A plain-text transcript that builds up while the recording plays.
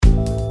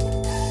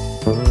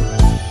Hello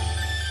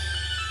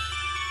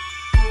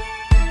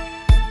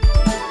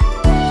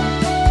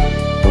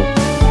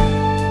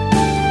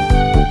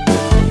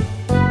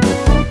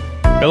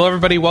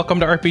everybody, welcome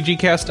to RPG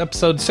Cast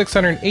episode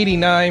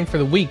 689 for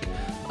the week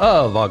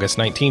of August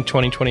 19th,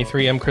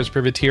 2023. I'm Chris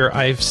Privateer.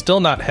 I've still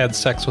not had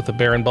sex with a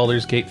bear in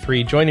Baldur's Gate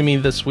 3. Joining me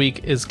this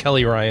week is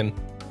Kelly Ryan.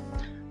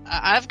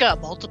 I've got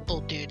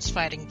multiple dudes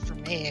fighting for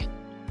me,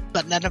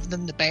 but none of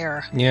them the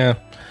bear. Yeah.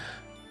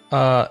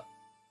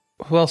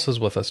 Who else is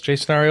with us?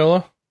 Jason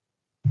Ariola?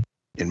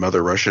 In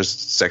Mother Russia's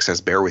Sex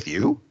Has Bear with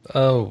You?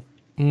 Oh.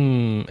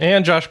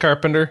 And Josh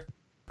Carpenter.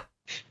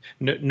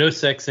 No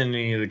sex in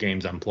any of the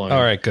games I'm playing.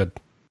 All right, good.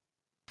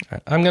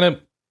 I'm gonna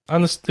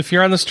if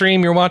you're on the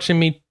stream, you're watching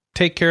me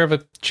take care of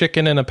a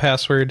chicken and a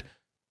password.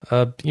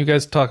 You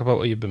guys talk about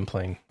what you've been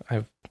playing.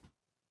 I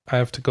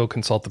have to go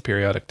consult the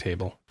periodic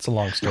table. It's a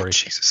long story. Oh,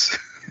 Jesus.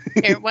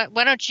 Here,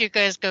 why don't you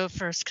guys go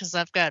first? Because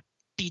I've got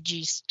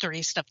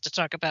BG3 stuff to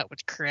talk about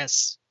with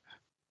Chris.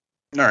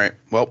 All right.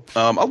 Well,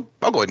 I'll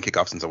go ahead and kick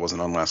off since I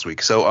wasn't on last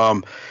week.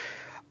 So,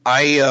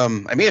 I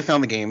may have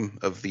found the game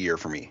of the year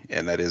for me,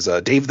 and that is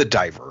Dave the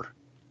Diver.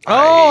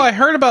 I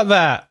heard about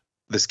that.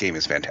 This game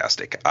is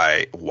fantastic.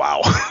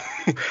 Wow.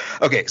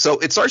 Okay, so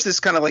it starts this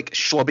kind of like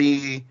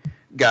schlubby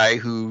guy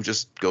who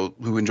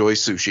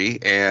enjoys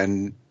sushi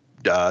and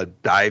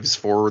dives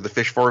for the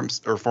fish for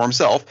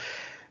himself.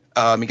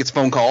 He gets a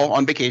phone call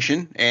on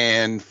vacation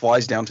and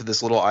flies down to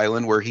this little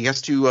island where he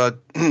has to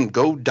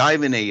go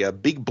dive in a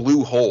big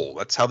blue hole.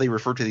 That's how they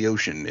refer to the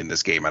ocean in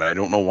this game, and I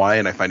don't know why,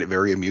 and I find it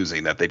very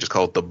amusing that they just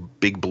call it the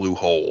big blue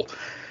hole.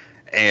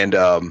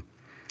 And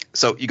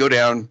so you go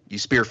down, you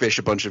spearfish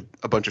a bunch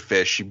of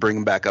fish, you bring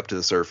them back up to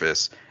the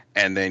surface,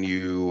 and then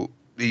you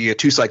get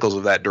 2 cycles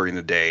of that during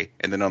the day.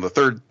 And then on the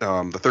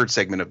third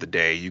segment of the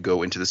day, you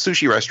go into the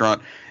sushi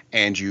restaurant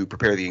and you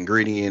prepare the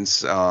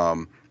ingredients.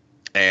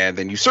 And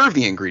then you serve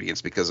the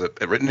ingredients because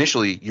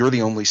initially you're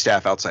the only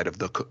staff outside of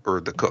the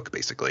cook,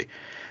 basically.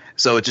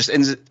 So it just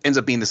ends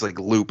up being this like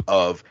loop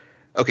of,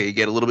 okay, you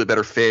get a little bit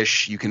better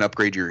fish, you can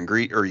upgrade your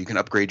you can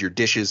upgrade your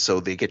dishes so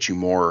they get you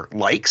more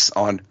likes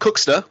on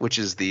Cooksta, which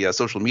is the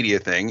social media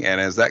thing.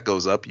 And as that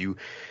goes up, you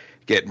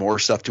get more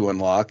stuff to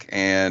unlock.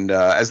 And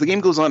as the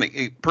game goes on,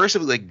 it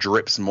progressively like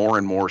drips more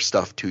and more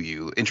stuff to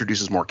you,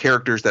 introduces more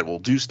characters that will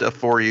do stuff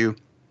for you.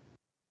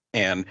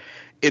 And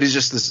it is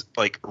just this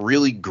like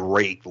really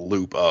great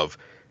loop of,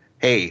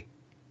 hey,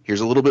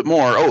 here's a little bit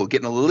more. Oh,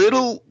 getting a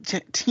little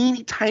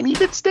teeny tiny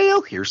bit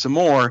stale. Here's some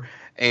more.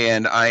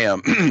 And I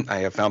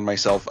have found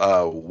myself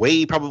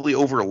way probably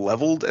over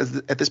leveled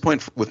at this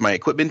point with my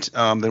equipment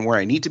than where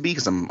I need to be,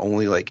 because I'm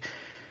only like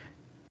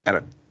at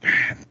a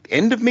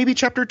end of maybe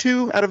chapter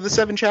 2 out of the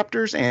 7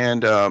 chapters,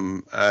 and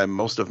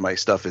most of my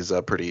stuff is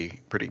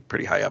pretty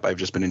high up. I've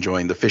just been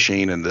enjoying the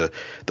fishing and the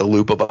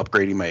loop of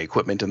upgrading my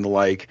equipment and the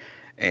like,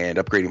 and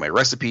upgrading my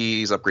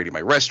recipes, upgrading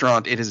my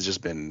restaurant. It has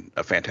just been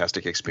a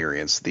fantastic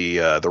experience.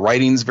 The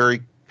writing's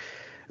very,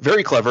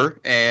 very clever,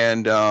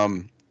 and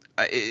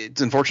it's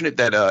unfortunate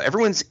that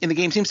everyone in the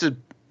game seems to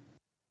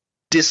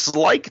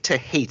dislike to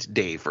hate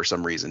Dave for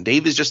some reason.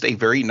 Dave is just a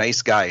very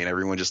nice guy, and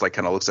everyone just like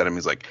kind of looks at him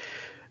as like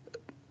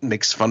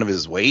makes fun of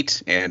his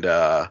weight and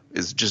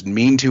is just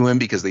mean to him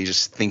because they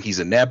just think he's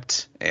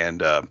inept.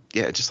 And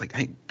it's just like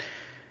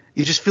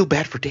you just feel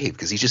bad for Dave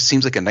because he just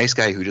seems like a nice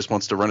guy who just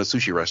wants to run a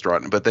sushi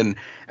restaurant. But then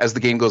as the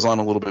game goes on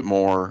a little bit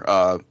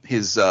more,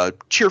 his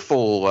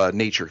cheerful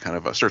nature kind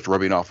of starts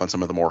rubbing off on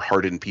some of the more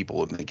hardened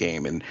people in the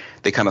game, and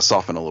they kind of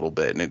soften a little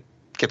bit, and it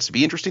gets to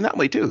be interesting that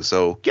way too.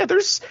 So yeah,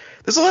 there's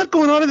a lot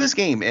going on in this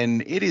game,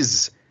 and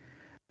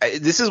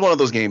this is one of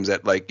those games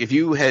that, like, if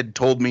you had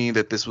told me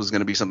that this was going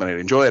to be something I'd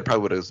enjoy, I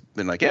probably would have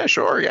been like, yeah,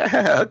 sure,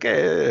 yeah,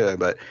 okay.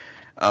 But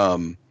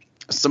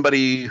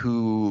somebody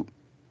who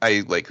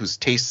I like, whose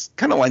taste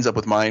kind of lines up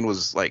with mine,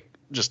 was like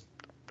just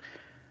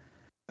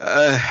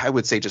I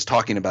would say just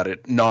talking about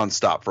it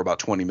nonstop for about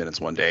 20 minutes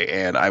one day,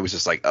 and I was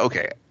just like,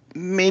 okay,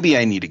 maybe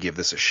I need to give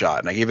this a shot.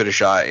 And I gave it a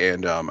shot,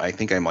 and I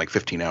think I'm like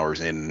 15 hours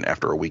in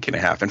after a week and a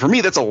half, and for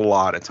me that's a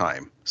lot of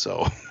time.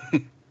 So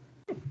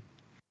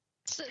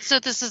So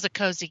this is a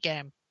cozy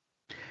game.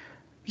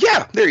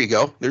 Yeah, there you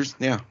go.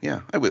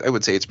 I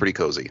would say it's pretty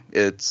cozy.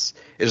 It's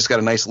just got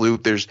a nice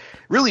loop. There's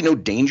really no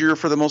danger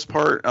for the most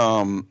part.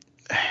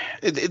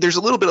 There's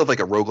a little bit of like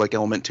a roguelike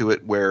element to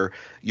it where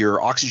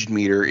your oxygen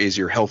meter is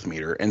your health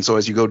meter. And so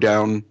as you go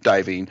down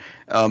diving,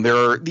 there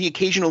are the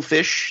occasional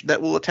fish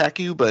that will attack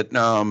you, but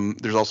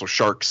there's also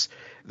sharks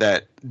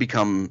that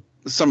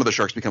some of the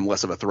sharks become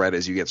less of a threat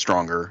as you get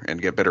stronger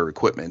and get better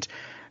equipment.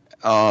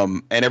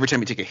 And every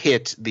time you take a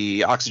hit,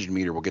 the oxygen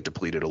meter will get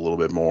depleted a little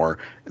bit more.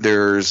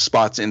 There's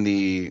spots in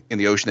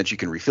the ocean that you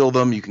can refill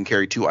them. You can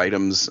carry 2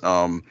 items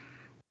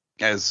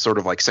as sort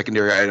of like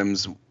secondary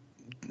items,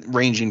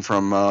 ranging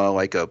from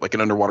like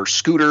an underwater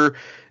scooter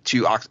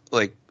to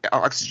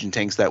oxygen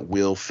tanks that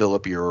will fill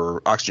up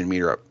your oxygen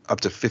meter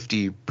up to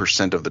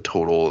 50% of the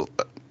total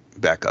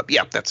back up.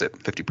 Yeah, that's it,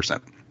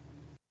 50%.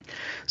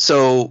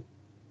 So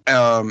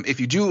if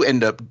you do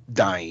end up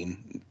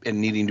dying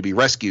and needing to be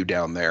rescued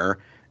down there,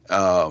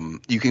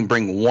 you can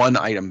bring one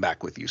item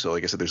back with you. So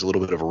like I said, there's a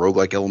little bit of a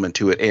roguelike element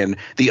to it. And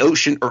the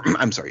ocean, or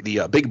I'm sorry,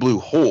 the big blue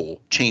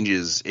hole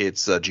changes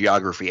its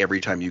geography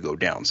every time you go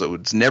down. So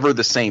it's never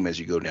the same as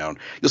you go down.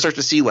 You'll start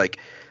to see like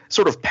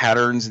sort of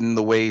patterns in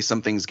the way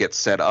some things get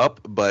set up,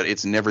 but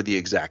it's never the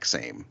exact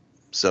same.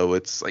 So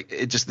it's like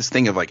it just this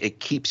thing of like it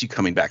keeps you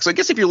coming back. So I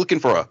guess if you're looking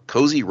for a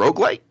cozy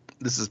roguelike,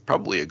 this is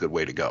probably a good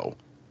way to go.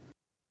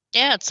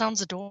 Yeah, it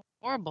sounds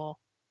adorable.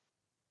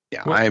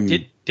 Yeah, Well,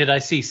 did I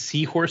see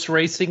seahorse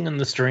racing in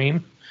the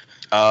stream?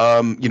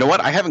 You know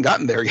what? I haven't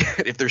gotten there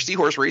yet. If there's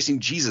seahorse racing,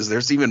 Jesus,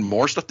 there's even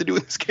more stuff to do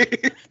in this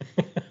game.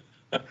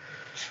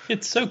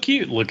 It's so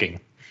cute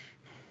looking.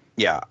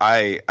 Yeah,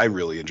 I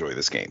really enjoy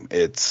this game.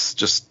 It's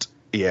just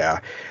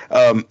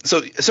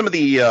so some of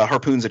the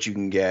harpoons that you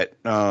can get,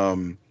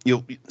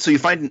 you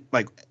find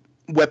like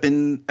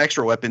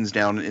extra weapons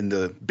down in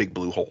the big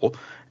blue hole,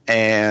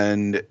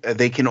 and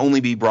they can only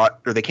be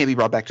brought, or they can't be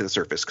brought back to the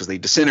surface because they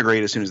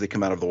disintegrate as soon as they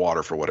come out of the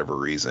water for whatever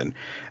reason.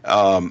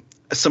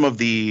 Some of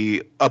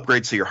the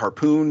upgrades to your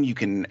harpoon, you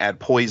can add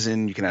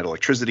poison, you can add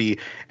electricity,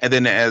 and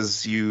then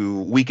as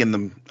you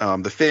weaken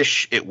the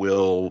fish, it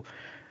will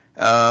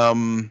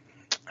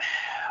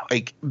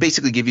like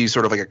basically give you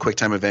sort of like a quick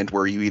time event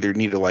where you either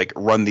need to like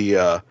run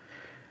the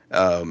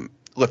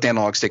left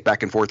analog stick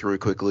back and forth really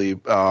quickly.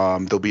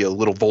 There'll be a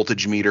little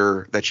voltage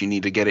meter that you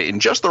need to get it in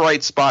just the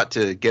right spot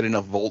to get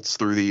enough volts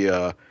through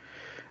the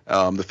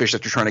fish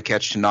that you're trying to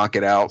catch to knock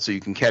it out so you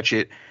can catch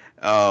it.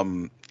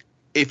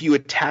 If you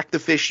attack the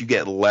fish, you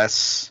get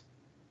less,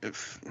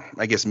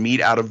 I guess,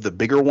 meat out of the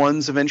bigger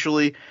ones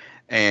eventually,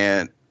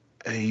 and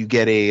you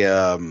get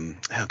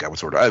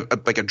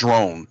like a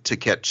drone to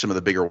catch some of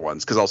the bigger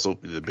ones, because also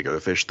the bigger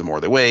the fish, the more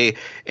they weigh,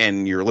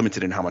 and you're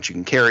limited in how much you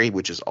can carry,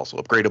 which is also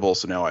upgradable.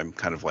 So now I'm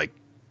kind of like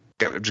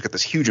I've just got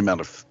this huge amount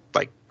of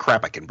like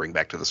crap I can bring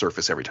back to the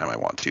surface every time I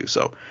want to.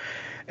 So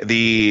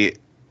the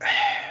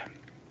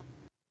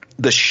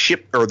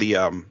ship, or the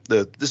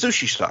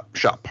sushi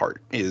shop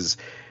part is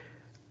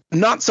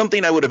not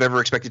something I would have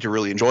ever expected to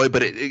really enjoy,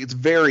 but it's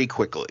very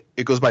quickly.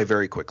 It goes by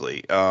very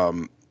quickly.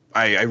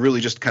 I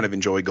really just kind of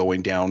enjoy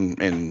going down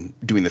and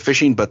doing the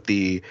fishing, but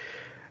the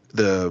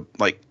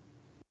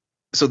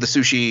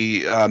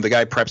sushi, the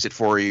guy preps it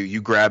for you.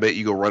 You grab it,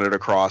 you go run it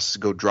across,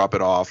 go drop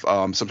it off.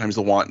 Sometimes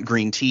they'll want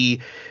green tea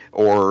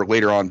or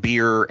later on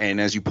beer, and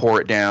as you pour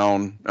it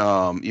down,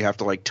 you have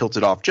to like tilt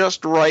it off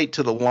just right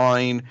to the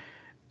line,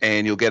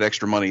 and you'll get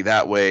extra money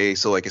that way.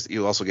 So like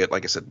you'll also get,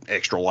 like I said,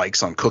 extra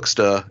likes on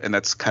Cooksta, and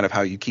that's kind of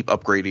how you keep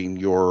upgrading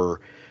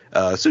your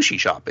sushi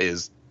shop.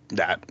 Is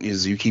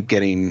you keep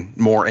getting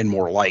more and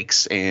more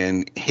likes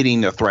and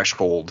hitting a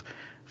threshold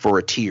for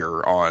a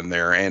tier on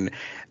there. And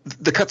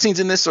the cutscenes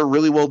in this are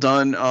really well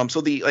done.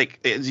 So the like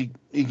as you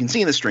can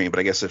see in the stream, but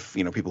I guess if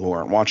people who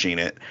aren't watching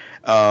it,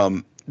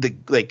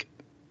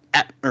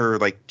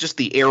 just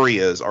the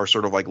areas are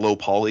sort of like low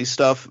poly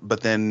stuff,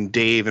 but then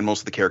Dave and most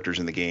of the characters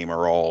in the game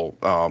are all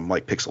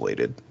like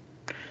pixelated.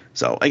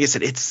 So like I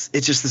said, it's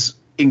just this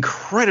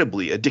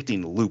incredibly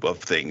addicting loop of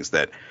things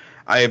that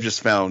I have just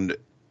found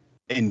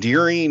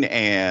endearing.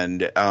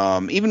 And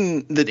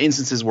even the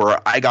instances where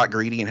I got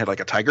greedy and had like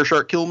a tiger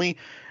shark kill me,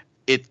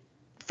 it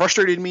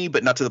frustrated me,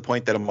 but not to the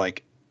point that I'm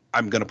like,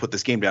 I'm going to put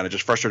this game down. It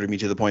just frustrated me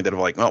to the point that I'm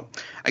like, well,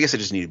 I guess I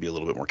just need to be a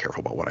little bit more careful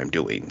about what I'm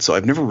doing. So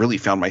I've never really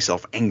found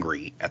myself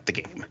angry at the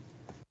game,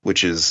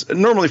 which is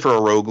normally for a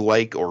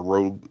roguelike or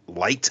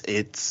roguelite,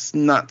 it's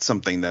not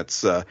something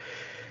that's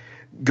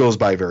goes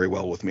by very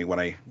well with me when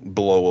I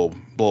blow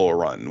a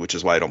run, which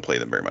is why I don't play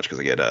them very much, because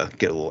I get a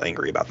little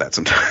angry about that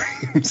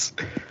sometimes.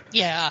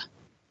 Yeah.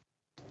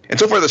 And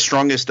so far, the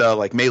strongest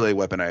like melee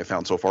weapon I have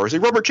found so far is a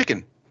rubber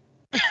chicken.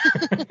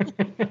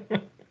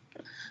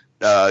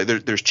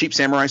 There's cheap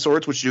samurai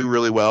swords, which do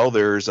really well.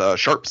 There's a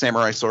sharp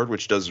samurai sword,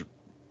 which does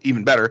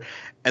even better.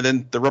 And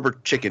then the rubber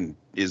chicken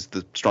is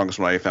the strongest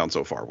one I have found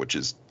so far, which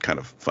is kind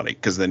of funny,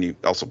 because then you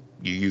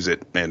use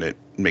it and it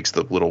makes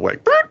the little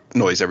like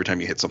noise every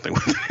time you hit something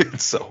with it.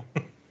 So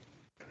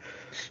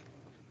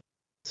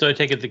I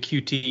take it the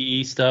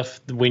QTE stuff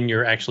when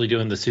you're actually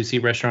doing the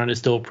sushi restaurant is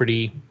still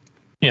pretty,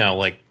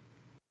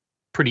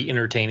 pretty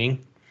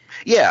entertaining.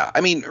 Yeah,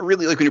 I mean,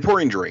 really, like when you're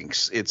pouring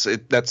drinks, that's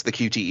the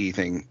QTE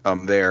thing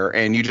there,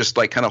 and you just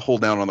like kind of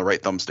hold down on the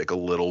right thumbstick a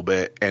little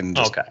bit and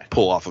just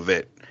pull off of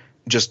it,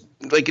 just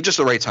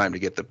the right time to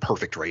get the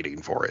perfect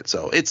rating for it.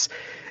 So I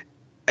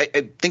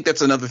think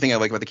that's another thing I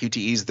like about the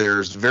QTEs.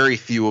 There's very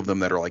few of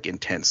them that are like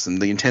intense,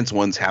 and the intense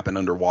ones happen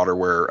underwater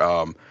where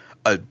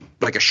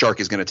a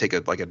shark is going to take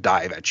a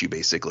dive at you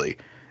basically,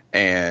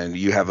 and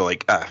you have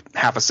like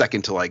half a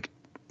second to like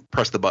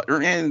press the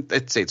button, and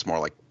I'd say it's more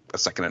like a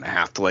second and a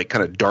half to like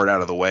kind of dart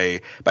out of the way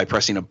by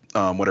pressing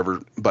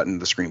whatever button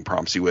the screen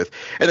prompts you with.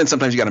 And then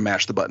sometimes you got to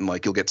mash the button,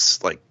 like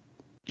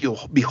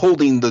you'll be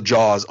holding the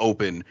jaws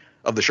open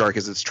of the shark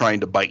as it's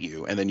trying to bite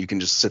you, and then you can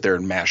just sit there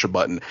and mash a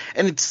button,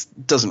 and it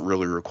doesn't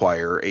really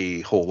require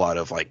a whole lot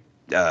of like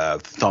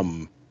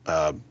thumb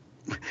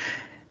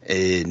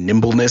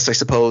nimbleness, I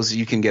suppose.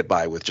 You can get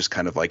by with just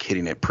kind of like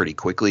hitting it pretty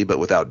quickly, but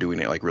without doing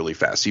it like really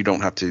fast. So you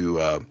don't have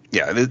to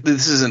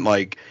this isn't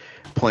like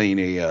playing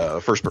a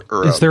first.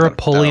 Or, Is there a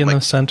pulley in like-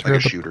 the center like a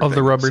of the, shooter of the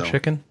thing, rubber so-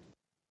 chicken?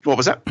 What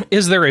was that?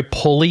 Is there a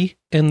pulley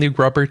in the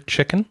rubber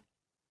chicken?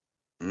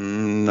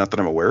 Not that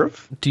I'm aware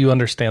of. Do you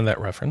understand that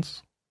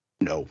reference?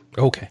 No.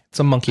 Okay. It's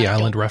a Monkey I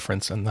don't. Island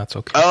reference, and that's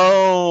okay.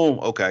 Oh,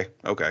 okay.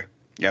 Yeah,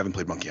 I haven't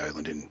played Monkey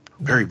Island in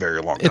a very,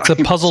 very long time. It's a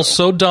puzzle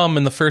so dumb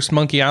in the first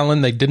Monkey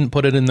Island, they didn't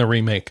put it in the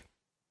remake.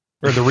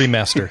 Or the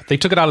remaster. They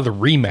took it out of the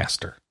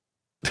remaster.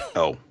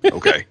 Oh,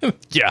 okay.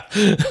 Yeah.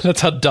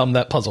 That's how dumb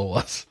that puzzle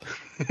was.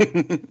 I was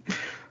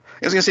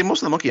going to say,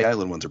 most of the Monkey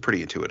Island ones are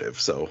pretty intuitive,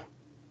 so.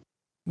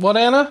 What,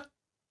 Anna?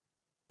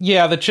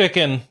 Yeah, the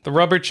chicken. The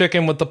rubber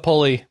chicken with the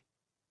pulley.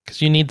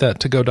 Because you need that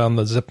to go down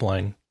the zip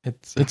line.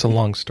 It's a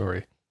long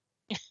story.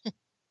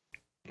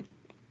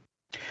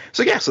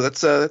 So yeah, so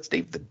that's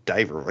Dave the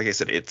Diver. Like I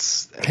said,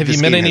 Have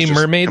you met any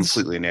mermaids?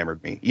 Completely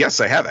enamored me.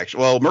 Yes, I have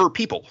actually. Well, mer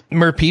people,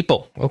 Mer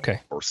people. Okay.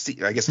 or sea.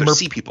 I guess they're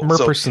sea people.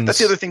 So merpersons. that's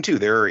the other thing too.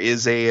 There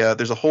is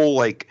there's a whole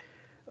like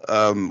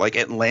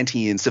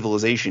Atlantean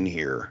civilization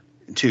here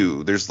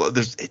too. There's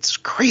it's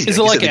crazy. Is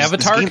it like this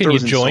Avatar? game Can you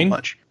throws in so join?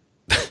 much.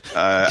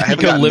 I haven't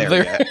go gotten live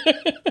there there?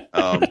 yet.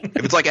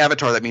 If it's like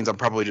Avatar, that means I'm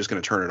probably just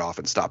going to turn it off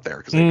and stop there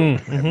because I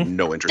have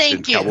no interest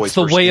Thank in you. Cowboys It's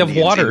the versus way of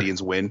Indians. water.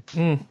 Indians win.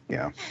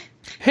 Yeah.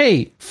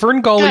 Hey,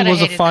 Fern Gully God, I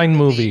was a hated fine that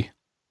movie. movie.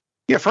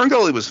 Yeah,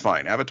 Ferngully was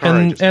fine. Avatar I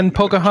just And didn't know.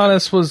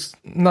 Pocahontas was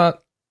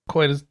not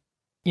quite as...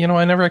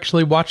 I never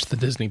actually watched the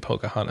Disney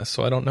Pocahontas,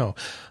 so I don't know.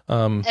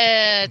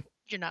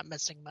 You're not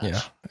missing much.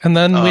 Yeah. And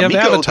then we have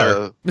Miko,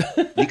 Avatar.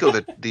 Miko,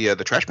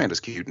 the trash panda's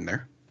cute in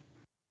there.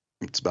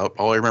 It's about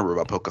all I remember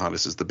about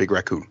Pocahontas is the big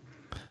raccoon.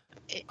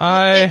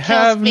 I It kills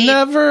have me.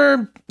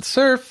 never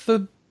surfed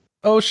the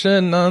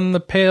ocean on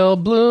the pale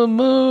blue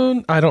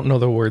moon. I don't know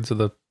the words of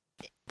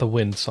the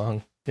wind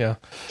song. Yeah.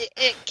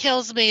 It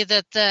kills me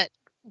that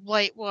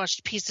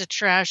whitewashed piece of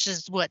trash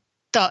is what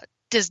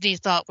Disney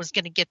thought was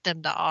going to get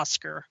them to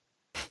Oscar.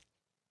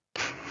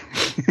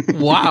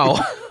 Wow.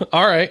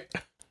 All right.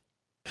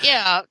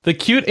 Yeah, The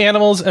cute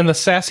animals and the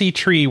sassy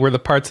tree were the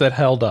parts that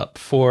held up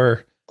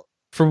for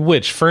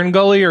which? Fern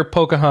Gully or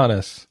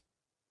Pocahontas?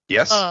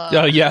 Yes.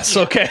 Oh, yes.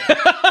 yeah. Okay.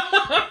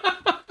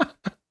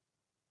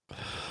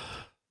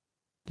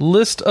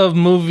 List of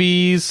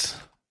movies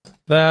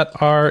that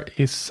are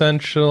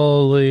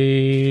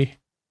essentially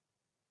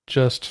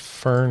just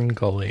Fern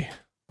Gully.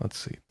 Let's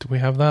see. Do we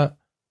have that?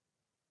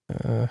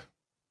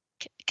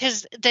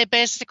 because they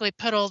basically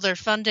put all their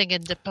funding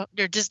into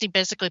Disney.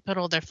 Basically, put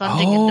all their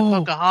funding into Oh,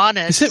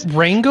 Pocahontas. Is it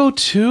Rango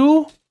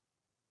too?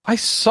 I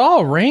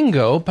saw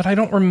Rango, but I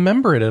don't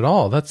remember it at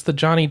all. That's the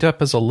Johnny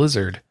Depp as a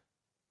lizard.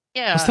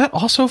 Yeah, Was that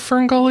also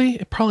Fern Gully?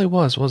 It probably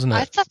was, wasn't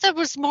I it? thought that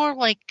was more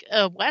like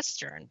a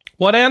western.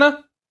 What,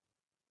 Anna?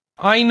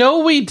 I know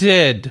we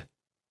did.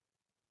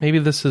 Maybe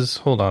this is...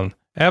 Hold on.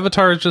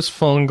 Avatar is just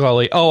Fern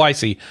Gully. Oh, I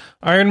see.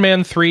 Iron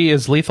Man 3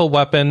 is Lethal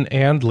Weapon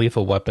and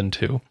Lethal Weapon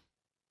 2.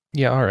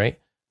 Yeah, all right.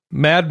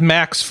 Mad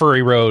Max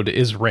Fury Road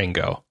is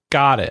Rango.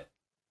 Got it.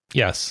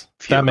 Yes,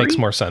 Fury? that makes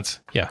more sense.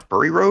 Yeah.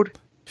 Furry Road.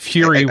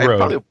 Fury I'd Road.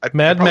 probably- I'd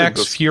Mad probably Max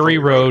go Fury Fury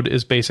Road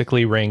is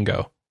basically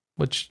Rango.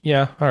 Which,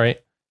 yeah, all right.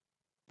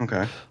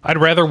 Okay. I'd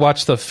rather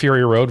watch the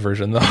Fury Road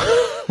version, though.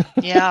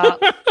 Yeah,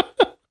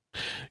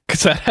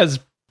 Because that has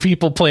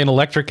people playing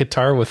electric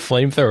guitar with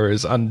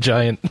flamethrowers on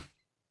giant...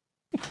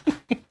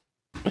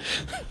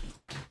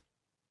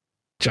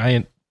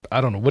 giant... I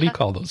don't know. What do you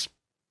call those?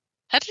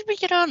 how did we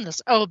get on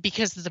this? Oh,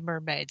 because of the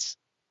mermaids.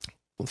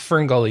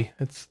 Fern Gully.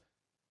 It's...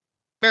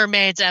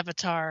 Mermaids,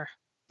 Avatar.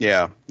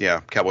 Yeah.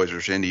 Cowboys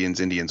versus Indians.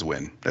 Indians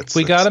win.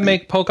 We got to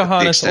make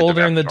Pocahontas extent of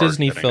older in the Avatar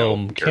Disney that I know.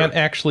 film. Can't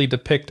actually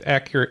depict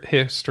accurate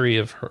history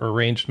of her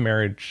arranged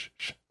marriage.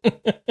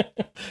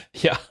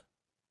 Yeah.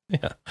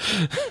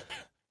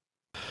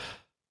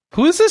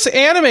 Who is this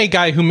anime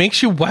guy who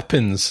makes you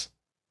weapons?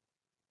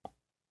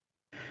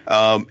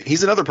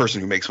 He's another person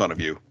who makes fun of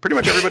you. Pretty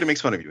much everybody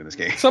makes fun of you in this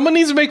game. Someone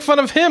needs to make fun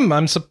of him.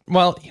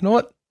 Well, you know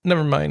what?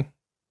 Never mind.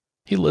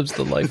 He lives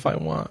the life I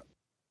want.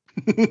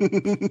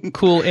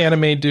 Cool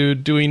anime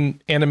dude doing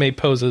anime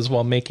poses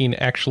while making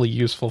actually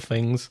useful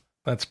things.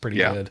 That's pretty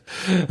Yeah. good.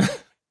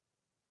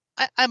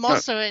 I'm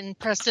also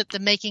impressed at the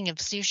making of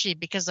sushi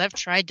because I've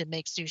tried to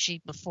make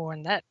sushi before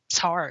and that's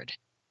hard.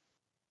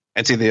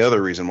 And see, the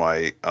other reason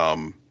why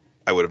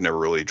I would have never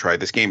really tried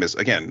this game is,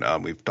 again,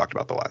 we've talked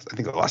about the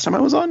last time I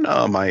was on,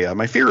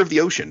 my fear of the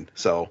ocean.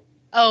 So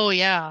Oh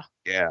yeah.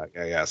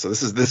 yeah. So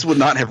this would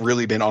not have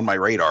really been on my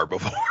radar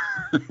before.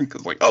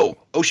 Because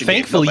ocean.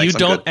 Thankfully, game. No, you thanks, I'm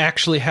don't good.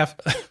 actually have.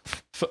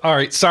 All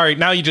right, sorry.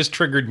 Now you just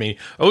triggered me.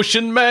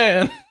 Ocean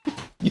Man.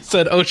 You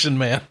said Ocean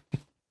Man.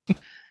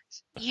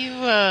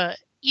 You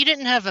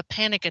didn't have a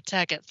panic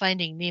attack at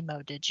Finding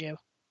Nemo, did you?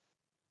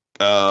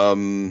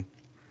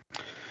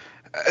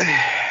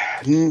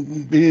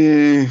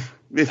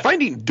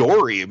 Finding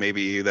Dory,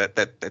 maybe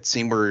that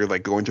scene where you're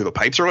like going through the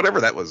pipes or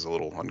whatever, that was a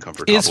little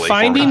uncomfortable. Is for me.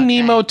 Finding Okay.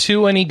 Nemo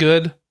 2 any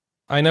good?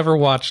 I never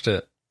watched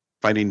it.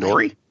 Finding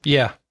Dory?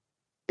 Yeah.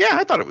 Yeah,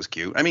 I thought it was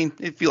cute. I mean,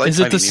 if you like, Is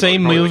it the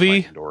same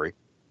movie? Dory.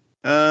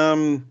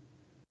 Probably.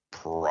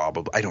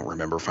 I don't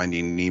remember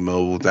Finding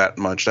Nemo that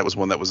much. That was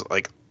one that was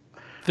like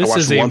This watched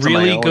is it a once on my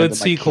really own, good and then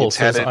my sequel, kids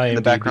had says it in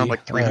the IMDb. background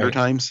like 300 All right.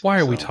 times. Why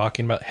are we so.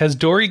 talking about? Has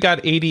Dory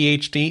got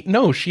ADHD?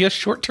 No, she has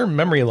short-term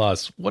memory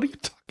loss. What are you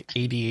talking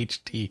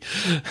ADHD?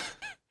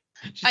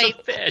 She's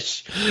a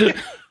fish.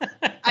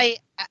 I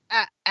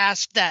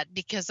asked that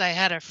because I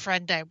had a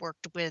friend I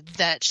worked with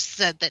that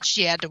said that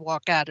she had to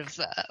walk out of,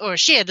 or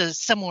she had a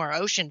similar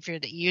ocean fear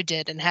that you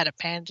did, and had a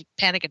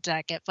panic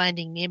attack at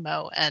Finding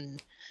Nemo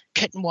and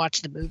couldn't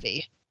watch the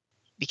movie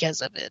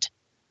because of it.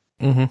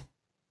 Mm-hmm.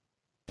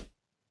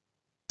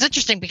 It's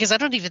interesting because I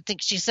don't even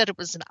think she said it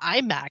was an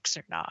IMAX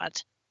or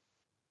not.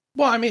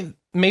 Well, I mean,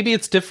 maybe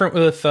it's different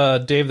with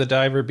Dave the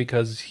Diver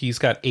because he's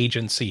got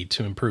agency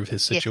to improve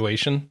his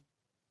situation.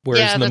 Whereas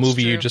Yeah, in the that's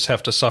movie, you true. just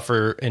have to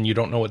suffer and you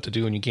don't know what to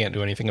do and you can't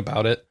do anything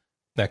about it.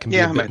 That can be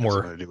Yeah, a it bit might have more.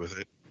 something to do with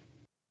it.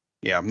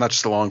 Yeah, I'm not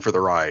just along for the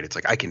ride. It's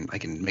like I can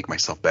make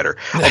myself better.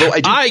 Although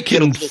I do I get a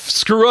can little-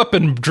 screw up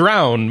and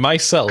drown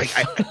myself.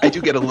 I do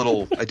get a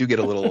little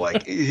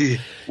like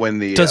when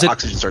the Does it-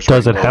 oxygen starts.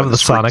 Does it running low have and the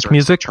screen Sonic starts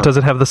music? turning. Does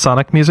it have the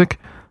Sonic music?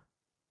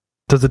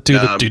 Does it do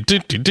no, the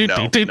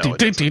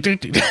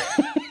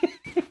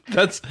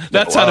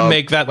That's how to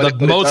make that but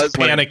the it most does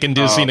when,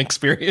 panic-inducing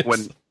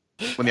experience.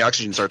 when the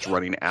oxygen starts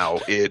running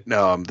out, it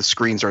the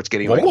screen starts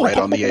getting like right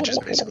on the edges,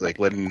 basically like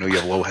letting you know you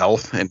have low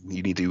health and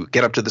you need to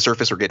get up to the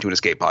surface or get to an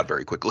escape pod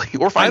very quickly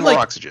or find more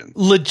oxygen.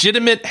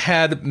 Legitimate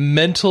had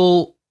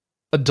mental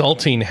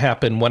adulting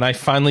happen when I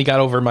finally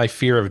got over my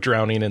fear of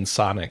drowning in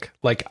Sonic.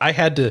 Like I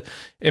had to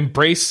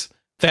embrace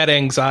that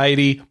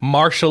anxiety,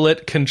 marshal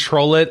it,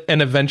 control it,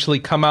 and eventually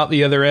come out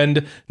the other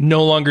end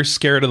no longer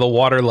scared of the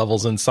water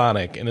levels in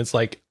Sonic. And it's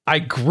like I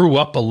grew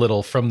up a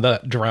little from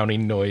that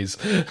drowning noise.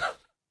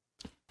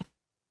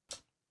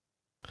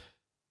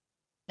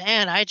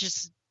 Man, I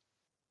just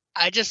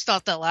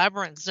thought the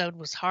Labyrinth Zone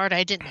was hard.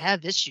 I didn't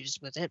have issues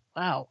with it.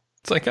 Wow.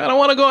 It's like I don't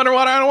want to go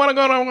underwater. I don't want to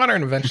go underwater.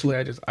 And eventually,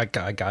 I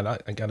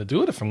gotta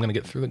do it if I'm gonna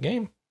get through the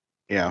game.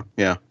 Yeah.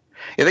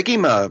 That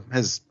game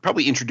has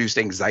probably introduced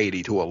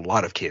anxiety to a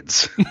lot of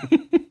kids.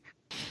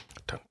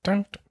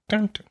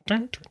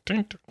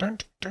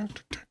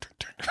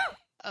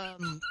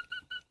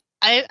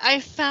 I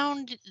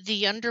found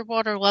the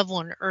underwater level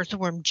in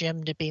Earthworm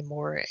Jim to be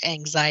more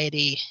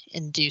anxiety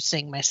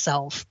inducing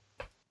myself.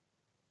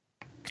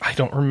 I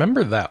don't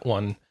remember that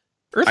one.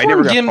 I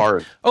never Earthworm got Jim.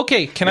 far.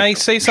 Okay, can I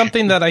say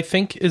something that I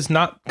think is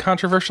not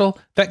controversial?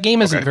 That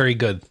game isn't Okay. very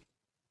good.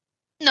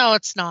 No,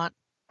 it's not.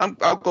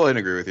 I'll go ahead and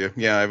agree with you.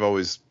 Yeah, I've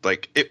always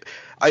like it.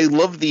 I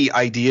love the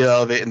idea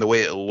of it and the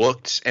way it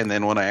looked, and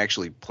then when I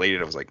actually played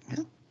it, I was like,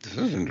 "This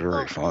isn't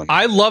very fun."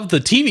 I love the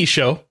TV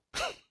show.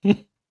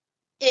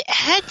 It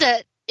had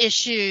that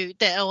issue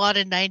that a lot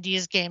of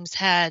 90s games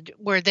had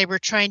where they were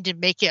trying to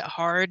make it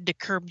hard to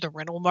curb the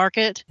rental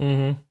market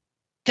Mm-hmm.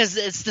 because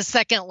it's the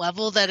second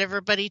level that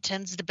everybody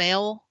tends to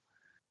bail.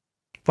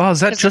 Wow, is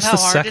that Because of just the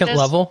how hard it second is?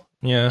 level?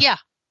 Yeah. Yeah.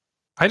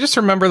 I just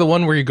remember the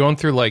one where you're going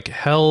through like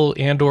hell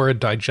and or a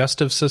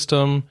digestive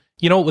system.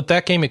 You know, with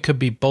that game, it could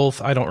be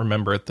both. I don't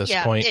remember at this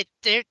point.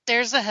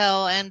 There's a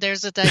hell and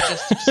there's a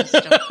digestive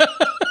system.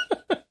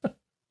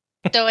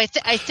 Though I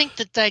think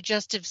the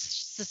digestive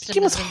system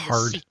game was is in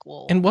hard the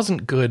sequel. and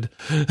wasn't good.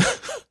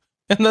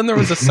 And then there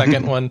was a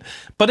second one,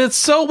 but it's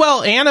so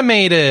well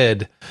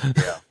animated.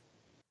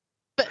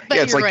 but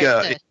Yeah, it's you're like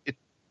right.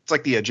 it's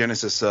like the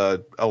Genesis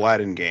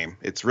Aladdin game.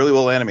 It's really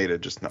well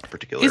animated, just not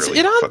particularly Is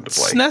it on fun to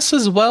play. SNES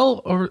as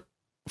well? Or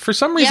for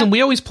some reason, Yeah.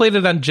 we always played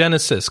it on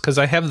Genesis because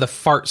I have the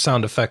fart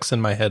sound effects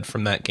in my head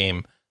from that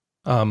game.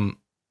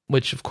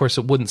 Which, of course,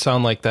 it wouldn't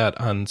sound like that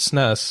on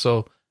SNES.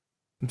 So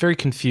I'm very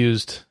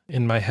confused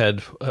in my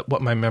head at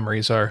what my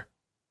memories are.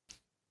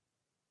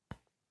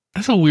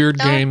 That's a weird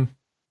No. game.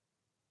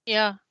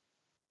 Yeah.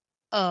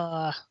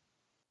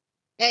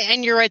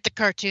 And you're right, the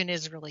cartoon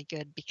is really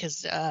good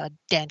because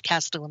Dan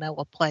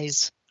Castellaneta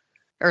plays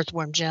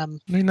Earthworm Jim.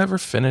 They never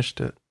finished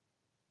it.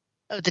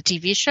 Oh, the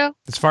TV show?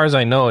 As far as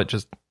I know, it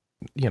just,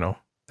 they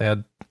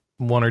had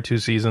 1 or 2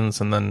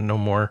 seasons and then no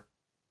more.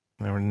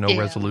 There were no Yeah.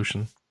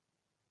 resolution.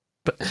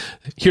 But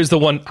here's the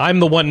one.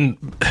 I'm the one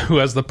who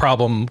has the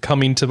problem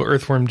coming to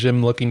Earthworm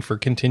Jim looking for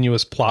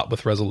continuous plot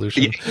with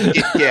resolution.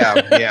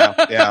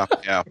 Yeah.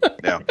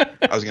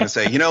 I was gonna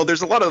say,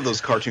 there's a lot of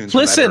those cartoons from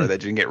that Listen, era that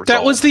didn't get resolved.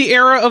 That was the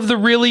era of the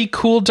really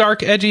cool,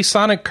 dark, edgy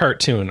Sonic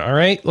cartoon, all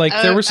right? Like,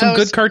 there were some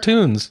good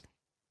cartoons.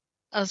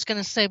 I was going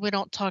to say we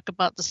don't talk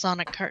about the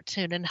Sonic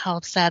cartoon and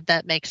how sad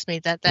that makes me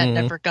that Mhm.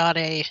 never got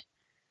a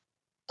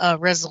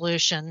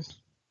resolution.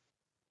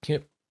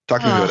 Yep.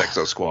 Talking about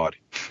Exo Squad.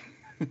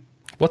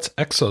 What's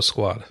Exo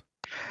Squad?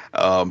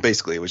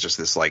 Basically, it was just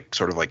this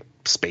sort of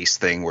space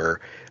thing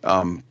where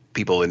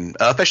people in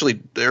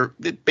especially they're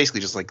basically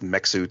just like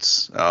mech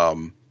suits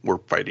were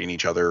fighting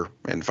each other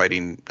and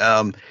fighting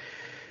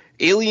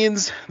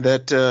aliens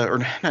that or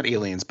not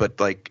aliens but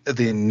like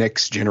the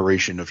next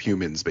generation of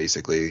humans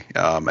basically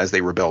as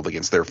they rebelled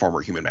against their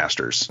former human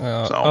masters.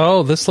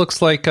 Oh, this looks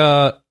like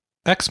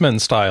X-Men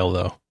style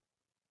though.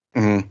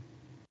 Mhm.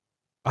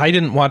 I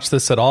didn't watch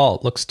this at all.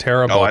 It looks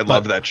terrible. No, I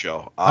love that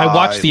show. I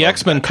watched the love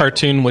X-Men that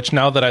cartoon, which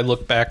now that I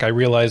look back, I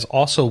realize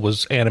also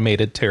was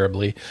animated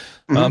terribly.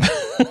 All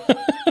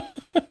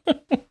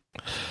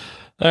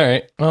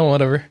right. Well,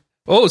 whatever.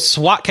 Oh,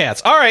 SWAT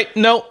Cats. All right.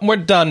 No, we're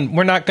done.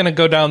 We're not going to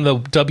go down the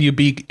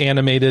WB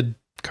animated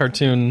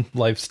cartoon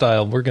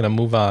lifestyle. We're going to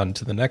move on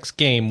to the next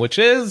game, which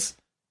is...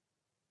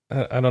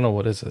 I don't know.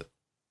 What is it?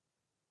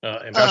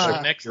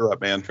 Next, You're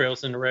up, man.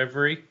 Trails into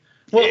Reverie.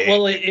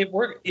 Well,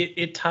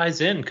 it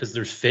ties in because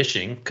there's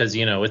fishing because,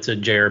 it's a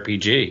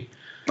JRPG.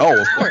 Oh,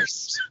 of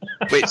course.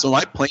 Wait, so am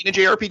I playing a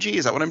JRPG?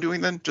 Is that what I'm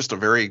doing then? Just a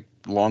very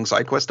long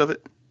side quest of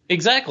it?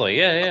 Exactly.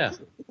 Yeah.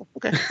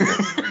 Okay.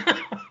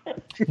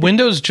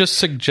 Windows just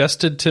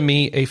suggested to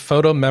me a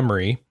photo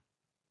memory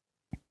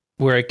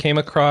where I came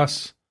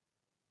across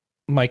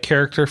my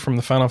character from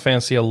the Final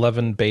Fantasy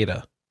XI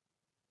beta.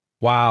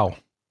 Wow.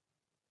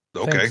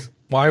 Okay. Thanks.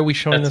 Why are we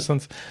showing this on...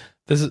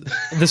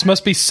 This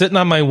must be sitting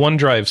on my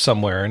OneDrive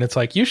somewhere, and it's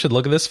like, you should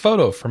look at this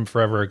photo from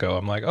forever ago.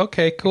 I'm like,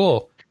 okay,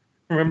 cool.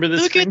 Remember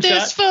this Look at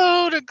this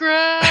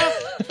photograph.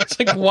 It's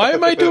like, why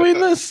am I doing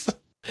this?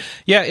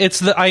 Yeah,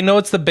 I know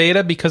it's the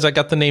beta because I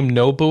got the name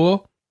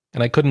Nobuo,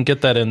 and I couldn't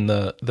get that in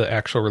the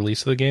actual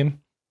release of the game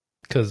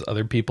because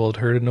other people had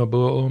heard of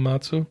Nobuo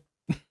Uematsu.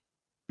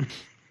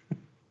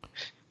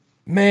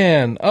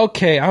 Man,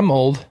 okay, I'm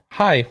old.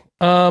 Hi.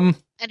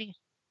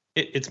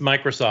 It's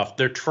Microsoft.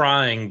 They're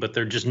trying, but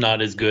they're just not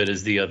as good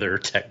as the other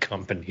tech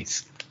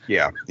companies.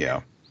 Yeah.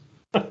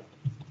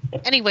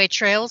 Anyway,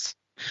 Trails.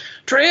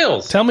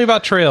 Tell me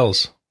about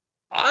Trails.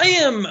 I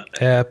am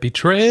happy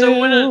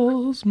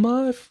Trails,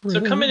 my friend.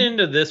 So coming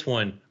into this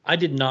one, I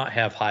did not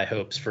have high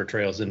hopes for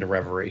Trails into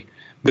Reverie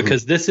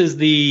because this is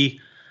the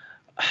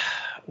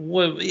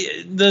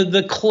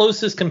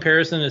closest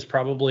comparison is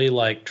probably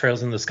like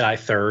Trails in the Sky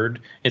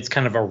Third. It's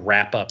kind of a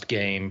wrap up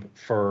game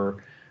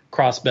for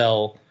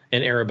Crossbell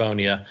and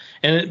Erebonia.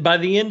 And by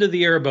the end of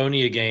the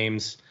Erebonia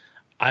games,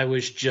 I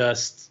was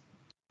just,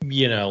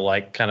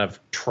 kind of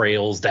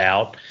trailsed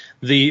out.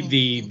 The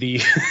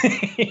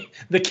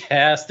the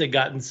cast had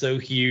gotten so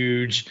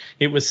huge.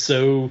 It was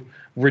so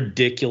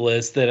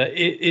ridiculous that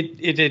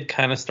it had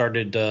kind of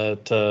started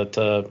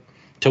to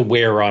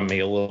wear on me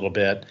a little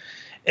bit.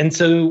 And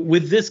so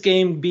with this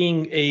game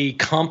being a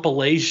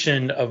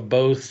compilation of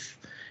both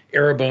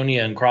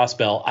Erebonia and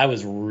Crossbell, I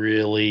was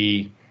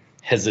really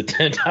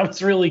hesitant. I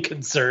was really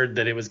concerned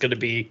that it was going to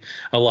be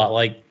a lot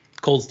like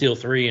Cold Steel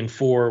 3 and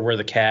 4, where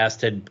the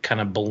cast had kind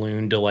of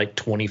ballooned to like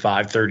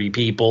 25, 30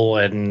 people,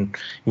 and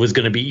it was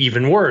going to be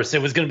even worse.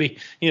 It was going to be,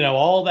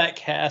 all that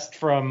cast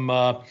from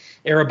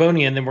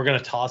Erebonia, and then we're going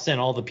to toss in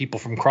all the people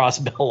from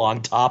Crossbell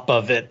on top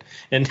of it.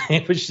 And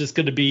it was just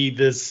going to be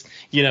this,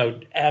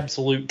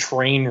 absolute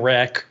train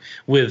wreck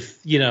with,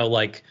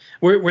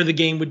 where the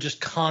game would just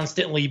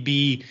constantly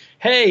be,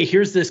 hey,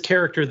 here's this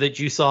character that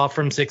you saw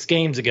from 6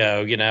 games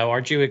ago.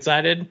 Aren't you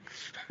excited?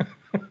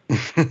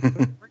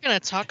 We're going to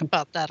talk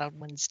about that on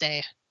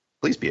Wednesday.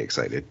 Please be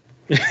excited.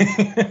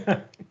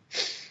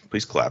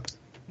 Please clap.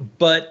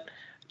 But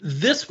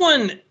this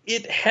one,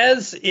 it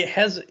has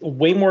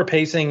way more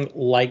pacing.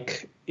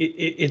 Like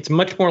it's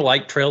much more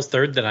like Trails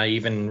Third than I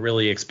even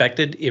really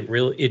expected.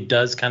 It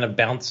does kind of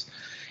bounce.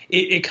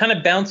 It kind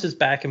of bounces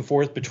back and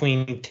forth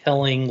between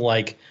telling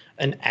like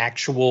an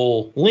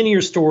actual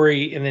linear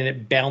story, and then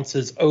it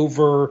bounces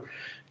over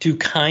to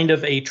kind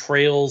of a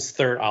Trails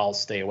Third. I'll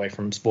stay away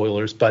from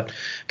spoilers, but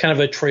kind of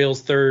a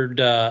Trails Third,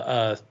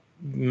 area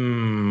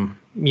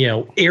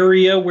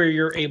where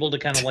you're able to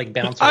kind of like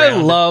bounce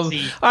around.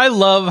 I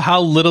love how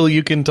little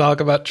you can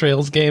talk about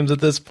Trails games at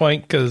this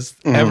point because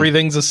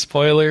everything's a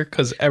spoiler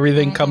because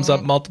everything comes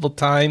up multiple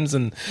times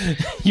and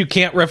you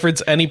can't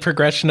reference any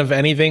progression of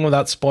anything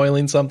without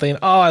spoiling something.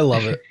 Oh, I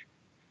love it.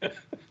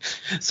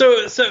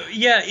 So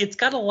yeah, it's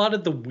got a lot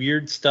of the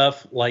weird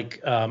stuff.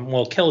 Like,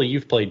 Kelly,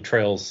 you've played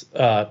Trails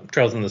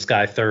in the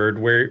Sky Third,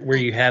 where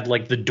you had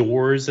like the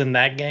doors in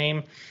that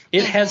game.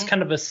 It has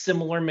kind of a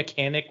similar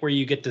mechanic where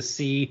you get to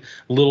see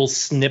little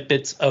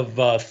snippets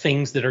of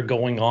things that are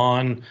going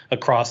on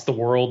across the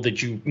world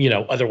that you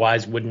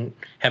otherwise wouldn't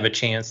have a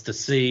chance to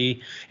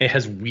see. It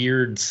has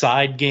weird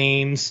side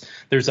games.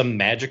 There's a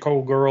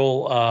Magical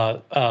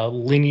Girl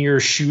linear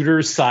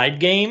shooter side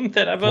game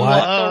that I've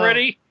unlocked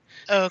already.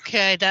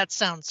 Okay, that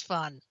sounds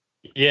fun.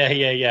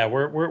 Yeah.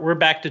 We're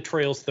back to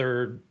Trails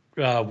Third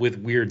with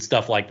weird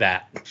stuff like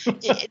that.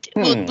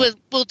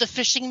 Will the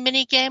fishing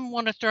minigame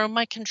want to throw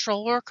my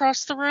controller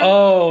across the room?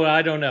 Oh,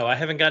 I don't know. I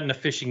haven't gotten a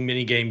fishing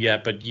minigame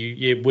yet, but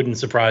it wouldn't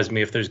surprise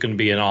me if there's going to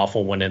be an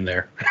awful one in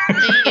there.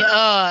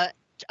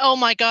 Oh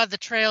my God, the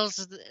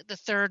Trails, the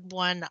third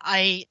one.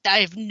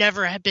 I've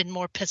never been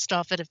more pissed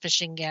off at a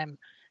fishing game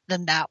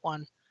than that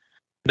one.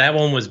 That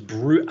one was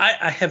brutal.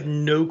 I have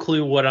no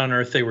clue what on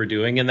earth they were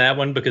doing in that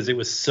one because it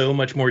was so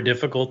much more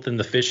difficult than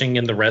the fishing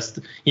in the rest,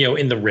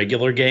 in the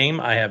regular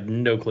game. I have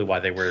no clue why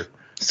they were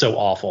so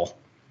awful.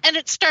 And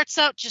it starts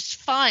out just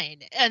fine.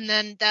 And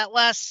then that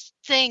last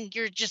thing,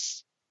 you're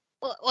just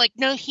like,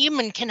 no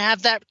human can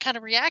have that kind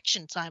of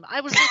reaction time.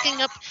 I was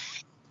looking up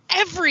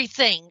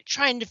everything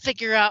trying to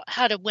figure out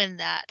how to win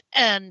that.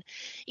 And,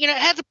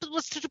 it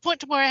was to the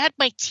point to where I had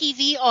my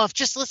TV off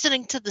just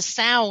listening to the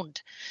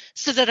sound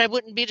so that I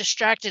wouldn't be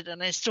distracted,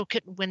 and I still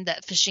couldn't win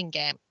that fishing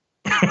game.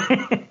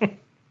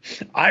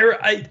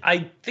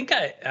 I think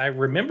I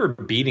remember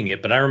beating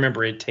it, but I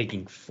remember it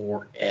taking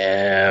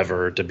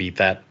forever to beat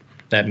that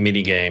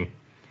mini game.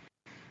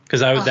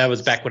 Because that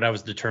was back when I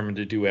was determined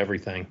to do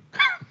everything.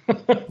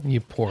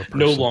 You poor person.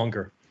 No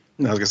longer.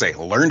 I was gonna say,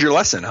 learned your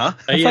lesson, huh?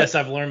 Yes,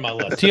 I've learned my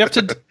lesson. Do you have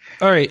to?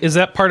 All right, is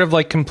that part of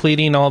like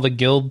completing all the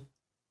guild?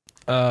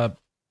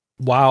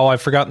 Wow,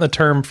 I've forgotten the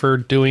term for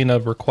doing a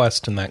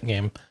request in that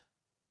game.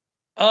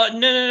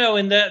 No.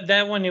 In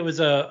that one, it was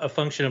a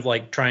function of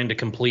like trying to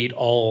complete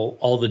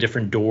all the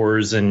different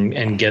doors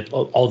and get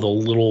all the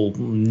little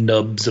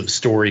nubs of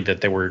story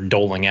that they were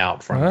doling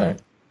out from them.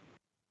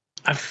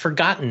 I've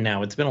forgotten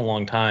now. It's been a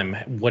long time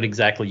what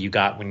exactly you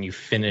got when you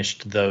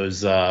finished those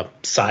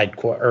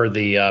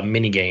the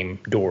mini game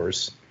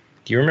doors.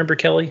 Do you remember,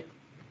 Kelly?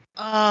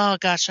 Oh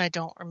gosh, I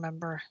don't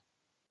remember.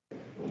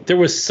 There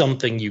was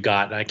something you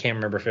got, and I can't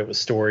remember if it was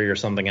story or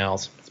something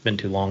else. It's been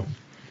too long.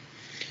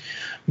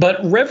 But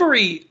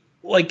Reverie,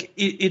 like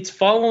it's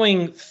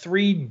following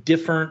 3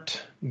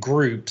 different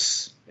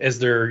groups as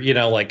they're,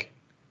 like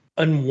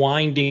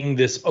unwinding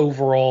this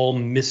overall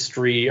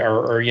mystery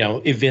or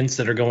events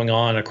that are going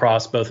on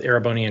across both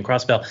Erebonia and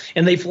Crossbell,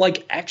 and they've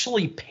like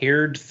actually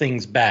pared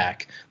things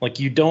back. Like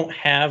you don't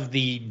have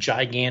the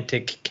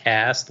gigantic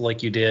cast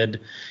like you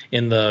did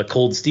in the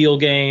Cold Steel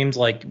games.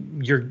 Like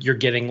you're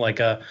getting like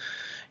a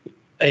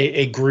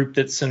group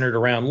that's centered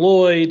around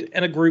Lloyd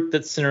and a group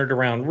that's centered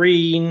around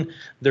Reen.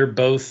 They're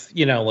both,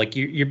 like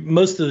you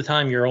most of the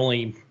time you're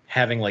only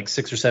having like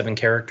 6 or 7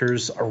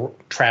 characters are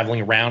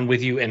traveling around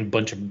with you, and a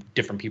bunch of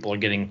different people are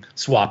getting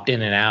swapped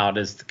in and out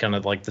as kind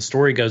of like the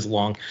story goes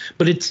along.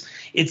 But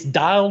it's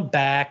dialed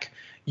back.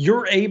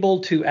 You're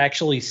able to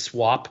actually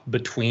swap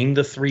between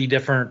the 3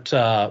 different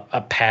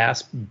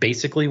paths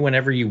basically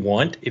whenever you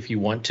want, if you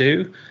want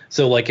to.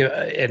 So like,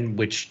 and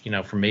which,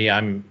 for me,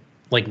 I'm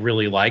like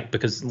really like,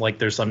 because like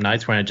there's some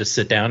nights when I just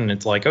sit down and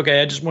it's like, okay,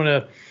 I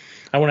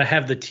want to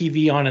have the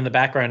TV on in the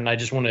background, and I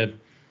just want to,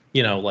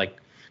 like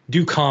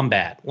do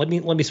combat. Let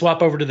me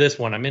swap over to this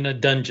one. I'm in a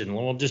dungeon.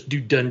 We'll just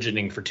do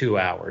dungeoning for 2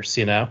 hours,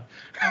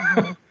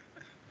 Mm-hmm.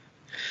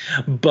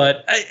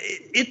 But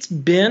it's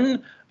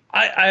been,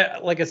 I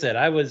like I said,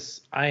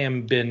 I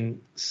am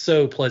been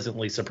so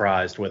pleasantly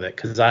surprised with it,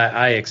 because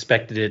I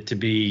expected it to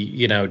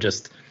be,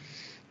 just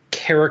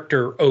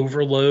character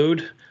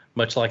overload,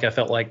 much like I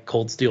felt like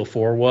Cold Steel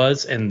 4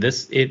 was, and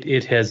this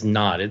it has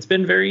not. It's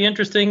been very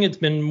interesting. It's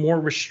been more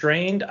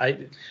restrained.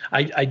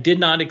 I did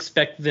not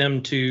expect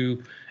them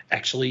to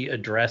actually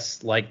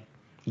address like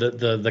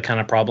the kind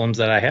of problems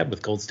that I had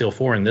with Cold Steel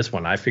 4 in this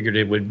one. I figured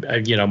it would,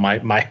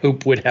 my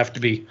hope would have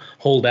to be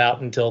hold out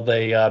until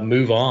they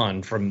move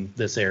on from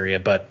this area,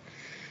 but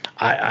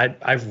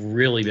I've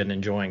really been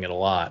enjoying it a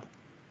lot.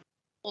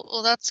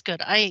 Well, that's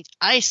good. I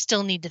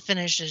still need to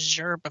finish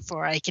Azure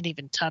before I can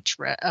even touch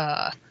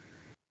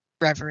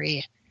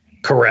Reverie.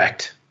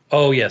 Correct.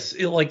 Oh yes.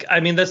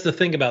 That's the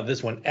thing about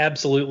this one.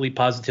 Absolutely,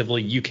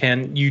 positively, you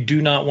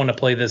do not want to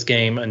play this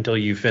game until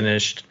you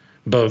finished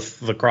both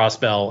the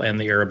Crossbell and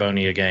the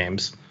Erebonia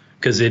games,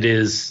 because it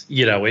is,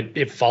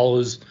 it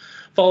follows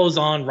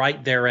on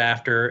right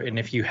thereafter, and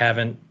if you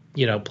haven't,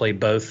 played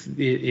both,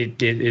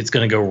 it's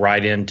going to go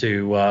right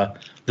into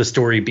the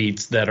story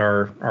beats that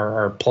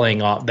are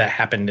playing off that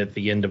happened at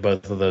the end of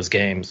both of those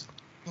games.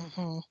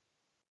 Mm-hmm.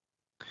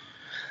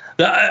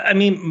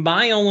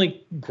 My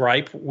only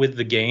gripe with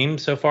the game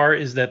so far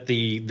is that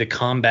the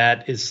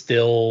combat is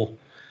still,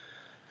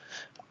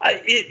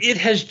 it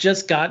has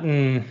just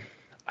gotten,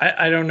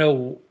 I don't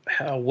know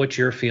what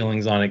your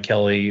feelings on it,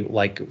 Kelly,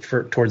 like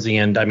towards the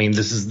end. I mean,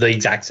 this is the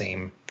exact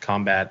same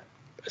combat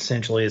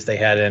essentially as they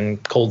had in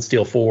Cold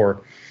Steel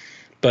 4.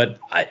 But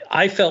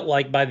I felt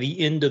like by the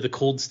end of the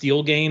Cold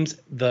Steel games,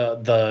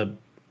 the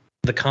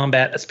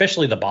combat,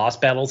 especially the boss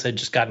battles, had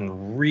just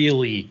gotten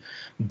really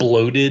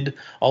bloated.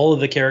 All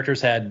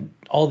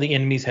the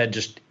enemies had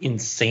just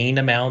insane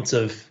amounts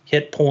of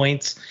hit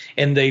points,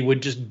 and they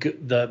would just,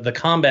 the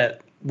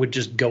combat would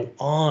just go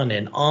on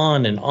and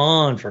on and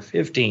on for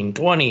 15,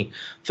 20,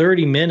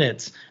 30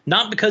 minutes.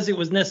 Not because it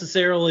was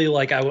necessarily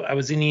like I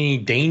was in any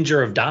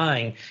danger of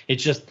dying.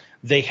 It's just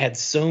they had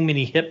so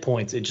many hit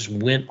points. It just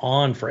went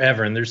on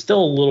forever. And there's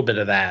still a little bit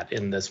of that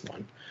in this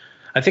one.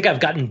 I think I've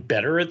gotten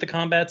better at the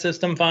combat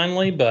system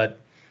finally, but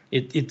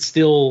it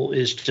still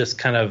is just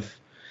kind of,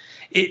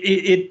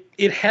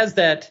 it has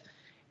that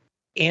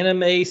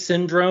anime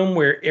syndrome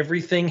where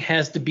everything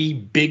has to be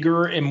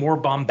bigger and more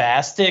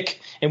bombastic,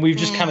 and we've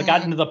just kind of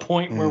gotten to the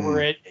point where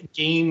we're at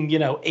game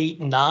 8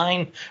 and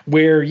 9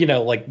 where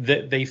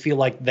they feel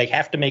like they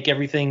have to make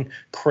everything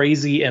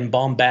crazy and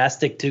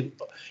bombastic to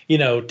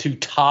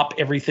top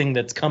everything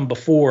that's come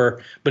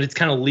before, but it's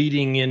kind of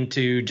leading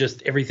into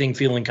just everything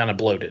feeling kind of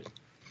bloated.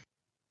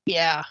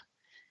 Yeah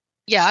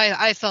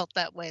I felt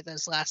that way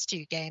those last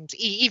 2 games,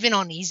 even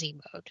on easy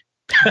mode.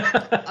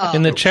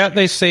 In the chat,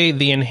 they say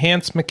the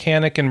enhanced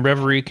mechanic in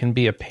Reverie can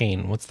be a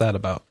pain. What's that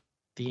about?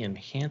 The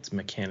enhanced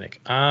mechanic.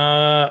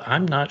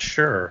 I'm not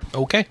sure.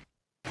 Okay.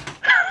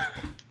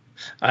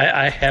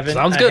 I haven't.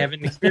 Sounds good. I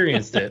haven't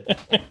experienced it,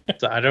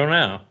 so I don't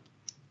know.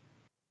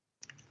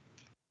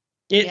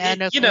 It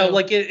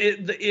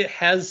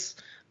has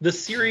the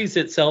series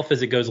itself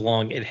as it goes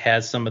along. It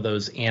has some of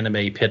those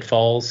anime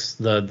pitfalls.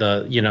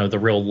 The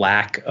real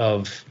lack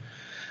of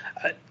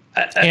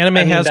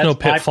anime has no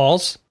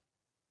pitfalls.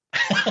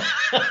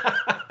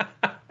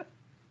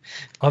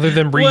 Other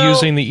than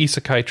reusing the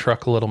isekai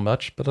truck a little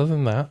much, but other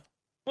than that.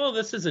 Well,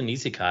 this is an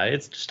isekai.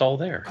 It's just all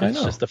there. I It's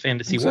know. just a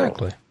fantasy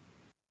Exactly. world.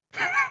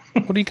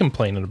 What are you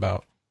complaining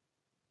about?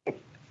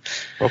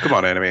 Well, come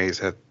on, animes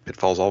have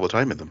pitfalls all the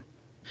time in them.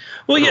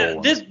 Well,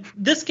 Oh. yeah,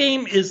 this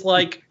game is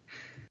like,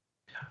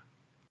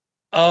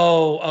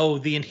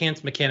 the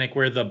enhanced mechanic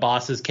where the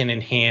bosses can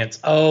enhance.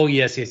 Oh,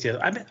 yes.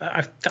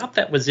 I thought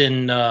that was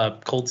in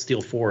Cold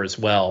Steel 4 as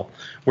well,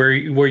 where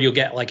you'll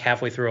get like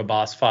halfway through a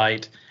boss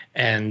fight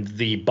and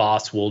the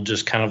boss will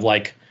just kind of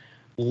like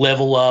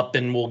level up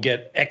and will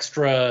get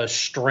extra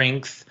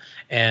strength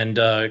and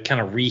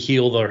kind of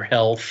re-heal their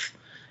health.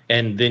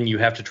 And then you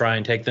have to try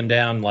and take them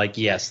down. Like,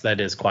 yes, that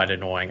is quite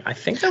annoying. I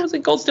think that was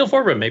in Cold Steel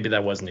 4, but maybe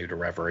that was new to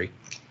Reverie.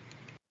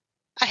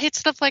 I hate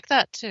stuff like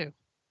that too.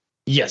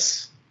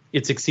 Yes,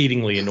 it's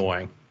exceedingly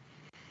annoying.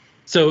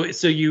 So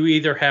you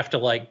either have to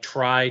like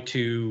try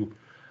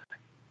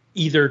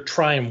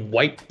and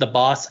wipe the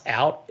boss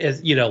out,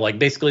 as like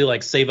basically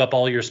like save up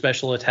all your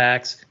special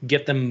attacks,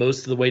 get them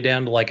most of the way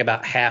down to like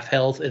about half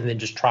health, and then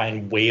just try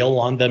and wail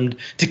on them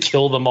to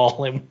kill them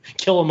all and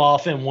kill them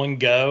off in one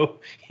go.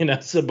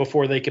 So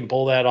before they can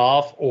pull that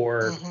off,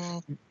 or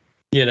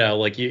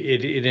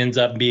it ends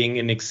up being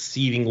an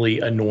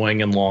exceedingly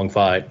annoying and long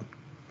fight.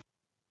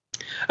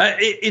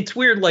 It's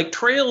weird. Like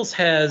Trails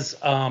has,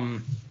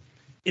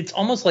 it's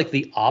almost like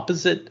the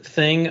opposite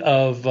thing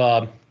of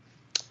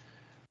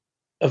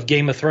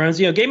Game of Thrones.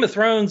 Game of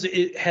Thrones,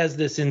 it has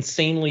this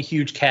insanely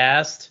huge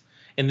cast,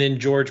 and then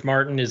George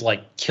Martin is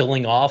like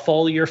killing off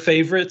all your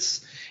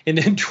favorites. And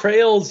then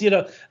Trails,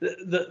 the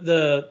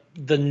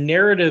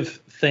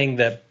narrative thing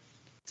that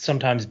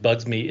sometimes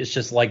bugs me is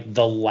just like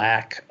the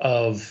lack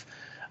of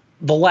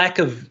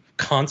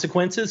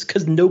consequences,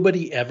 because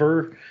nobody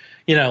ever.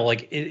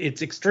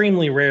 It's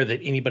extremely rare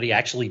that anybody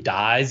actually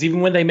dies.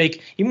 Even when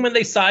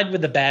they side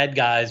with the bad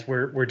guys,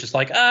 we're just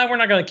like, we're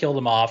not going to kill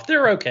them off.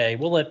 They're okay.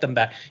 We'll let them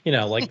back.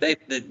 They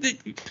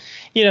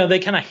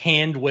kind of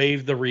hand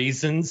wave the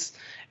reasons,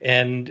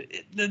 and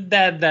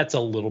that's a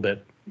little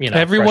bit.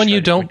 Everyone you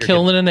don't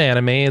kill in an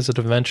anime is an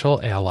eventual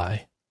ally.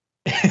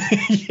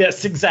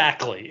 Yes,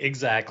 exactly.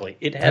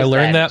 It has. I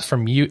learned that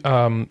from Yu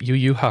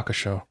Yu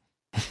Hakusho.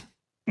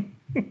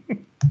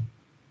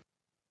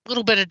 A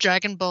little bit of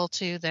Dragon Ball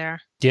too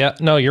there. Yeah,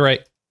 no, you're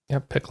right. Yeah,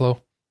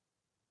 Piccolo.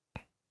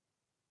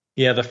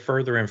 Yeah, the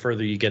further and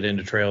further you get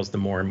into Trails, the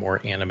more and more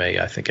anime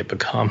I think it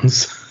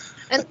becomes.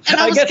 And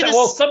I guess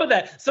some of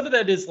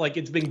that is like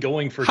it's been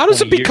going for. How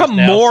does it become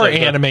more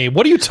anime?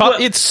 What are you talking?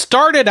 Well, it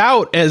started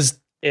out as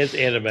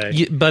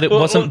anime, but it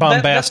wasn't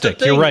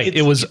bombastic. You're right.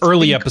 It was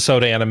early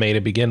episode anime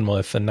to begin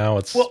with, and now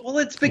it's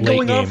it's been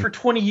going on for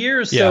 20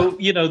 years. Yeah.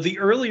 So the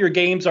earlier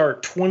games are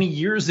 20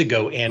 years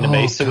ago anime,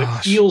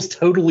 it feels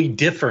totally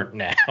different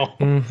now.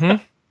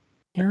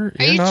 Mm-hmm. Are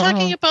you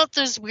talking about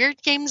those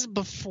weird games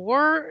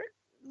before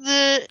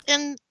the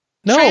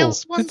No,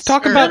 Trails ones? let's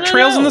talk about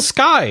Trails in the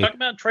Sky. Talking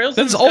about Trails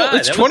That's in the old. Sky.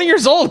 It's 20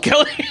 years old,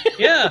 Kelly.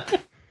 Yeah.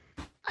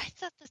 I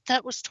thought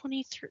that was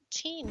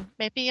 2013.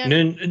 Maybe I.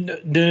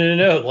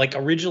 No. Like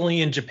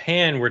originally in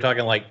Japan, we're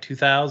talking like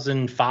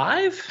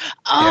 2005.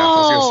 Oh,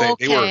 I was gonna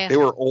say, okay. they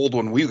were old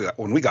when we got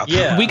them.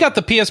 Yeah. We got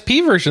the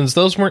PSP versions.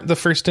 Those weren't the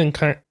first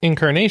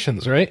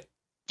incarnations, right?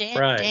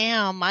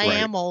 Damn, I Right.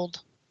 am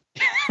old.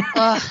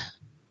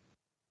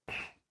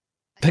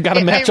 They got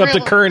to match up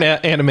to current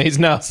animes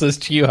now, says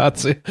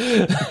Chiyohatsu.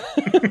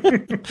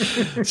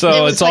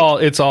 So it's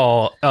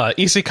all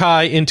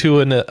isekai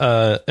into an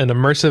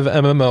immersive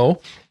MMO,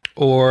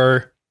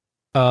 or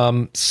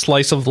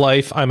slice of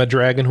life. I'm a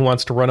dragon who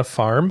wants to run a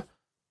farm,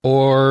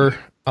 or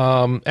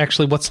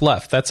actually, what's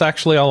left? That's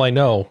actually all I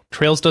know.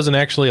 Trails doesn't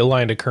actually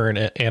align to current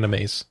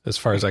animes, as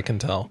far as I can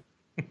tell.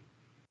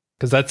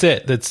 Because that's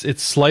it.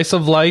 It's slice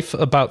of life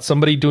about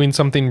somebody doing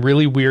something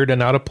really weird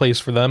and out of place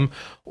for them,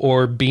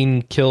 or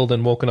being killed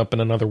and woken up in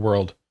another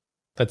world.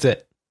 That's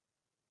it.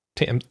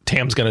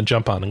 Tam's going to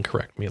jump on and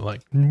correct me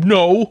like,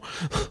 no,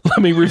 let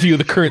me review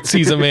the current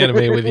season of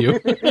anime with you.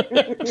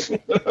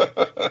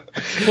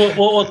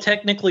 Well,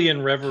 technically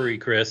in Reverie,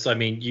 Chris, I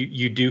mean,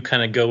 you do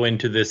kind of go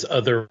into this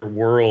other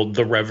world,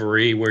 the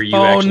Reverie, where you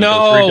go through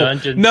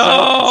dungeons.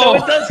 No! So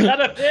it does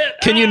kind of fit.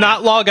 Can you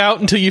not log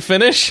out until you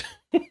finish?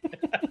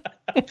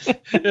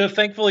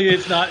 Thankfully,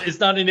 it's not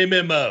an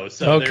MMO,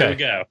 so Okay. There we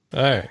go.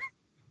 All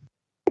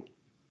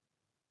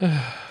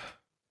right.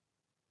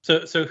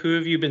 So who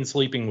have you been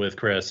sleeping with,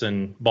 Chris,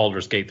 in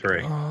Baldur's Gate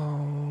 3?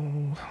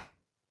 Oh.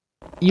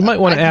 You might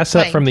want to I've been ask that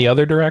playing. from the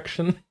other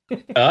direction.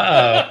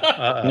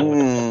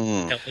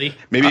 Hmm. Kelly.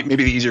 Maybe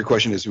the easier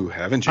question is who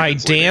haven't you I been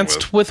sleeping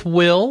danced with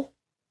Will.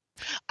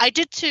 I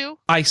did too.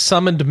 I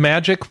summoned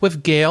magic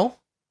with Gale.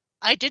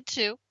 I did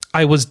too.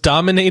 I was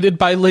dominated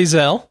by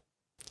Lae'zel.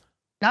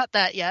 Not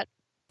that yet.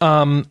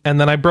 And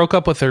then I broke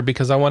up with her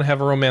because I want to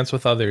have a romance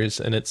with others,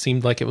 and it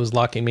seemed like it was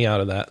locking me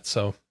out of that.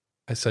 So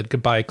I said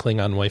goodbye,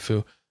 Klingon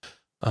waifu.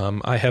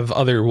 I have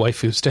other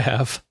waifus to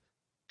have,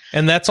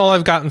 and that's all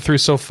I've gotten through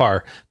so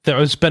far.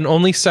 There's been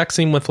only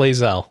sexing with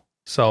Lae'zel,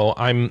 so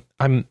I'm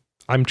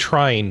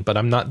trying, but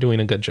I'm not doing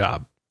a good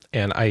job.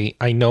 And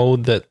I know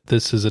that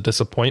this is a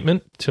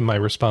disappointment to my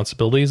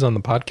responsibilities on the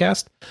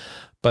podcast,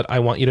 but I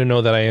want you to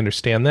know that I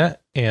understand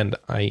that, and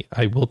I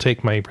will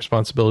take my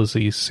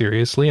responsibilities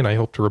seriously, and I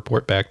hope to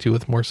report back to you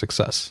with more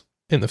success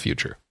in the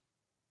future.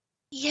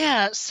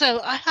 Yeah, so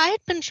I had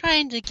been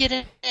trying to get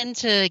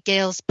into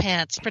Gale's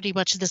pants pretty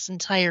much this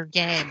entire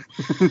game.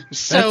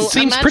 So That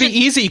seems pretty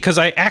easy because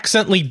I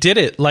accidentally did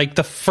it. Like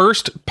the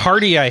first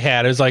party I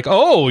had is like,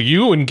 oh,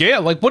 you and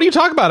Gale. Like, what are you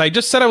talking about? I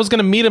just said I was going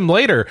to meet him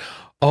later.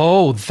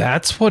 Oh,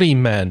 that's what he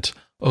meant.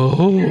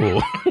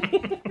 Oh.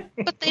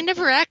 But you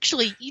never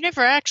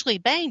actually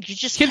banged. You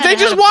just They kinda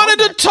just had a wanted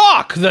to moment.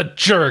 talk, the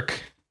jerk.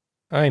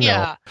 I know.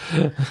 Yeah.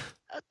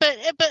 But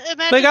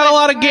imagine They got my a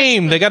lot of surprise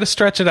game. when- They got to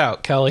stretch it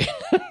out, Kelly.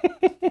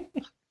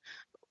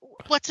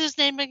 What's his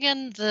name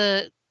again?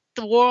 The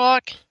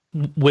warlock.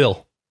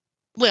 Will.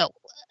 Will.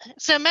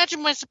 So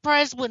imagine my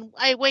surprise when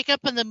I wake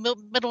up in the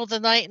middle of the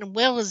night and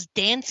Will is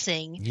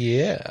dancing,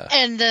 Yeah.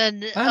 and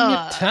then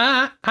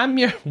I'm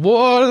your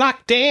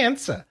warlock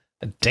dancer.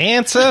 A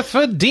dancer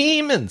for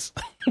demons.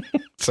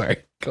 Sorry.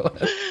 Go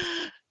ahead.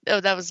 oh,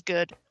 that was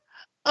good.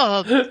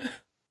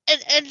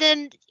 And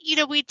then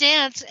we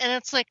dance, and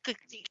it's like a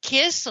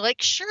kiss.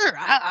 Like, sure,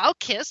 I'll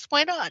kiss.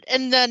 Why not?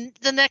 And then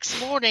the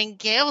next morning,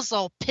 Gail's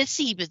all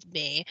pissy with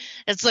me.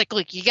 It's like,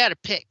 look, you got to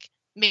pick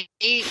me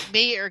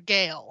or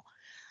Gail.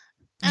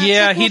 And it's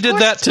Yeah, like, well, he of did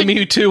course that it's to like-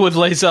 me too with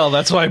Lae'zel.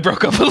 That's why I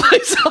broke up with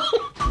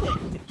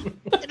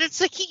Lae'zel. And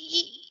it's like,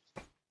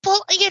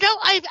 well,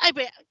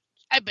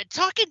 I've been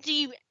talking to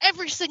you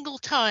every single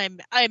time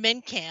I'm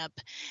in camp,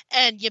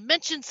 and you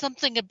mentioned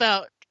something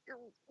about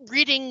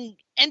reading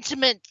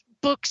intimate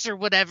books or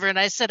whatever, and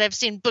I said I've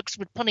seen books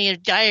with plenty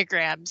of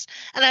diagrams,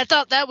 and I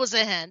thought that was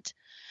a hint.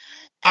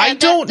 I And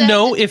don't that-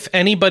 know if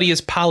anybody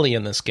is poly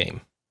in this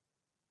game.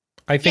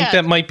 I think Yeah.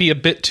 that might be a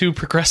bit too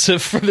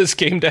progressive for this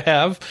game to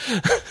have.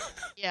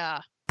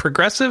 Yeah,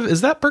 Progressive? Is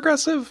that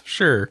progressive?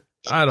 Sure.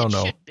 I don't it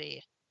know. should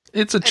be.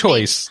 It's a mean-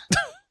 choice.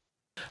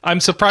 I'm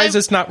surprised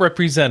it's not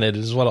represented,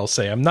 is what I'll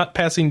say. I'm not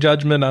passing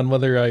judgment on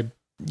whether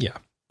yeah.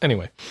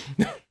 Anyway.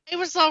 I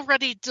was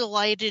already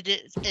delighted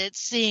at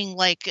seeing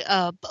like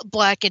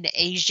black and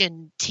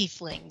Asian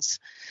tieflings,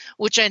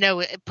 which I know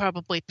it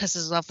probably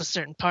pisses off a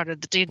certain part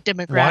of the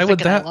demographic. Why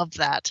would and that- I love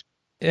that.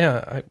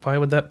 Yeah, why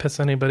would that piss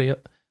anybody off?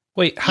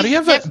 Wait, how do you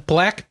have Yes. a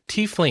black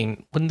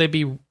tiefling? Wouldn't they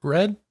be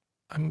red?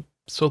 I'm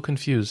so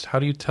confused. How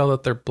do you tell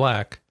that they're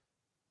black?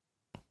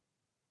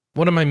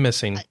 What am I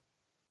missing?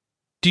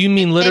 Do you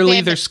mean literally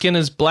I'm- their skin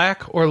is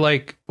black, or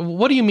like,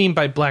 what do you mean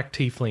by black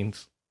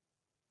tieflings?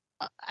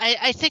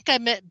 I think I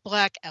meant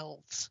black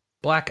elves.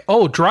 Black,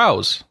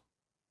 drows.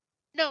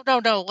 No,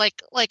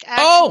 like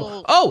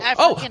actual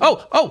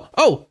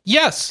African.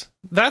 Yes,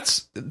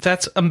 that's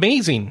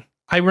amazing.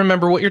 I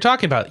remember what you're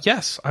talking about.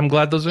 Yes, I'm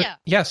glad those are. Yeah.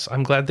 Yes,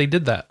 I'm glad they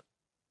did that.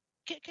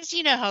 Because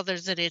you know how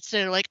there's idiots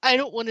that are like, I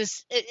don't want to.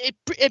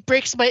 It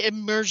breaks my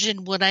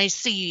immersion when I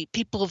see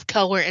people of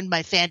color in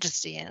my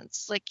fantasy, and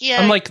it's like,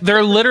 yeah, I'm like, there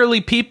are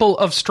literally people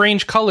of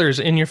strange colors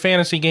in your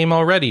fantasy game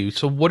already.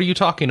 So what are you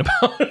talking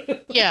about?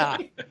 yeah.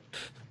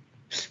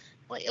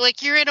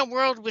 Like you're in a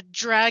world with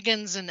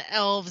dragons and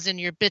elves, and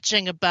you're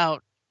bitching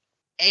about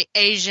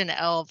Asian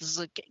elves.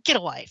 Like, get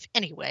a life,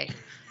 anyway.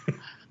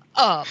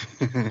 What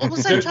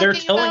was I They're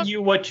talking telling about?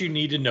 you what you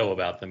need to know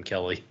about them,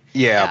 Kelly.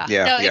 Yeah.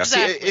 No, See,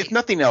 exactly. if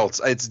nothing else,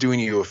 it's doing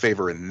you a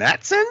favor in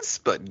that sense.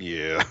 But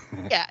yeah.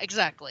 Yeah,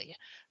 exactly.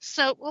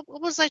 So what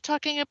was I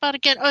talking about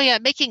again? Oh yeah,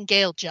 making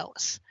Gale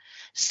jealous.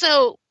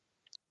 So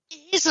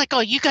he's like, "Oh,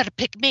 you got to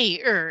pick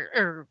me,"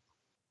 or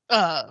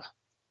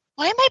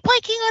why am I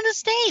blanking on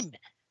his name?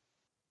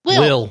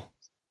 Will.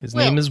 His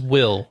Will. name is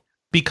Will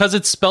because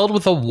it's spelled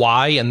with a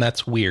Y, and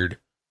that's weird.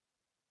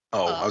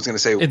 Oh, I was going to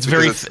say It's because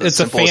very. the It's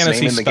a simplest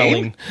fantasy name in the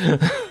game.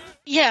 spelling.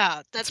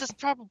 Yeah, that's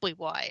probably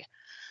why.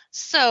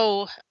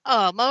 So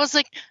I was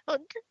like, "Oh,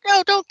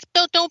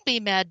 no, don't be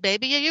mad,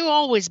 baby. You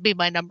always be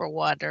my number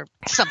one," or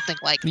something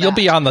like that. You'll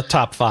be on the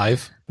top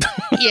 5.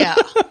 Yeah.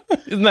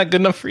 Isn't that good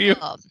enough for you?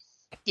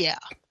 Yeah.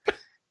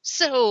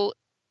 So,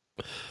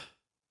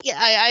 yeah,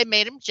 I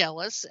made him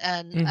jealous,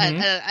 and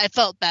Mhm. I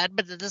felt bad,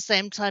 but at the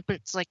same time,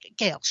 it's like,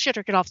 Gale, shit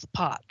her, get off the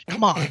pot.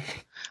 Come on.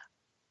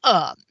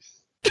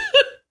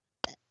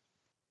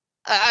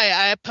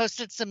 I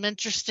posted some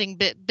interesting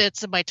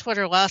bits in my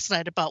Twitter last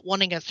night about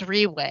wanting a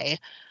 3-way.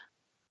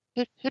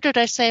 Who did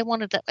I say I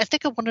wanted that? I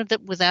think I wanted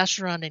it with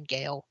Acheron and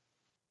Gale.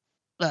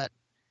 But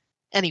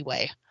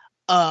anyway,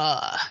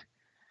 and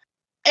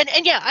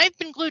yeah, I've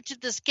been glued to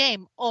this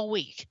game all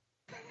week.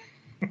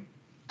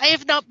 I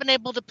have not been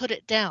able to put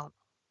it down.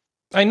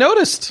 I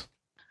noticed.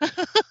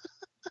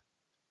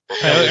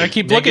 I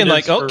keep looking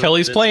like, oh,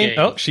 Kelly's playing. Game.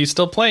 Oh, she's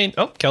still playing.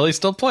 Oh, Kelly's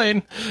still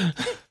playing.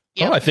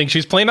 Yep. Oh, I think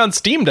she's playing on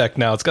Steam Deck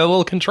now. It's got a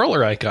little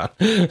controller icon.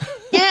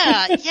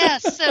 Yeah.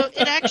 So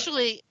it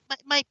actually,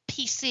 my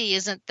PC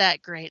isn't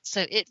that great.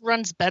 So it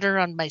runs better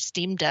on my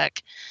Steam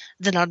Deck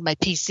than on my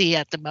PC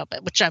at the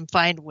moment, which I'm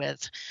fine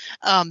with.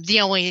 The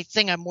only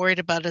thing I'm worried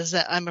about is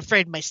that I'm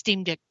afraid my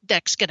Steam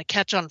Deck's going to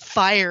catch on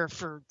fire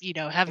for,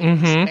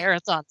 having these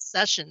marathon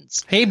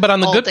sessions. Hey, but on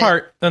the good day.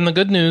 part, on the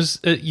good news,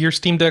 your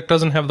Steam Deck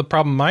doesn't have the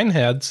problem mine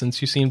had,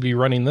 since you seem to be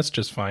running this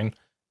just fine.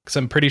 Because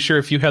I'm pretty sure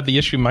if you had the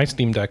issue my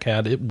Steam Deck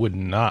had, it would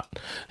not.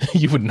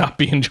 You would not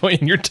be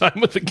enjoying your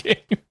time with the game.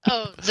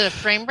 Oh, the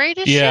frame rate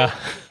issue? Yeah.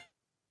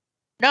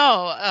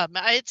 No,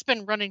 it's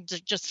been running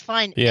just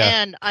fine.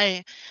 Yeah. And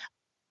I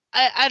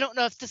don't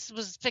know if this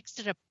was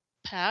fixed in a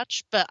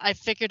patch, but I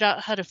figured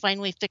out how to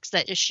finally fix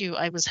that issue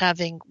I was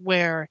having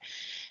where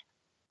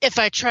if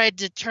I tried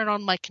to turn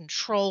on my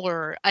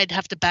controller, I'd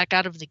have to back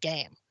out of the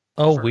game.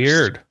 Oh, first.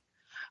 weird.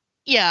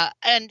 Yeah,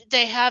 and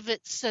they have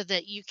it so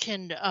that you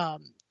can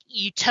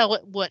you tell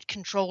it what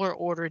controller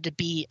order to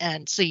be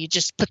in, so you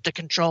just put the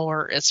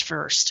controller as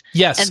first.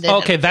 Yes. And then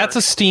Okay, that's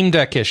a Steam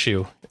Deck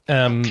issue.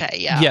 Okay,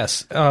 yeah.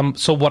 Yes.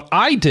 So what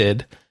I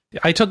did,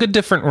 I took a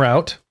different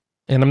route,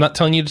 and I'm not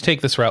telling you to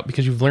take this route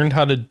because you've learned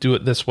how to do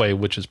it this way,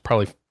 which is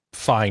probably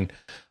fine.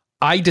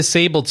 I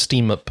disabled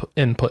Steam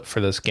input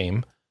for this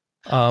game.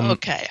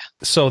 Okay.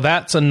 So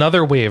that's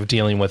another way of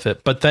dealing with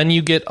it. But then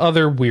you get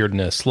other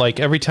weirdness.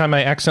 Like every time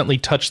I accidentally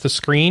touch the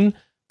screen,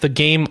 the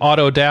game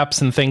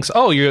auto-adapts and thinks,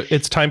 oh,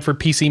 it's time for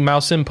PC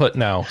mouse input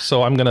now.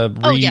 So I'm going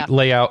to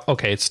lay out.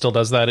 Okay, it still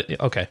does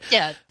that. Okay.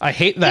 Yeah. I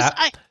hate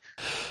that.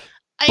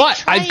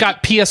 But I've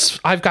got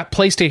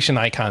PlayStation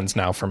icons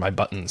now for my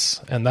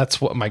buttons, and that's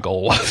what my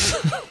goal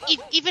was.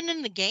 Even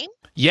in the game?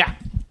 Yeah.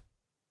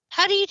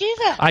 How do you do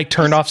that? I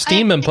turned off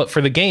Steam input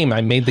for the game.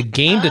 I made the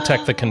game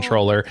detect the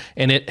controller,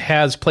 and it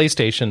has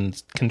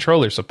PlayStation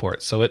controller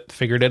support, so it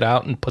figured it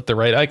out and put the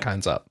right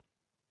icons up.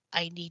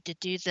 I need to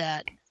do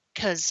that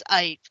because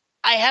I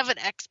have an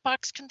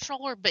Xbox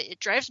controller, but it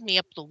drives me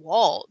up the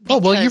wall. Oh,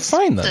 well, you're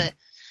fine then.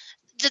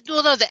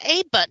 The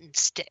A button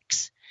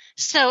sticks.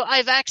 So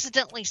I've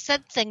accidentally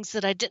said things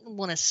that I didn't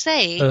want to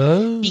say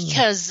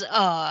because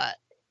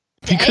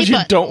you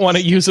don't want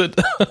to use a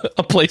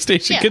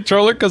PlayStation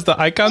controller because the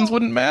icons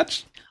wouldn't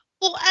match?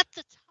 Well, at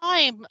the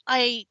time,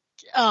 I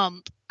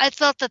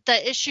thought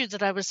that issue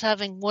that I was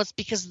having was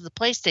because of the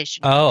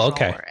PlayStation controller.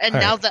 Okay. And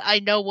now that I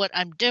know what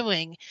I'm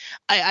doing,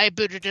 I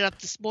booted it up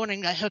this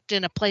morning. I hooked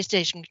in a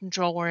PlayStation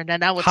controller, and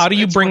now it's. How do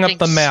you bring up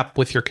the map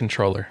with your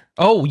controller?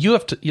 Oh, you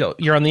have to.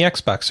 You're on the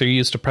Xbox, so you're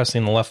used to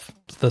pressing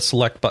the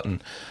select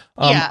button.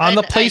 On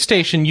the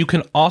PlayStation, you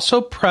can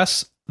also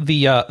press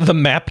the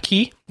map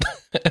key,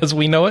 as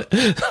we know it,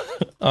 the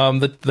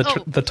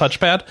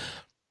touchpad,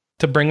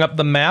 to bring up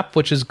the map,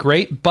 which is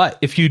great. But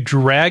if you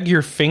drag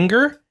your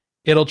finger,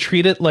 it'll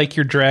treat it like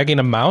you're dragging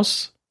a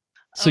mouse.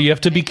 So you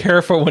have to be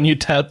careful when you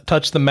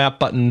touch the map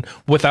button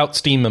without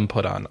Steam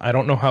input on. I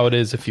don't know how it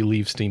is if you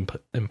leave Steam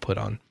input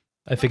on.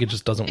 I think it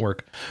just doesn't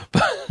work.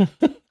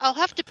 I'll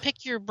have to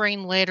pick your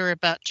brain later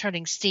about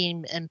turning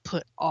Steam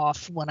input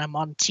off when I'm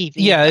on TV.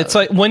 Yeah, it's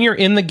like when you're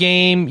in the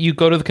game, you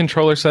go to the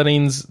controller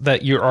settings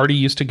that you're already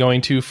used to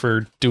going to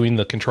for doing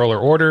the controller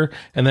order,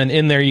 and then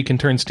in there you can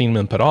turn Steam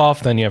input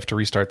off, then you have to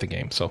restart the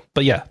game. So,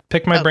 but yeah,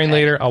 pick my brain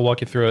later, I'll walk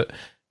you through it,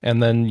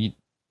 and then you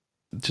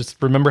just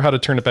remember how to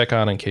turn it back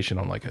on in case you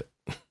don't like it.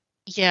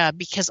 Yeah,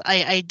 because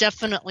I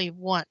definitely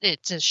want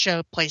it to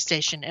show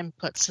PlayStation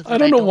input. So that I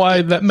don't know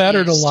why that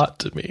mattered a lot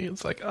to me.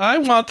 It's like, I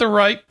want the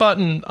right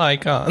button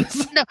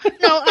icons. No,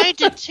 I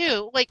did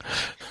too. Like,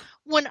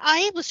 when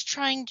I was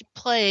trying to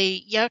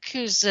play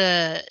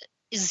Yakuza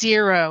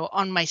 0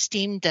 on my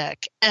Steam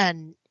Deck,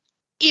 and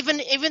even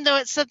though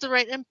it said the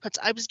right inputs,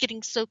 I was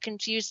getting so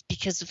confused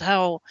because of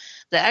how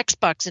the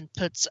Xbox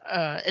inputs,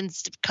 and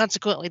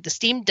consequently the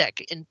Steam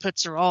Deck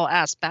inputs are all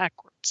ass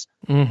backwards.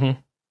 Mm-hmm.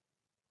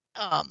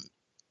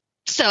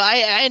 So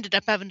I ended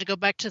up having to go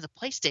back to the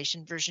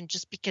PlayStation version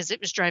just because it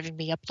was driving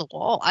me up the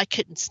wall. I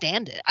couldn't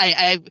stand it.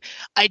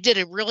 I did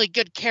a really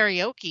good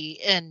karaoke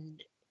in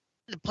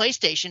the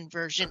PlayStation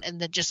version and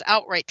then just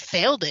outright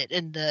failed it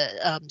in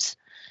the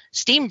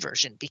Steam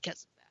version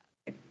because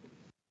of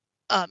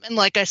that. And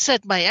like I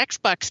said, my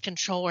Xbox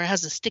controller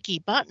has a sticky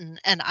button,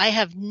 and I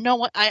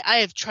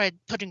have tried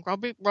putting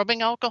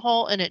rubbing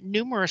alcohol in it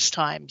numerous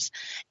times,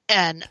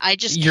 and I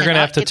just you're gonna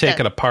have to take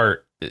it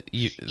apart.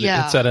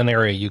 It's at an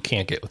area you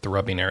can't get with the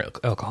rubbing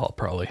alcohol,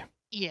 probably.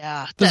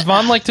 Yeah. Does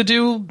Vaughn like to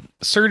do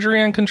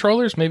surgery on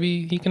controllers?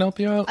 Maybe he can help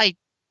you out.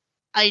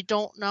 I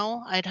don't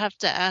know. I'd have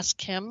to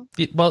ask him.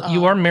 Well,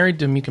 you are married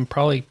to him. You can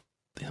probably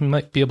he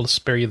might be able to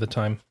spare you the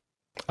time.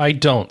 I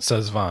don't,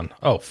 says Vaughn.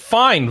 Oh,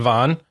 fine,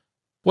 Vaughn.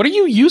 What are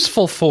you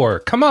useful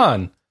for? Come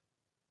on.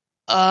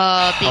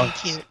 Being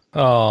cute.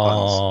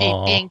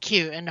 Oh, being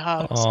cute and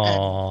hugs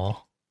and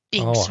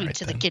being sweet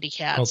to the kitty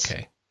cats.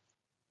 Okay,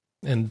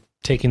 and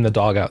taking the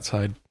dog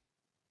outside.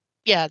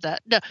 Yeah,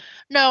 that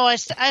no, I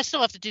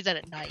still have to do that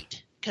at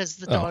night because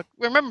the dog.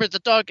 Remember, the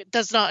dog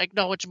does not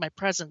acknowledge my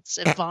presence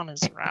if Vaughn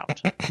is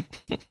around.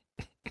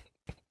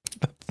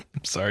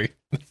 I'm sorry.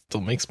 It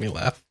still makes me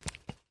laugh.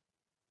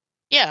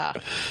 Yeah,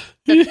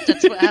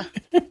 that's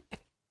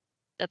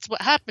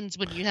what happens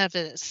when you have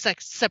a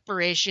sex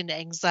separation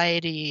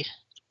anxiety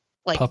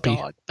like Puppy.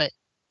 dog. But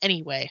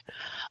anyway,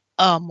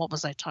 what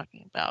was I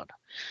talking about?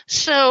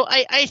 So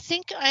I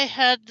think I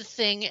had the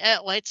thing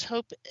at Lights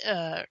Hope.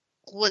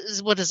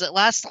 What is it?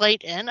 Last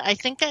Light In. I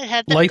think I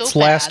had that Light's go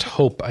Last bad.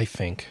 Hope, I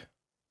think.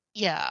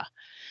 Yeah,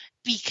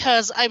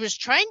 because I was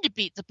trying to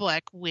beat the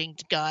black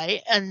winged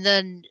guy, and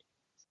then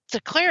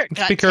the cleric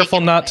Let's got be careful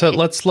taken not away. to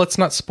let's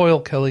not spoil,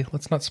 Kelly.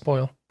 Let's not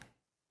spoil.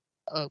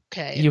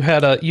 Okay. You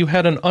had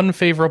an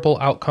unfavorable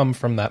outcome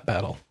from that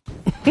battle.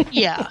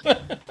 Yeah.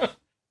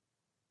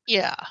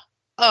 Yeah.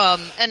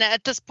 And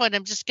at this point,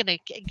 I'm just gonna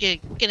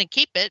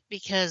keep it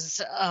because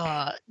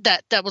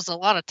that was a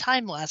lot of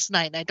time last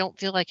night, and I don't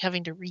feel like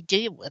having to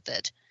re-deal with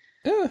it.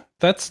 Yeah,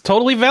 that's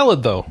totally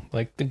valid though.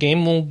 Like the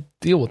game will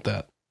deal with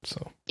that.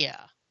 So Yeah.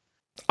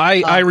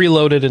 I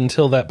reloaded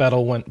until that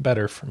battle went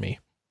better for me.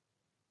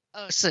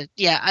 Oh, so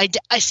yeah,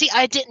 I see.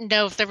 I didn't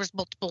know if there was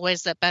multiple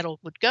ways that battle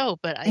would go,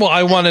 but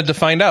I wanted to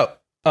find out.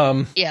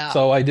 Yeah.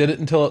 So I did it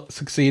until it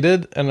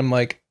succeeded, and I'm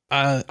like,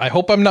 I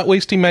hope I'm not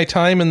wasting my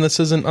time and this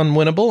isn't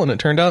unwinnable. And it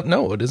turned out,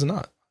 no, it is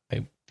not.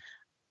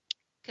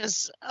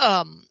 Because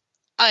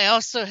I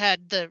also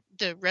had the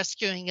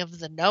rescuing of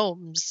the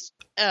gnomes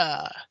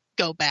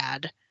go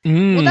bad.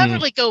 Well, not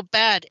really go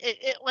bad.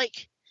 It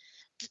like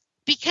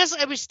because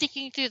I was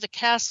sneaking through the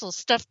castle,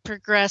 stuff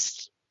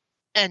progressed,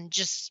 and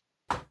just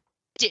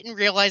didn't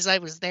realize I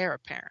was there.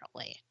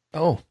 Apparently.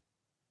 Oh.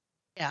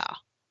 Yeah.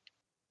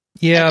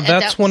 Yeah, And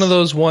that's that one of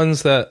was- those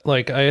ones that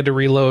like I had to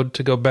reload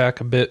to go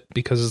back a bit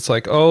because it's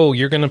like, oh,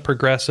 you're going to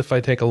progress if I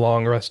take a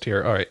long rest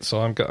here. All right,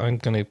 so I'm going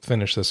to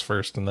finish this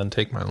first and then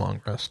take my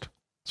long rest.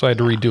 So I had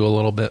to redo a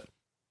little bit.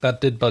 That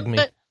did bug me.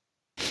 But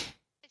I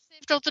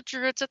saved all the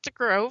druids at the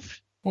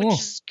grove, which Oh.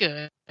 is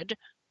good.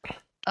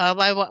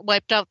 I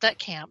wiped out that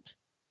camp,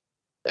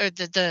 or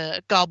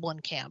the goblin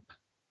camp,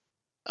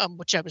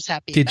 which I was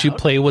happy Did you about.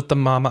 play with the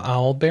Mama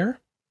Owl Bear?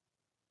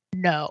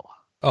 No,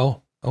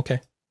 Oh,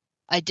 okay.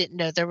 I didn't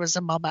know there was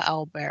a mama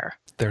owl bear.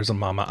 There's a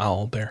Mama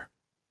Owl Bear.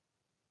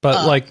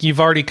 But like you've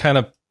already kind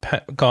of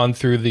gone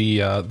through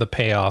the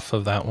payoff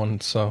of that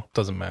one, so it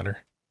doesn't matter.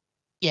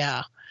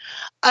 Yeah,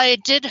 I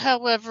did,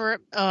 however,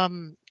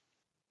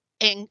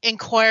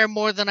 inquire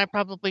more than I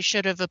probably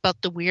should have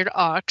about the weird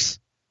ox.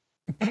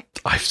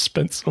 I've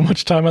spent so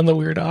much time on the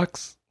Weird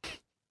Ox.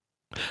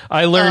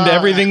 I learned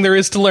everything there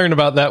is to learn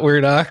about that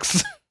Weird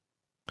Ox.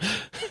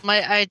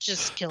 I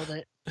just killed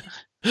it.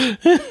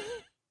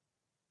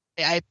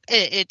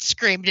 It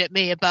screamed at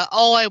me about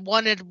all I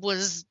wanted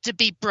was to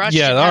be brushed.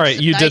 Yeah, and all have right,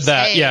 some you nice did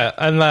that. hay. Yeah,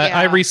 and I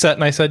Yeah. reset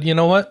and I said, you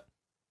know what?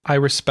 I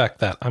respect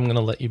that. I'm going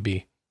to let you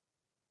be.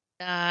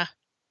 And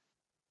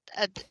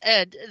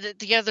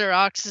the other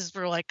oxes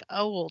were like,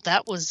 "Oh, well,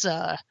 that was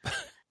that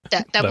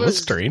That was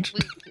strange.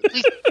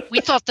 We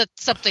thought that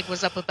something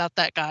was up about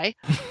that guy."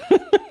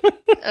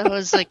 I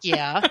was like,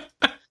 "Yeah."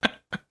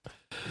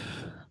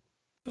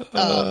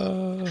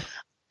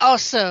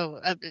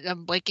 Also,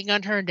 I'm blanking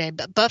on her name,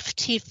 but Buff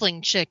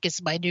Tiefling Chick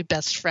is my new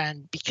best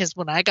friend because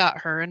when I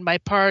got her in my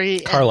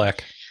party, Karlach.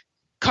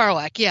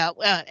 Karlach, yeah,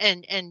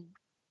 and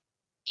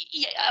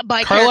yeah,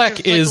 my Karlach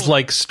character's is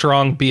like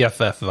strong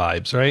BFF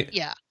vibes, right?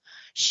 yeah,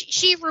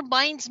 she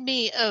reminds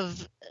me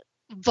of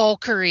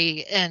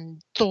Valkyrie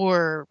and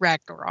Thor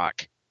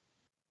Ragnarok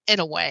in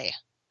a way.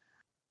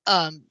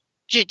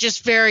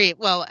 Just very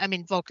well. I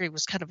mean, Valkyrie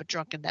was kind of a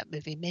drunk in that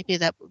movie. Maybe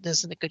that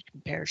isn't a good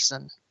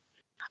comparison.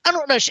 I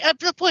don't know.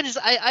 The point is,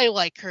 I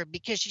like her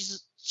because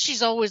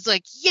she's always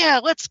like, yeah,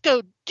 let's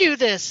go do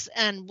this.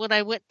 And when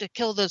I went to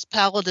kill those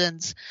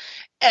paladins,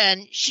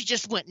 and she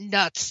just went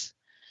nuts,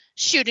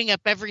 shooting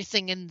up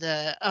everything in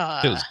the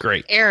It was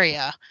great.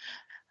 area.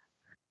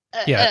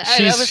 Yeah,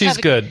 I was she's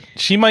having- good.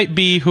 She might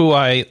be who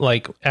I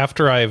like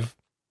after I've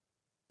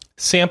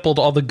sampled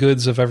all the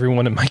goods of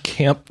everyone in my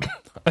camp.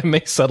 I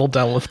may settle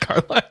down with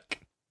Karlach.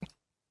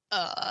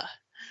 I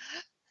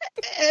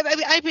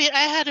mean,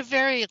 I had a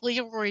very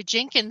Leroy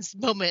Jenkins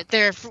moment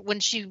there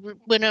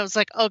when I was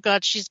like, oh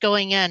God, she's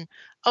going in.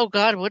 Oh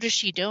God, what is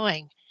she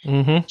doing?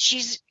 Mm-hmm.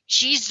 She's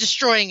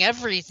destroying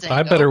everything.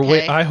 I better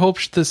wait. Okay. I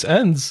hope this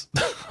ends.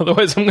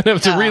 Otherwise, I'm going to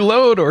have to Yeah.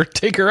 reload or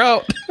take her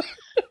out.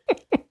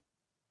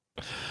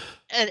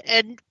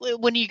 And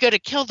when you go to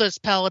kill those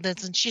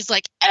paladins, and she's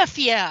like, "F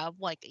yeah," I'm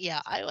like,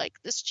 "Yeah, I like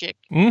this chick.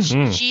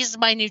 Mhm. She's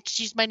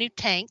my new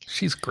tank."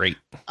 She's great.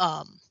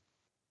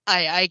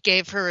 I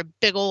gave her a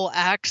big old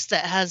axe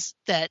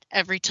that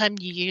every time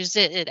you use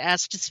it, it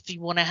asks if you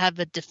want to have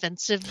a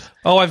defensive.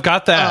 Oh, I've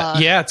got that.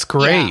 Yeah, it's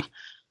great. yeah.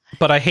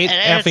 But I hate And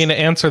having to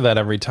answer that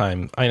every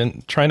time.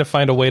 I'm trying to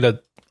find a way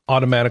to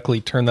automatically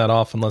turn that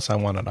off unless I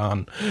want it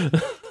on.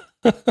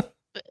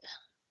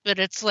 But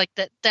it's like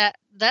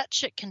that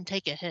chick can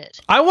take a hit.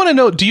 I want to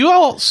know, do you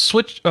all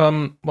switch?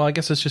 Well, I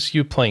guess it's just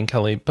you playing,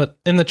 Kelly, but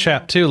in the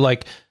chat too,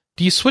 like,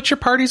 Do you switch your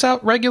parties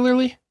out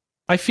regularly?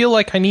 I feel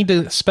like I need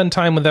to spend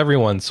time with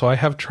everyone, so I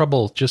have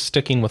trouble just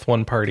sticking with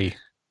one party.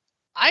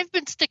 I've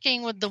been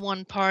sticking with the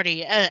one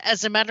party.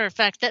 As a matter of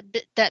fact,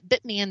 that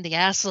bit me in the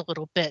ass a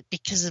little bit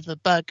because of the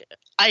bug.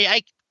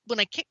 When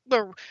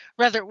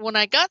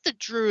I got the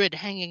druid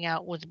hanging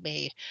out with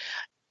me,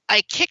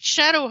 I kicked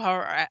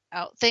Shadowheart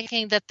out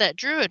thinking that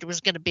druid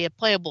was going to be a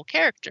playable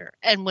character.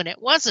 And when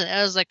it wasn't,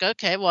 I was like,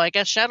 okay, well, I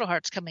guess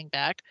Shadowheart's coming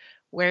back.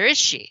 Where is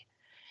she?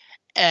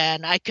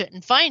 And I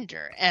couldn't find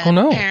her. And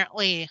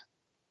apparently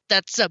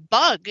that's a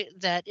bug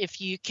that if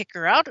you kick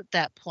her out at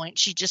that point,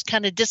 she just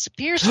kind of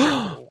disappears for a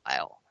little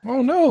while.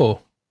 Oh,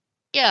 no.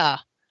 Yeah.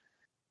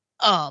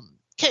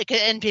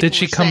 And did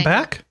she come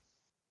back?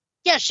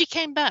 Yeah, she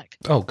came back.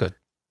 Oh, good.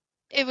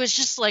 It was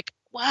just like,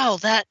 wow,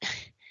 that...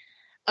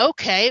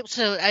 Okay,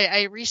 so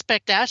I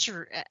respect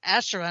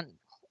Asteron.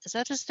 Is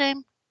that his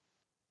name?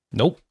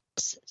 Nope.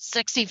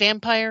 Sexy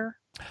vampire?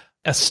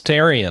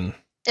 Astarion,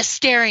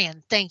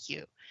 thank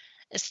you.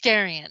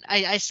 Astarion.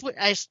 I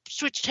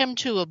switched him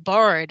to a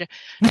bard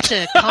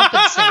to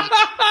compensate.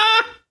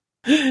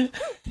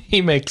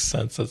 He makes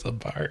sense as a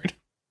bard.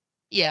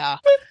 Yeah.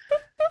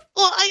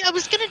 Well, I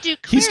was going to do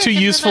cleric. He's too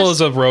useful as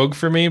a rogue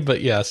for me,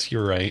 but yes,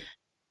 you're right.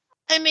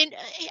 I mean,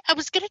 I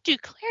was going to do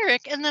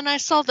cleric, and then I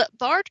saw that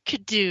bard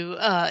could do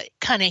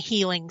kind of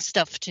healing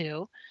stuff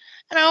too.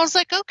 And I was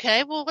like,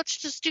 okay, well, let's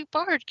just do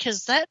bard,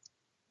 because that,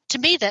 to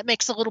me, that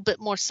makes a little bit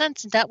more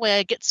sense, and that way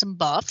I get some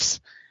buffs.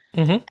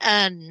 Mm-hmm.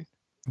 And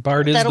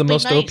bard is the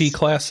most nice. OP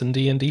class in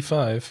D&D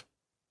 5.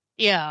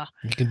 Yeah.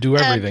 You can do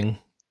everything.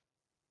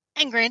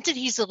 And granted,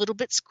 he's a little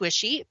bit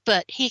squishy,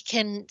 but he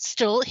can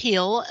still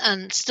heal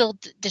and still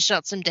dish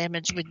out some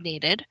damage when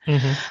needed.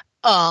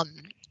 Mm-hmm.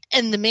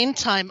 In the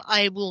meantime,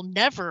 I will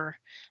never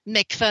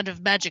make fun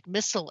of Magic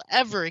Missile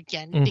ever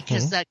again,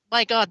 because that,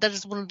 my God, that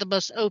is one of the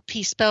most OP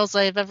spells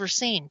I have ever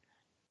seen.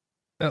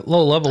 At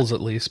low levels, at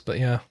least, but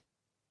yeah.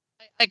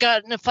 I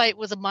got in a fight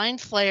with a Mind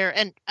Flayer,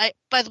 and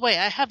by the way,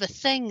 I have a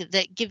thing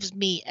that gives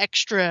me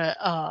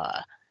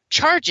extra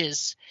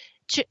charges,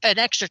 an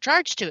extra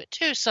charge to it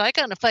too. So I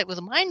got in a fight with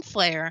a Mind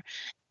Flayer,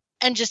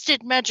 and just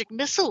did Magic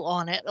Missile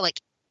on it.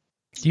 Like,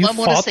 you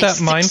fought that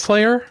Mind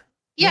Flayer?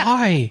 Yeah.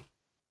 Why?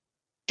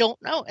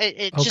 Don't know.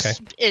 It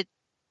just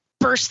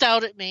burst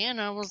out at me, and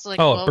I was like,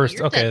 "Oh, well, it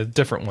burst." Okay, dead. A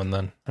different one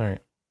then. All right.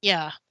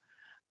 Yeah.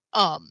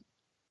 But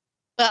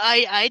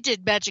I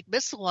did Magic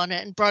Missile on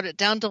it and brought it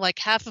down to like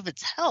half of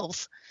its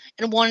health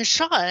in one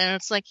shot. And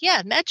it's like,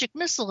 yeah, Magic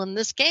Missile in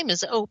this game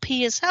is OP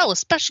as hell,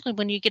 especially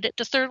when you get it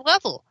to 3rd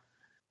level.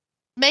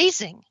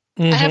 Amazing.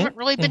 I haven't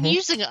really been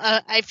using it.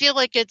 I feel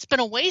like it's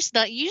been a waste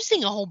not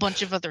using a whole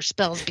bunch of other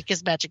spells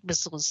because Magic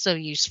Missile is so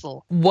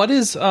useful. What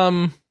is,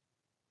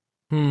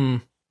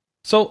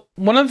 So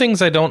one of the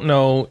things I don't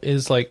know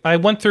is, like, I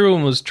went through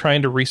and was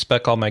trying to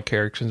respec all my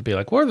characters and be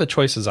like, what are the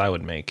choices I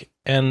would make?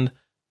 And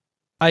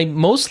I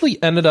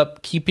mostly ended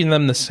up keeping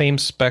them the same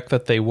spec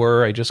that they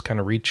were. I just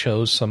kind of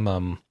re-chose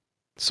some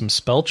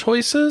spell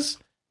choices.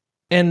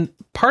 And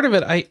part of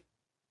it,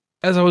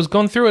 as I was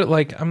going through it,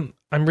 like, I'm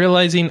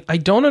realizing I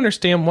don't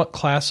understand what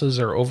classes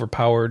are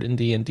overpowered in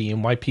D&D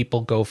and why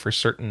people go for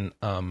certain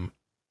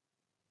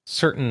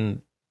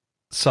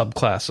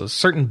subclasses,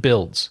 certain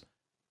builds.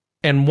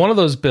 And one of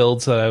those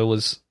builds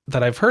that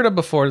I've heard of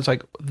before is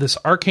like this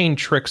Arcane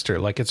Trickster.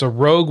 Like, it's a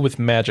rogue with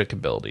magic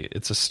ability.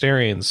 It's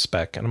Astarion's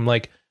spec. And I'm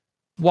like,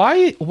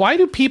 why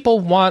do people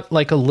want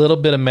like a little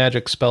bit of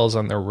magic spells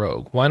on their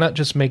rogue? Why not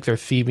just make their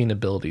thieving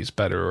abilities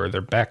better or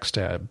their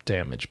backstab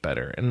damage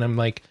better? And I'm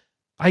like,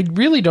 I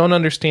really don't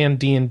understand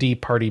D&D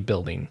party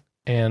building.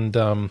 And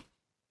I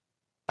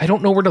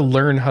don't know where to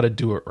learn how to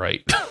do it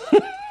right.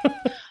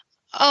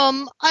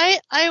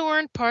 I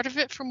learned part of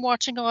it from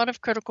watching a lot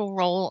of Critical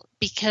Role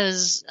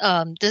because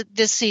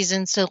this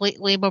season, so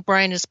Liam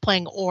O'Brien is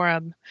playing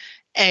Orem,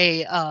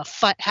 a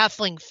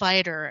halfling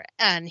fighter,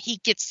 and he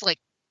gets like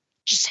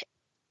just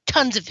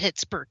tons of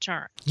hits per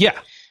turn. Yeah.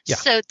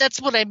 So that's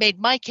what I made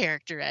my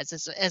character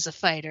as a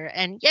fighter,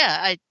 and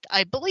yeah,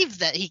 I believe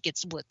that he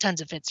gets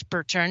tons of hits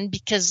per turn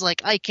because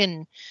like I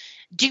can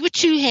do a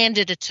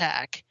 2-handed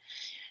attack,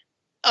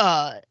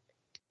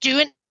 do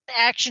an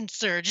action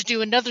surge,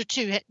 do another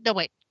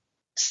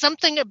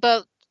something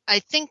about, I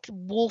think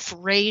Wolf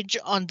Rage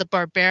on the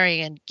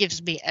Barbarian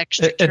gives me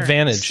extra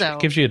advantage. So,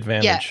 it gives you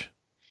advantage.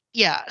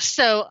 Yeah,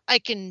 so I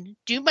can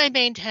do my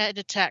main head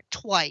attack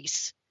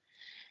twice,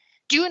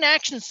 do an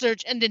action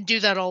surge, and then do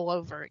that all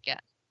over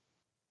again.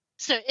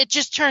 So it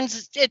just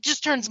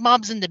turns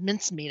mobs into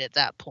mincemeat at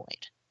that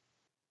point.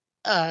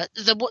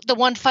 The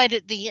one fight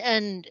at the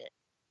end,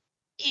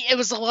 it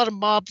was a lot of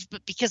mobs,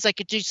 but because I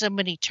could do so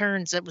many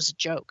turns, it was a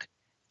joke.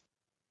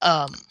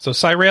 So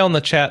Cyrail in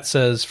the chat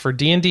says, for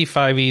D&D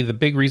 5e, the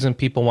big reason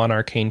people want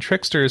Arcane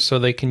Trickster is so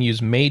they can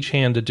use Mage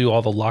Hand to do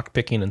all the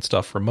lockpicking and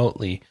stuff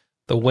remotely.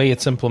 The way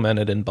it's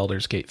implemented in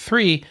Baldur's Gate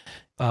 3,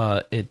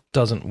 it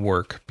doesn't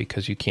work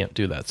because you can't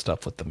do that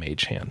stuff with the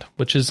Mage Hand,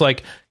 which is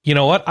like, you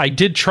know what? I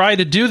did try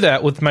to do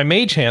that with my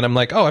Mage Hand. I'm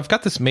like, oh, I've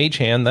got this Mage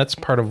Hand. That's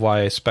part of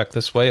why I spec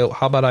this way.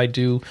 How about I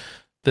do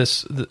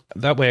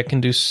that way I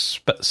can do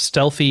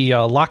stealthy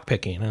lock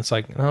picking. And it's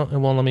like, no, it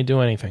won't let me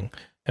do anything.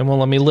 It won't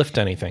let me lift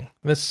anything.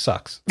 This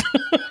sucks.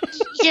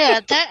 Yeah,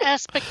 that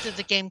aspect of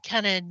the game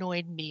kind of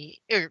annoyed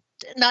me. Or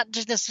not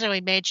just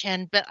necessarily Mage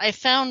Hand, but I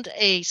found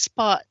a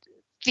spot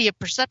via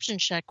perception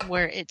check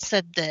where it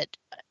said that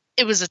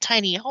it was a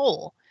tiny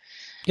hole.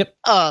 Yep.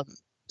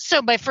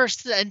 So my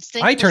first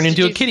instinct I turn was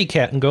into to a do- kitty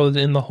cat and go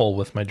in the hole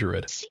with my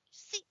druid. See,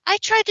 I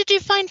tried to do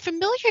Find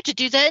Familiar to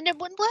do that, and it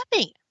wouldn't let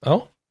me.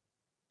 Oh?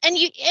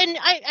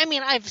 I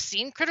mean, I've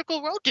seen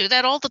Critical Role do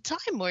that all the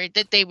time, where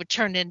that they would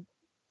turn in,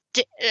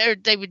 or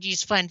they would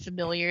use Find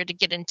Familiar to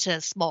get into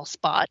a small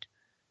spot.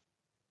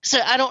 So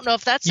I don't know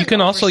if that's You an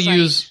can also oversight.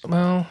 use,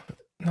 well,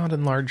 not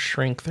enlarge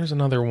shrink. There's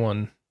another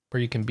one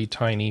where you can be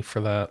tiny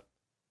for that.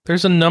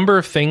 There's a number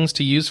of things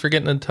to use for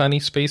getting in tiny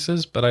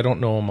spaces, but I don't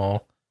know them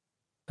all.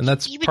 And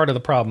that's You would- part of the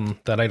problem,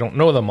 that I don't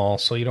know them all,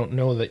 so you don't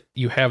know that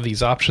you have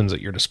these options at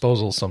your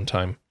disposal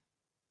sometime.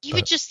 You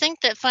would just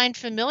think that Find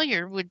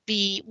Familiar would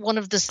be one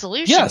of the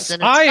solutions. Yes,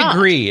 and it's I not.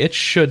 agree. It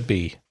should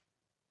be.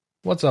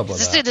 What's up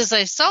with As that? soon as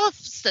I saw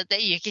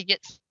that you could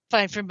get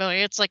Find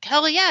Familiar, it's like,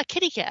 hell yeah,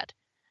 kitty cat.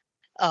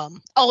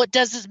 All it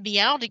does is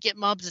meow to get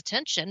mob's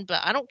attention,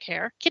 but I don't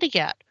care. Kitty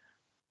cat.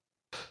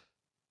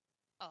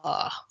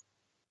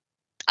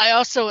 I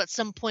also at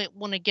some point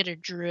want to get a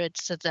druid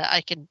so that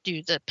I can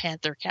do the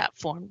panther cat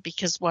form,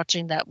 because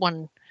watching that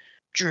one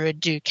druid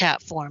do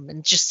cat form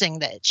and just saying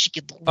that she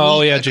could Oh,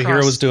 leap yeah, Jahira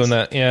across- was doing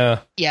that. Yeah.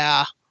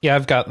 Yeah. Yeah,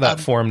 I've got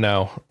that form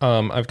now.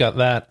 I've got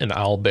that in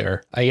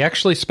Owlbear. I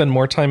actually spend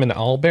more time in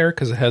Owlbear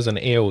because it has an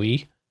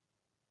AoE.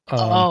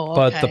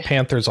 But the okay.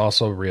 Panther's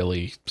also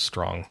really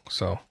strong,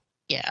 so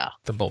Yeah.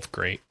 they're both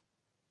great.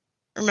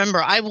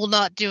 Remember, I will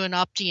not do an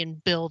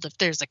Optian build if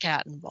there's a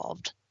cat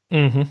involved.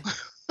 Mm-hmm.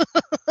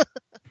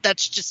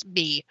 That's just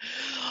me.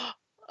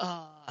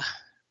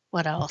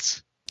 What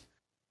else?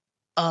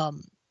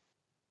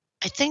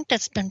 I think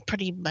that's been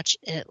pretty much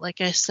it.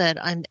 Like I said,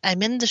 I'm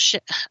in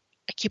the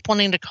I keep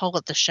wanting to call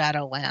it the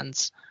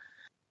Shadowlands.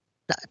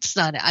 That's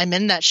not it. I'm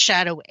in that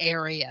shadow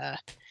area,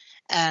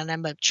 and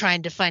I'm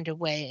trying to find a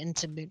way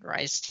into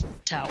Moonrise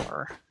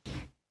Tower.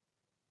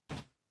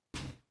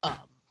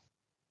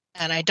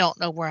 And I don't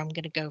know where I'm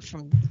going to go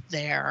from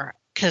there,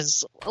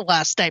 because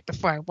last night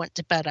before I went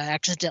to bed, I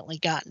accidentally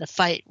got in a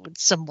fight with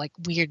some like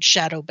weird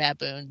shadow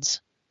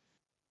baboons,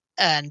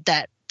 and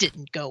that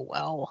didn't go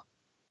well.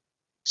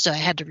 So I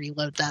had to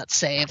reload that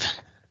save.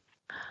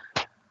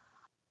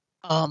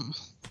 I'm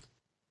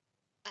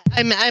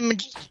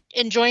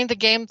enjoying the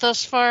game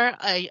thus far.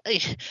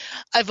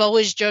 I've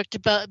always joked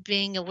about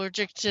being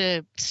allergic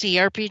to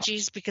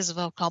CRPGs because of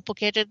how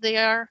complicated they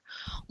are.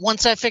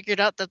 Once I figured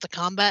out that the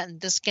combat in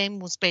this game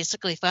was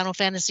basically Final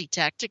Fantasy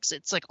Tactics,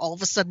 it's like all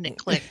of a sudden it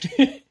clicked.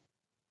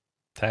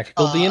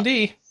 Tactical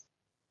D&D.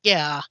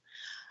 Yeah.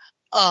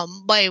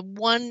 My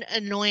one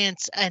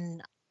annoyance,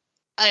 and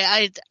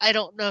I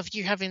don't know if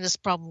you're having this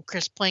problem,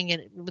 Chris, playing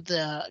it with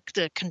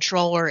the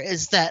controller,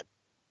 is that,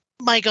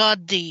 my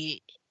God,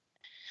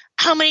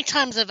 how many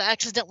times I've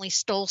accidentally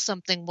stole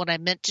something when I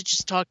meant to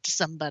just talk to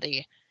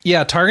somebody.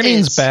 Yeah,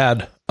 targeting's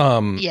bad.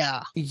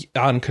 Yeah.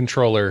 On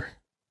controller,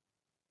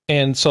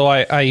 and so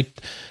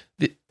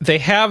they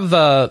have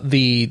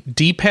the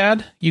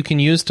D-pad you can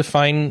use to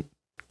fine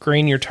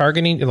grain your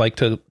targeting, like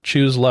to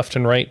choose left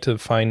and right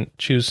to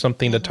choose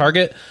something to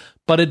target,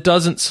 but it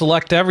doesn't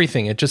select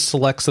everything. It just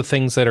selects the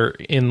things that are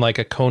in like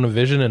a cone of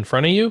vision in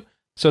front of you,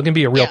 so it can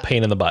be a real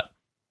pain in the butt.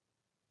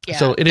 Yeah,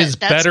 so it is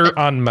better been,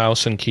 on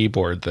mouse and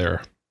keyboard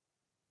there.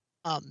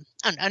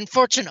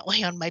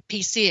 Unfortunately, on my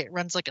PC, it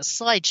runs like a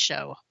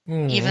slideshow,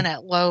 even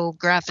at low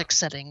graphic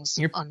settings.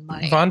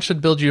 Vaughn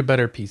should build you a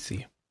better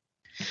PC.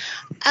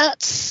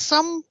 At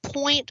some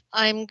point,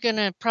 I'm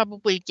gonna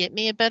probably get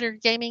me a better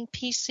gaming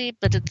PC,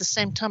 but at the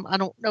same time, I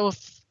don't know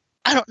if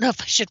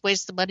I should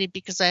waste the money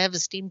because I have a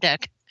Steam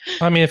Deck.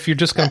 I mean, if you're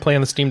just gonna play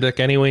on the Steam Deck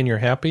anyway and you're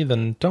happy,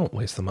 then don't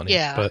waste the money.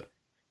 Yeah, but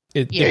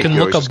it you can can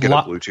look always a get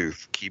lot. a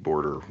Bluetooth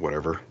keyboard or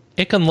whatever.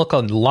 It can look a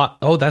lot.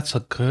 Oh, that's a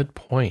good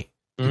point.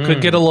 You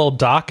could get a little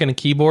dock and a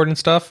keyboard and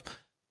stuff,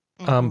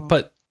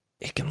 but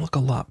it can look a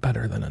lot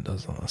better than it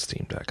does on a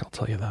Steam Deck. I'll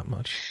tell you that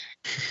much.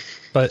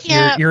 But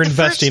yeah, you're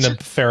investing a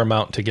fair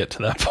amount to get to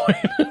that point.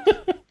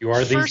 You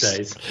are these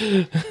days.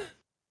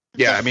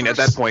 Yeah, I mean, at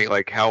that point,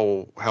 like,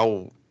 how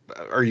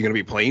are you going to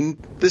be playing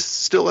this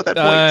still at that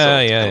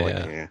point?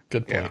 Yeah.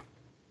 Good point.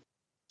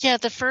 Yeah,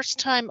 the first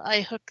time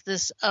I hooked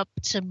this up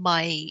to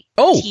my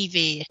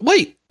TV.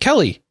 Wait,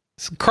 Kelly,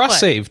 cross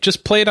save.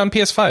 Just play it on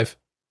PS5.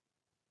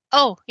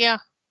 Oh, yeah.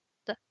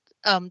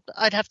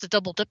 I'd have to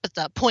double dip at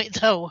that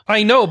point, though.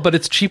 I know, but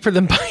it's cheaper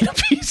than buying a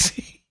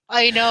PC.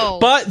 I know.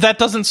 But that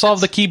doesn't solve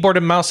the keyboard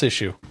and mouse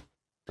issue.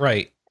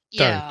 Right.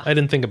 Yeah. Darn, I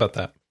didn't think about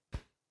that.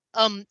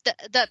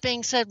 That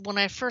being said, when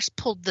I first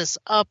pulled this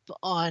up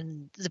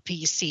on the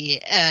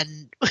PC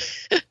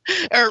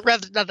or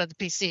rather not on the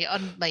PC,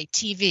 on my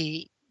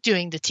TV,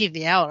 doing the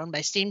TV out on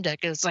my Steam Deck,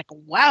 it was like,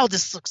 wow,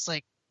 this looks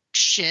like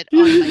shit on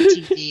my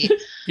TV.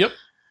 Yep.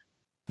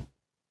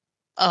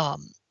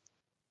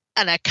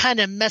 and I kind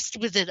of messed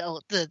with it,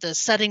 the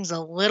settings a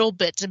little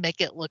bit to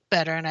make it look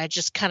better, and I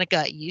just kind of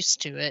got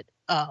used to it.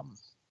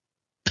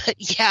 But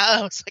yeah,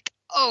 I was like,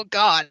 oh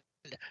god,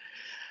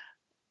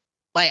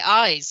 my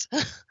eyes.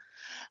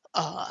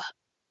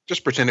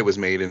 Just pretend it was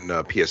made in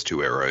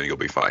PS2 era, and you'll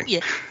be fine.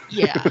 Yeah.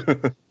 Yeah.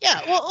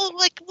 Well,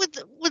 like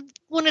with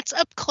when it's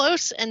up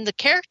close and the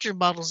character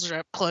models are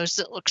up close,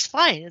 it looks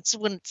fine. It's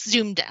when it's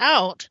zoomed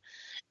out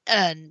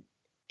and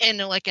in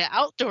like an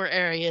outdoor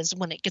areas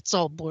when it gets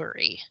all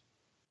blurry.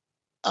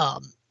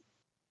 Then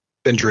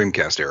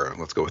Dreamcast era.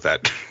 Let's go with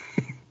that.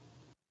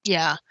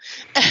 Yeah.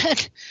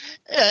 And,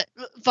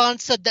 Vaughn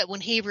said that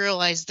when he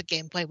realized the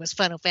gameplay was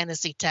Final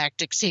Fantasy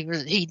Tactics,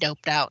 he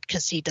doped out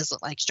because he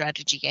doesn't like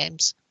strategy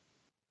games.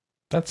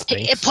 That's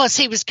Plus,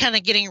 he was kind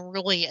of getting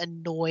really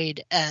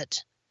annoyed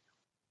at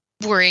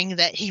worrying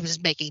that he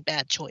was making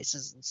bad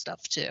choices and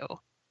stuff too.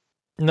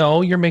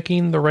 No, you're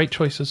making the right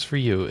choices for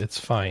you. It's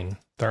fine.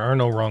 There are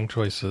no wrong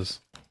choices.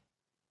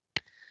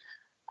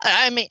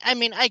 I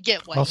mean, I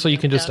get why. Also, you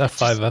can just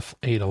F5,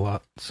 F8 a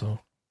lot. So,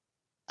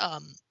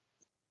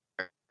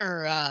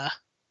 or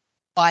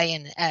Y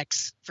and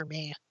X for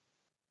me,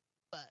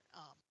 but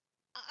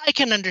I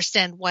can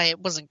understand why it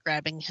wasn't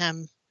grabbing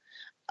him.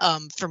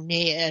 For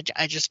me,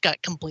 I just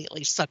got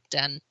completely sucked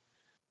in.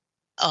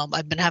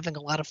 I've been having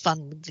a lot of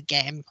fun with the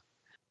game.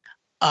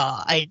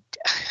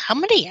 How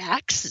many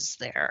acts is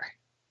there?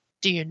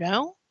 Do you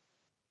know?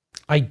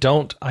 I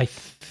don't. I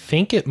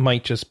think it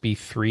might just be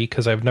 3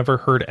 because I've never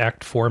heard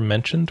Act 4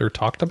 mentioned or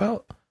talked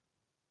about.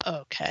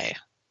 Okay.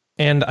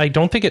 And I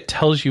don't think it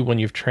tells you when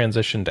you've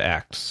transitioned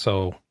acts.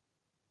 So,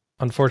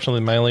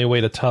 unfortunately, my only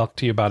way to talk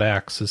to you about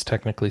acts is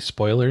technically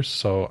spoilers.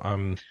 So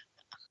I'm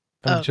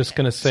just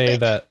going to say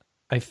that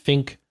I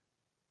think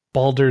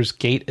Baldur's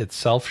Gate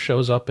itself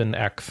shows up in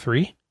Act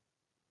 3.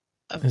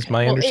 Okay. Is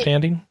my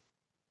understanding.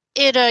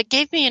 It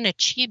gave me an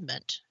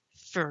achievement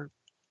for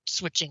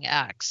switching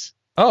acts.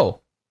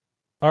 Oh.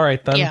 All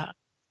right, then. Yeah.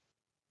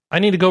 I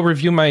need to go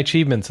review my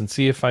achievements and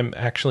see if I'm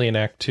actually in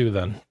Act 2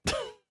 then.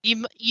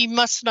 You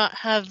must not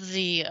have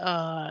the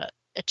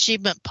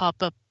achievement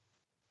pop-up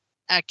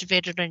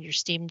activated on your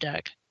Steam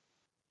Deck.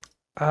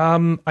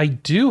 I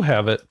do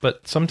have it,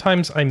 but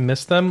sometimes I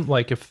miss them.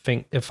 Like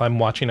if I'm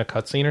watching a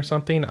cutscene or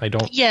something, I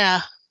don't. Yeah.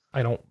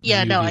 I don't.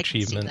 Yeah, no, the I can see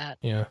achievement. that.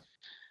 Yeah.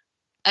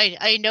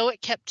 I know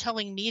it kept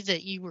telling me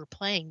that you were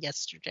playing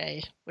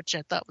yesterday, which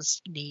I thought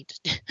was neat.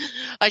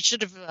 I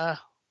should have.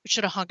 We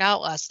should have hung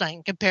out last night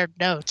and compared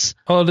notes.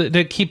 Oh, did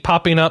it keep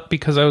popping up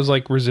because I was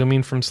like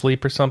resuming from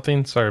sleep or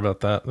something? Sorry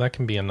about that. That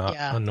can be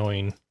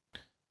annoying.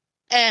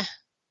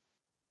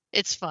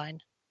 It's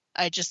fine.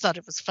 I just thought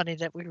it was funny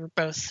that we were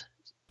both.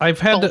 I've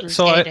had to,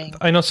 so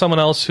I know someone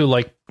else who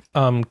like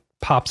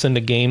pops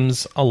into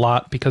games a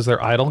lot because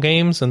they're idle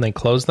games and they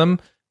close them,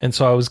 and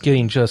so I was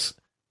getting just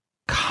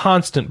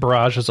constant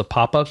barrages of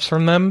pop-ups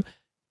from them.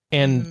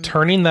 And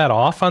turning that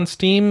off on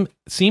Steam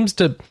seems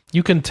to,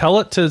 you can tell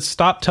it to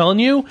stop telling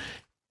you,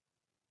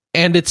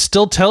 and it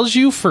still tells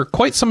you for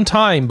quite some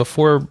time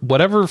before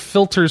whatever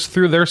filters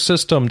through their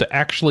system to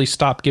actually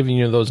stop giving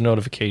you those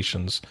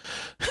notifications.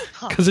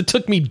 Because it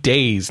took me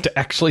days to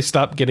actually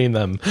stop getting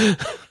them.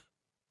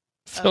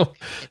 So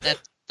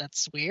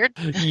that's weird.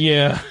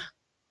 Yeah.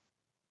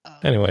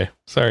 Anyway,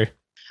 sorry.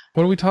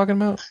 What are we talking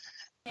about?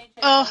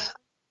 Oh,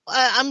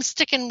 I'm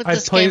sticking with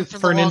this game game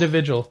for an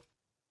individual.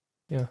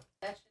 Yeah.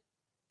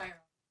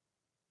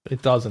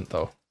 It doesn't,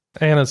 though.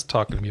 Anna's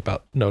talking to me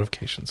about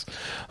notifications.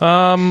 What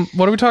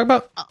are we talking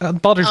about?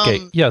 Baldur's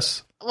Gate,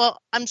 yes.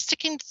 Well, I'm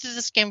sticking to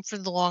this game for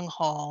the long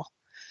haul,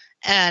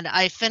 and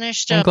I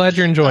finished I'm glad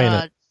you're enjoying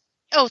it.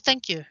 Oh,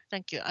 thank you.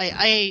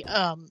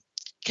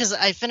 Because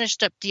I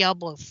finished up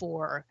Diablo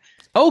 4.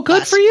 Oh,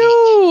 good for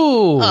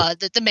you!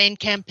 The main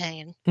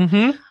campaign.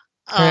 Mm-hmm.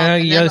 Yeah,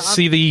 you gotta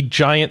see the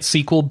giant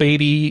sequel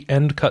baity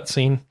end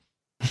cutscene.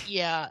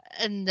 Yeah,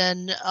 and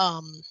then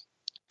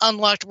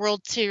unlocked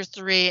World Tier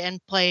 3 and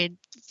played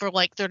for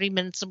like 30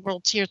 minutes of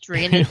World Tier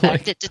 3 and then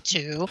backed it to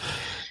 2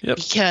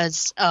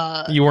 because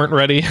you weren't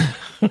ready.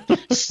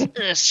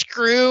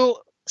 Screw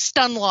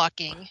stun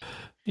locking.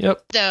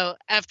 Yep. So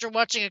after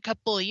watching a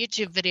couple of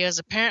YouTube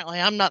videos,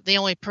 apparently I'm not the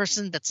only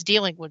person that's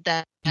dealing with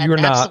that. You're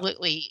not.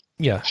 Absolutely.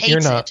 Yeah,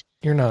 you're not.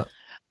 You're not.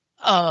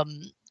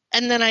 And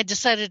then I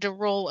decided to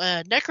roll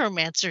a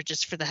Necromancer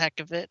just for the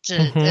heck of it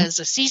as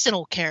a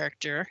seasonal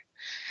character.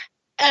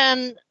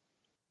 And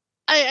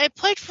I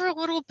played for a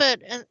little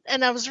bit,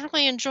 and I was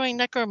really enjoying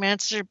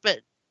Necromancer, but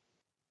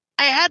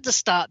I had to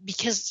stop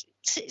because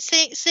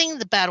seeing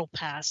the Battle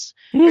Pass,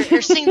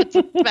 or seeing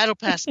the Battle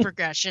Pass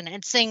progression,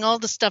 and seeing all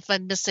the stuff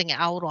I'm missing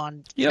out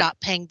on not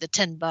paying the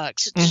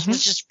 $10, it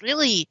was just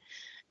really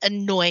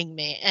annoying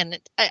me. And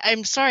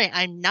I'm sorry,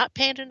 I'm not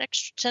paying an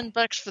extra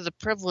 $10 for the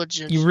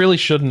privileges. You really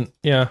shouldn't.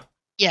 Yeah.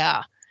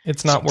 Yeah.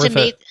 It's not worth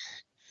it.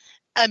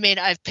 I mean,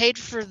 I've paid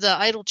for the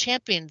Idle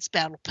Champions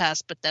Battle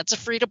Pass, but that's a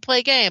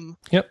free-to-play game.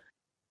 Yep.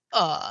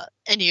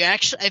 And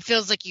it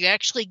feels like you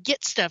actually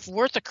get stuff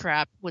worth a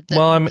crap with the,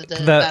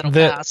 Battle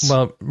Pass.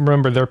 Well,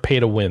 remember, they're pay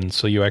to win,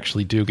 so you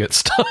actually do get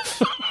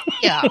stuff.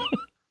 Yeah.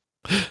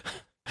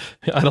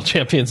 Idle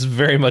Champions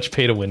very much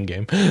pay to win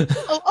game.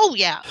 Oh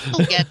yeah.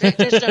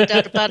 There's no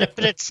doubt about it.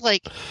 But it's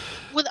like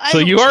with So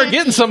Idle you are Champions,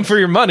 getting something for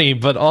your money,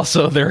 but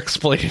also they're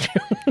exploiting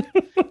you.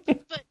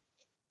 but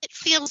it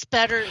feels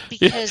better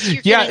because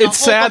you're Yeah, getting a it's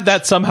whole sad bunch-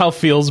 that somehow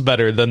feels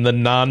better than the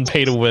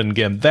non-pay to win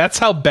game. That's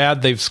how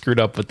bad they've screwed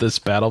up with this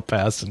battle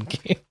pass and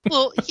game.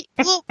 Well,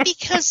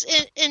 because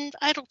in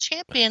Idle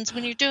Champions,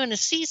 when you're doing a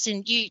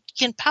season, you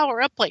can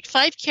power up like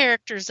 5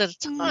 characters at a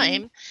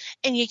time,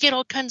 and you get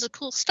all kinds of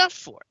cool stuff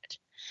for it.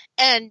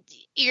 And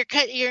you're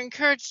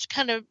encouraged to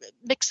kind of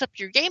mix up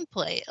your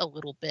gameplay a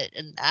little bit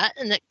in that,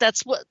 and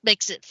that's what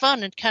makes it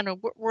fun and kind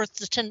of worth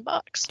the $10.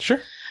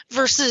 Sure.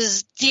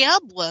 Versus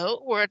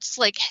Diablo, where it's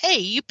like, hey,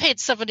 you paid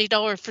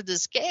 $70 for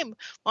this game.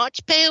 Why don't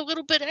you pay a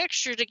little bit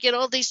extra to get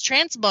all these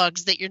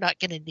transmogs that you're not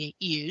going to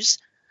use,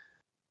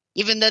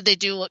 even though they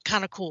do look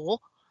kind of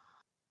cool.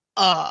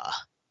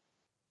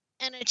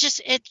 And it's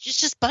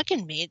just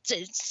bugging me.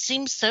 It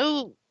seems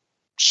so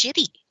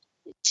shitty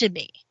to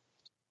me,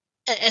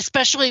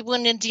 especially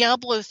when in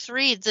Diablo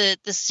 3 the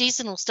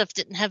seasonal stuff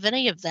didn't have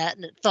any of that,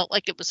 and it felt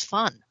like it was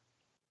fun.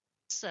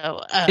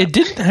 So It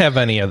didn't have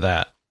any of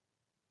that.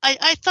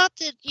 I thought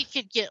that you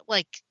could get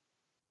like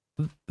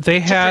They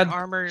had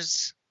different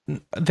armors.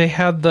 they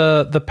had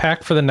the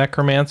pack for the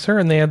Necromancer,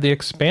 and they had the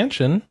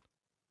expansion.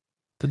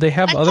 Did they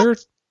have I other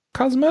thought-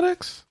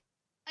 cosmetics?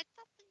 I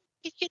thought that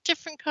you could get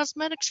different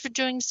cosmetics for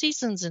doing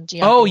seasons in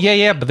Diablo. Oh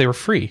yeah, but they were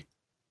free.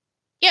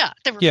 Yeah,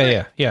 they were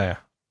Yeah, free. yeah.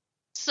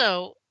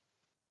 So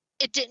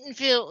it didn't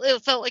feel.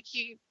 It felt like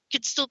you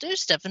could still do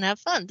stuff and have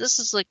fun. This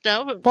is like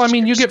no. Well, I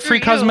mean, you get screw free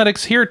you.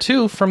 cosmetics here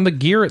too from the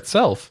gear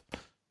itself.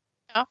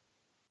 Yeah.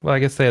 Well, I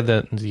guess they had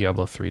that in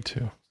Diablo 3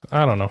 too.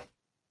 I don't know.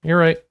 You're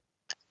right.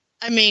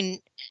 I mean,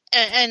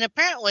 and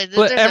apparently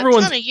But there's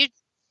everyone's- a ton of you.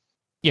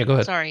 Yeah, go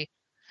ahead. Sorry.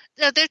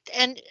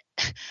 And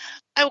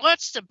I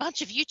watched a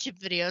bunch of YouTube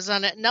videos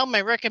on it. And now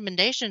my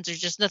recommendations are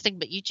just nothing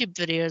but YouTube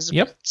videos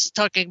Yep.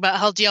 talking about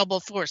how Diablo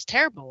 4 is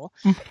terrible.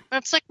 Mhm.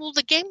 And it's like, well,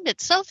 the game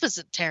itself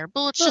isn't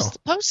terrible. It's just the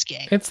post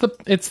game.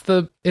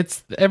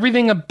 It's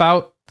everything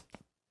about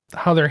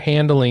how they're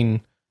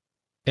handling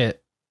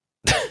it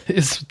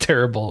is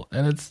terrible,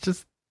 and it's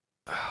just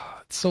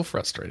it's so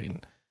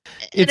frustrating.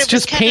 It's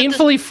just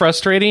painfully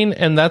frustrating,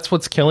 and that's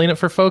what's killing it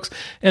for folks.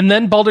 And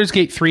then Baldur's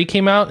Gate 3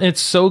 came out, and it's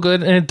so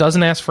good, and it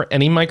doesn't ask for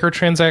any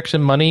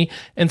microtransaction money.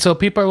 And so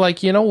people are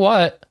like, you know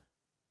what?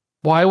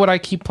 Why would I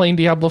keep playing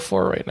Diablo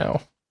 4 right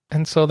now?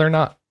 And so they're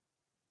not.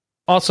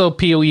 Also,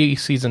 PoE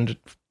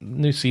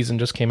new season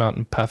just came out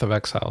in Path of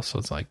Exile, so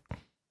it's like,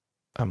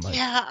 I'm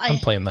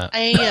playing that.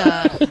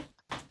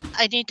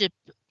 I need to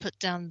put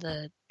down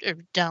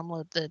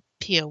download the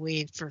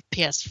PoE for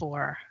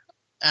PS4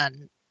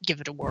 and give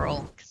it a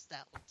whirl. 'Cause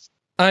that looks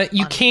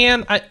You fun.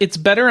 can. It's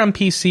better on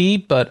PC,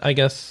 but I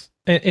guess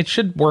it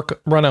should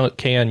run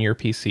okay on your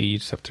PC. You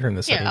just have to turn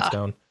the settings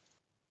down.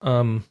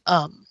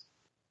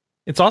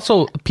 It's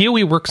also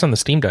PoE works on the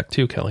Steam Deck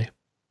too, Kelly.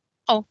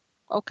 Oh,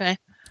 okay.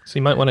 So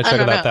you might want to I check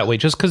it don't out know. that way.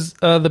 Just because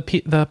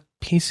the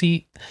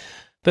PC,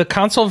 the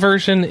console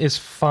version is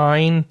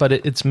fine, but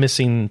it's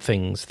missing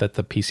things that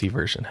the PC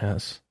version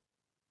has.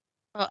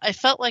 Well, I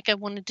felt like I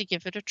wanted to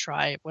give it a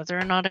try. Whether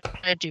or not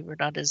I do or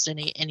not is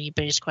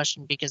anybody's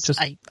question, because Just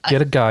I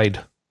get a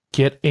guide.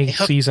 Get a I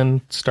hope-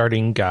 season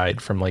starting guide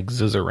from like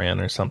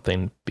Zizaran or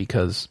something,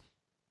 because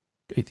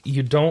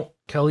you don't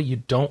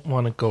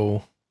want to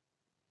go.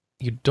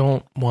 You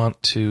don't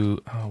want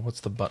to. Oh,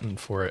 what's the button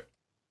for it?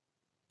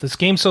 This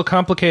game's so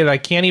complicated. I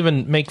can't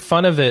even make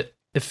fun of it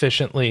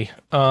efficiently.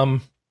 You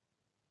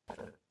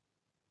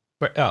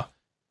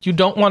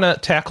don't want to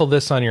tackle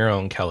this on your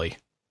own, Kelly.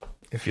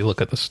 If you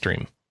look at the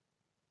stream.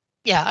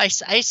 Yeah, I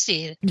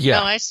see it. Yeah.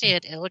 No, I see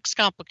it. It looks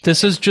complicated.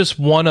 This is just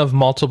one of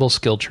multiple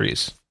skill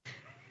trees.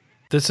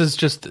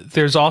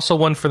 There's also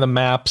one for the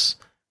maps,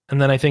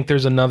 and then I think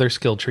there's another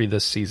skill tree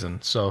this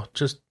season. So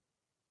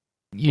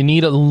you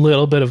need a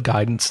little bit of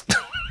guidance.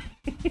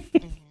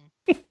 Mhm.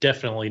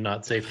 Definitely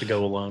not safe to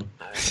go alone.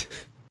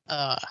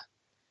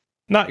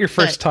 Not your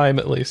first time,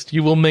 at least.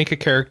 You will make a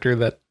character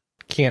that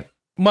can't.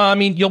 Well, I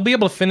mean, you'll be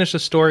able to finish a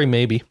story,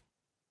 maybe.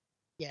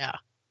 Yeah.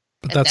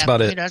 But And that's that- about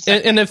you it. know, so-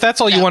 And if that's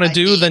all you that want to might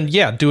do, be- then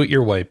yeah, do it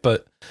your way.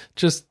 But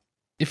just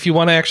if you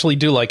want to actually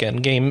do like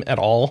endgame at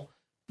all,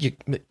 you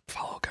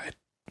follow a guide.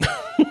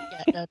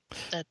 Yeah,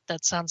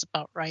 that sounds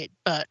about right.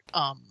 But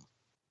what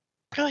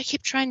do I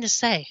keep trying to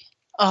say?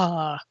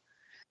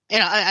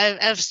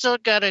 I've still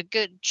got a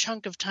good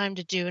chunk of time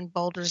to do in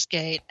Baldur's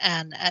Gate,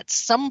 and at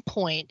some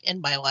point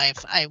in my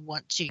life, I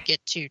want to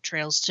get to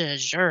Trails to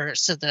Azure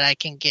so that I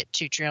can get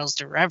to Trails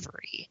to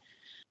Reverie.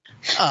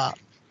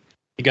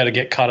 You got to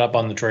get caught up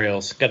on the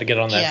trails. Got to get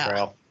on that Yeah.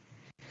 trail.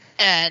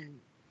 And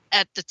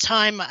at the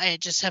time, I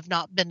just have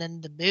not been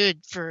in the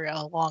mood for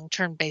a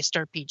long-term based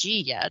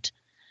RPG yet.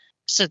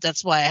 So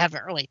that's why I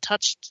haven't really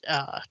touched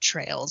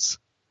Trails.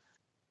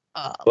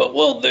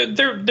 Well,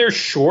 they're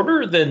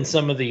shorter than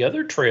some of the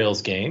other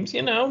Trails games.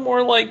 You know,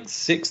 more like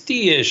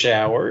 60-ish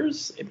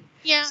hours,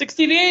 Yeah,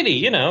 60 to 80.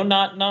 You know,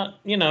 not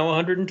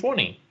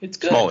 120. It's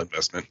good. Small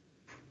investment.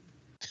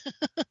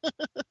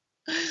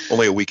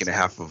 Only a week and a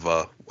half of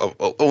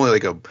only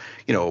like a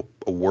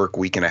work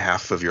week and a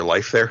half of your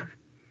life there.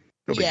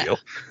 No big deal.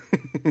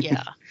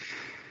 Yeah.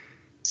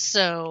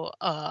 So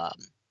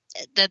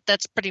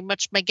that's pretty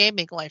much my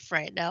gaming life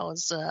right now.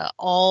 Is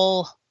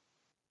all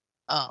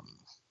what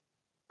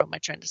am I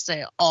trying to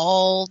say?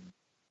 All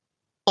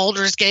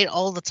Baldur's Gate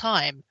all the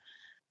time.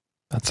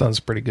 That sounds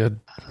pretty good.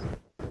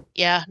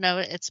 Yeah, no,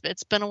 it's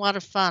been a lot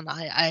of fun.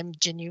 I'm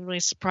genuinely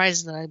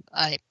surprised that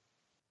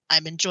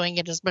I'm enjoying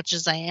it as much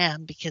as I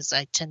am, because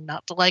I tend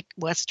not to like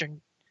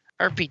Western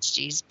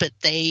RPGs, but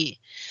they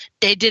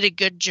did a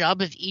good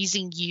job of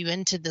easing you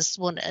into this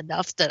one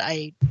enough that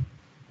I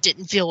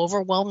didn't feel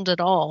overwhelmed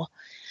at all.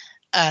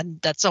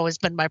 And that's always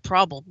been my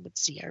problem with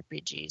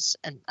CRPGs.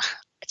 And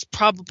it's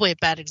probably a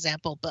bad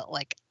example, but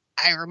like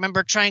I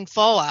remember trying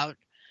Fallout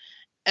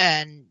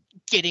and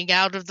getting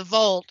out of the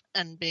vault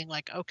and being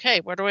like, okay,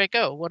 where do I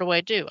go? What do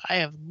I do? I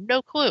have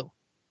no clue.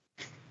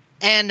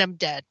 And I'm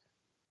dead.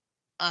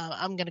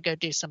 I'm going to go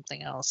do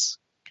something else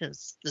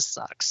because this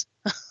sucks.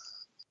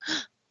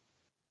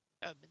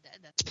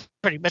 That's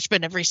pretty much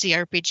been every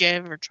CRPG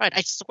I've ever tried.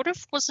 I sort of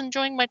was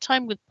enjoying my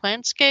time with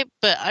Planescape,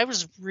 but I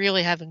was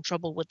really having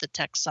trouble with the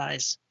text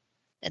size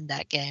in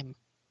that game.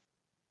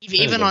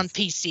 Even on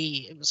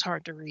PC, it was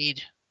hard to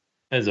read.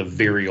 It's a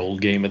very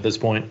old game at this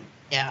point.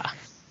 Yeah.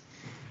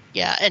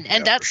 Yeah,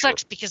 and that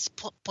sucks because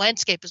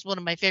Planescape is one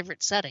of my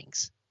favorite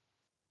settings.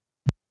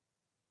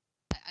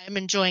 I'm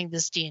enjoying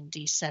this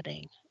D&D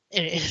setting.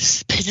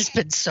 It's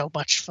been so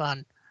much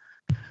fun.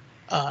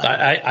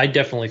 I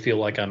definitely feel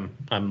like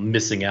I'm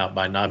missing out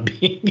by not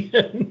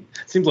being.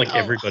 Seems like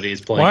everybody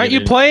is playing. Why aren't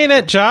you playing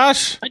it,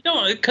 Josh? I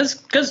don't,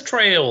 because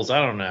Trails. I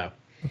don't know.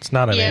 It's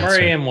not an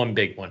answer. I am one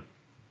big one.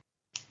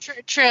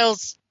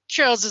 Trails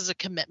is a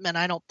commitment.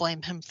 I don't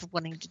blame him for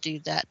wanting to do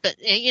that. But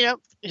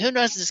who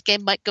knows? This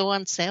game might go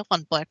on sale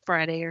on Black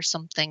Friday or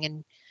something,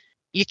 and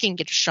you can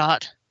get a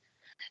shot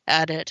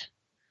at it.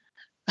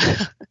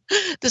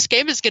 This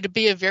game is going to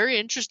be a very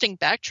interesting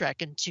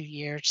backtrack in 2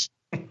 years.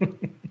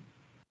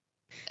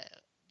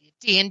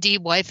 D&D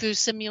waifu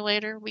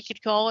simulator, we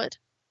could call it.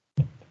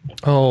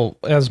 Oh,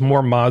 as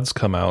more mods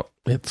come out,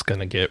 it's going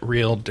to get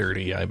real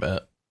dirty, I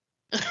bet.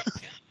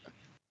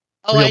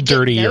 Real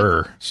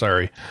dirtier,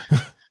 sorry.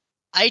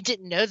 I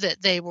didn't know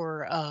that they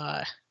were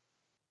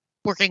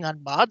working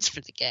on mods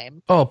for the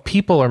game. Oh,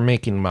 people are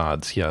making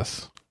mods,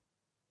 yes.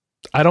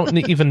 I don't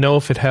even know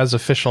if it has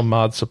official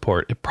mod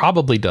support. It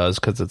probably does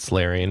because it's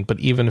Larian, but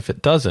even if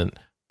it doesn't,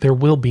 there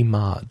will be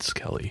mods,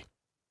 Kelly.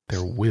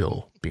 There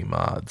will be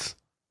mods.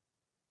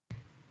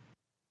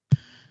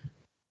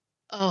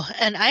 Oh,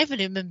 and I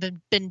haven't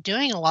even been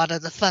doing a lot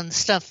of the fun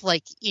stuff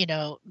like,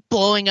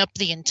 blowing up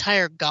the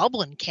entire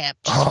goblin camp.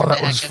 Oh,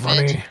 that was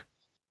funny.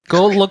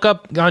 Go look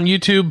up on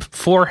YouTube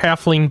 4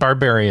 halfling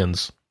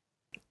barbarians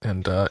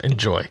and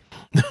enjoy.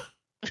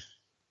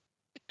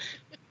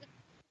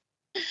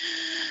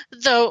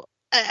 Though,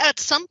 at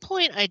some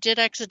point, I did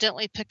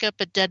accidentally pick up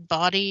a dead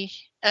body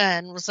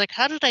and was like,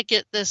 how did I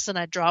get this? And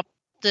I dropped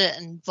it,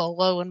 and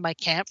Volo in my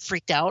camp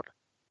freaked out.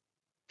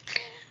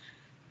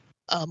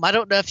 I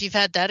don't know if you've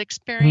had that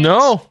experience.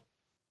 No.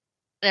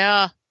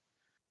 Yeah.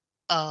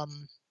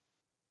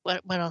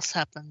 What else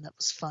happened that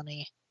was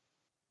funny?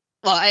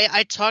 Well,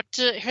 I talked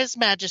to His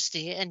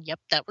Majesty, and yep,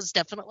 that was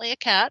definitely a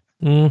cat.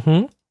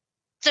 Mm-hmm.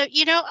 So,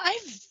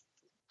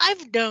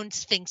 I've known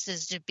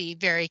sphinxes to be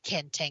very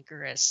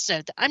cantankerous,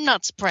 so I'm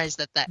not surprised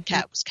that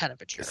cat was kind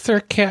of a jerk. Is there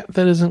a cat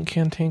that isn't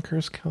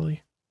cantankerous,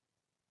 Kelly?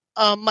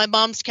 My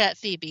mom's cat,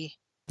 Phoebe.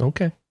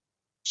 Okay.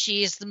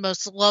 She is the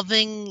most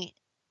loving,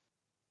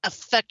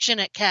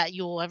 affectionate cat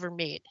you will ever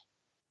meet.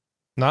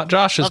 Not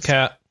Josh's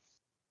cat.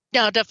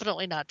 No,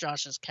 definitely not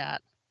Josh's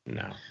cat.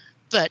 No.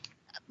 But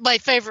my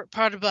favorite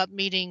part about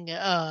meeting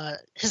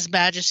His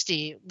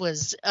Majesty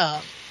was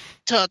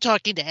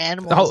talking to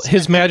animals. Oh,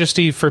 His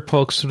Majesty, for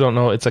folks who don't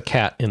know, it's a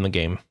cat in the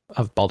game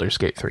of Baldur's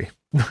Gate 3.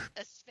 A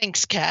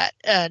sphinx cat,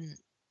 and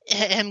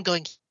him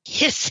going,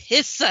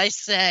 hiss, I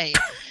say.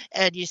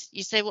 And you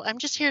say, well, I'm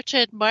just here to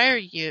admire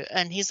you.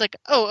 And he's like,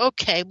 oh,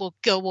 okay, well,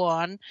 go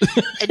on.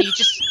 And you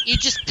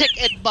just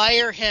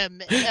admire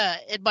him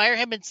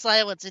in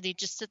silence. And he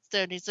just sits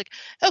there and he's like,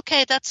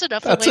 okay, that's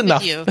enough. That's I'll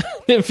enough. With you.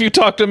 If you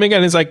talk to him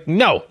again, he's like,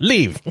 no,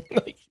 leave.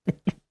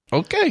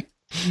 Okay.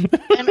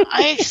 And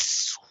I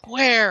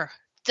swear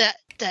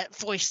that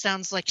voice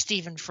sounds like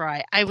Stephen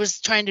Fry. I was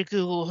trying to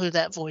Google who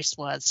that voice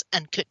was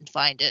and couldn't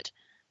find it.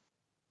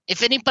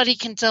 If anybody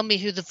can tell me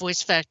who the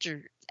voice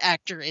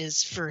actor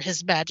is for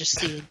His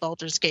Majesty in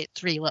Baldur's Gate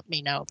 3, let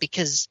me know,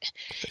 because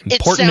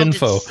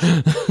info.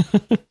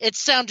 It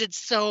sounded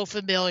so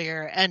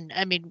familiar, and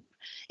I mean,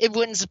 it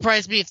wouldn't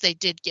surprise me if they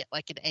did get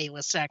like an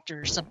A-list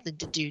actor or something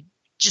to do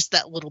just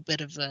that little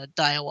bit of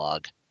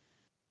dialogue.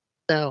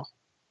 So,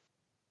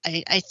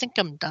 I think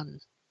I'm done.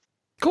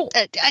 Cool.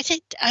 I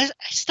think I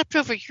stepped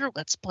over your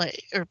Let's Play,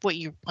 or what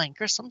you were playing,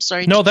 Chris. I'm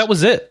sorry. No, that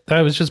was it. That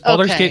was just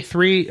Baldur's Gate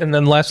 3, and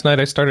then last night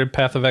I started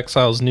Path of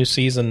Exile's new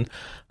season.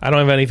 I don't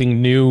have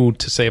anything new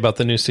to say about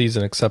the new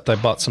season, except I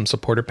bought some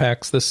supporter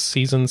packs this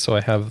season, so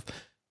I have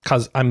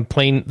because I'm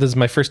playing. This is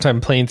my first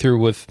time playing through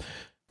with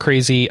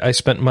crazy. I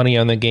spent money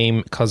on the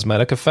game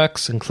cosmetic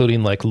effects,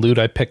 including like loot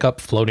I pick up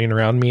floating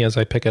around me as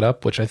I pick it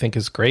up, which I think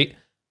is great.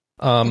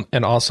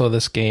 And also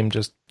this game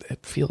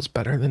it feels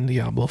better than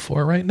Diablo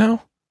 4 right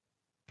now.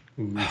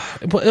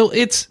 Well,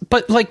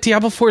 but like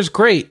Diablo 4 is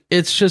great.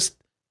 It's just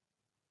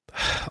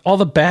all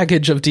the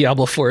baggage of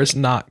Diablo 4 is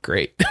not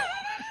great.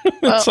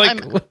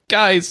 It's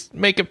guys,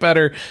 make it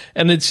better.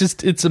 And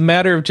it's a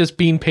matter of just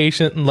being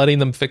patient and letting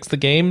them fix the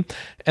game.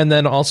 And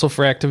then also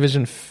for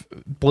Activision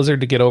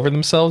Blizzard to get over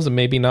themselves and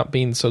maybe not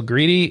being so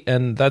greedy.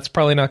 And that's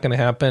probably not going to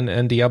happen.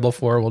 And Diablo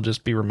 4 will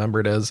just be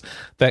remembered as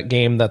that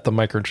game that the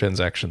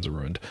microtransactions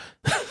ruined.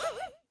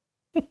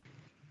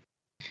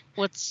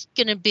 What's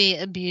going to be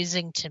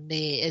amusing to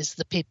me is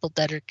the people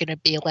that are going to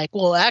be like,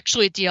 well,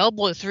 actually,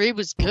 Diablo 3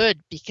 was good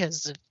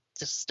because of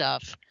this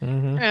stuff.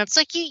 Mm-hmm. And it's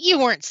like, you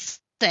weren't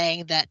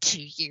saying that 2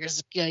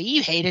 years ago.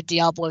 You hated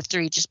Diablo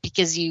 3 just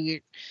because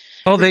you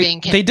they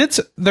did.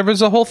 There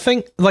was a whole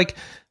thing like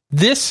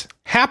this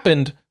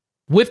happened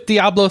with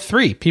Diablo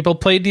 3. People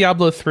played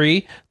Diablo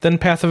 3, then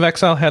Path of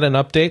Exile had an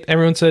update.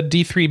 Everyone said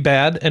D3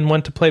 bad and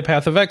went to play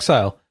Path of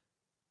Exile.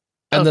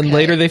 And then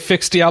later they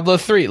fixed Diablo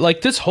 3.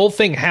 Like this whole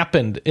thing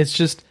happened. It's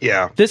just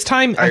this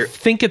time I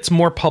think it's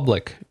more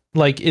public.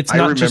 Like it's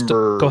not just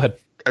go ahead.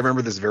 I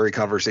remember this very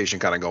conversation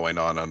kind of going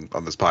on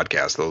this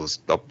podcast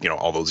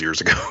all those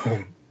years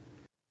ago.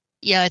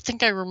 Yeah, I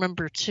think I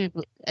remember too.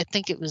 But I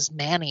think it was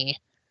Manny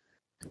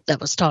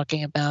that was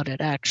talking about it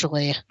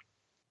actually.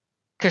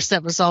 Because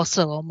that was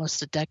also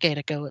almost a decade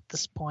ago at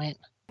this point.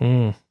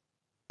 Mm.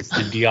 It's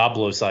the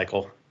Diablo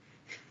cycle.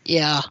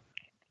 Yeah.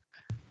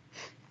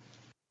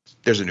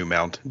 There's a new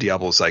mount,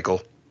 Diablo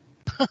cycle.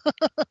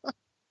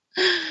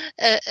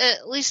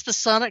 At least the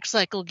Sonic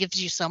cycle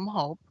gives you some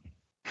hope.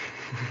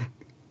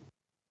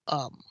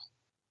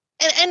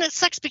 And it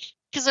sucks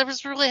because I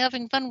was really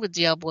having fun with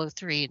Diablo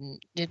 3,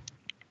 and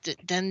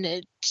then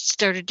it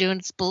started doing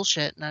its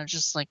bullshit, and I was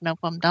just like, nope,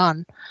 I'm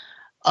done.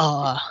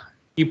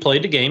 You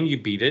played the game, you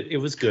beat it, it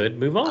was good,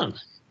 move on.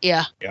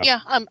 Yeah.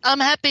 I'm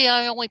happy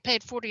I only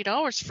paid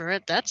 $40 for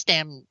it. That's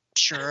damn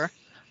sure.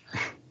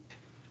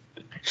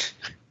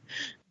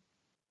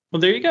 Well,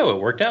 there you go. It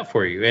worked out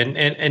for you,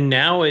 and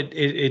now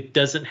it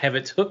doesn't have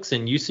its hooks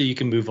in you, so you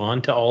can move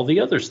on to all the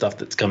other stuff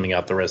that's coming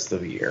out the rest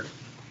of the year.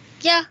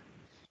 Yeah,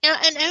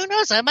 and who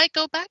knows? I might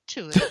go back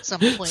to it at some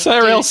point.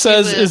 Cyril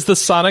says, "Is the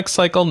Sonic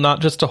cycle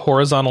not just a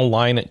horizontal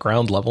line at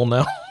ground level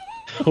now?"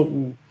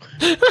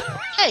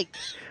 Hey,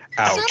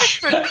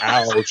 ouch,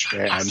 ouch,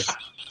 man.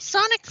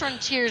 Sonic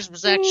Frontiers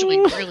was actually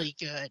really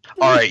good.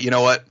 All right, you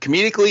know what?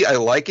 Comedically, I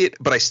like it,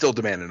 but I still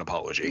demand an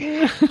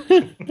apology.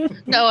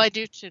 No, I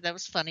do too. That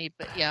was funny,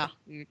 but yeah,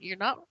 you're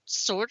not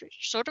sort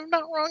of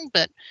not wrong,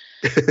 but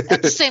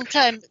at the same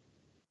time,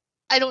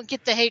 I don't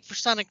get the hate for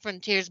Sonic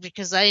Frontiers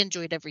because I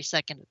enjoyed every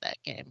second of that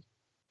game.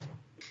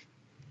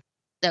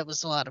 That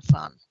was a lot of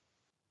fun.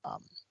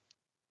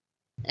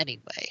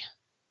 Anyway,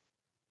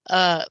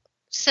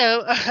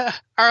 so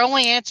our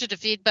only answer to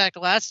feedback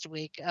last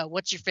week,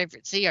 what's your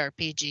favorite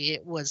CRPG?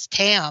 It was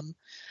TAM,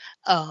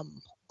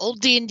 old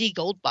D&D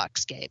Gold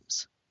Box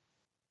games.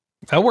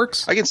 That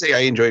works. I can say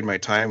I enjoyed my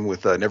time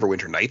with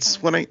Neverwinter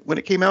Nights when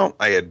it came out.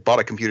 I had bought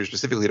a computer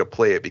specifically to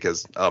play it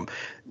because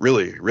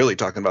really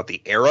talking about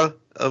the era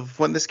of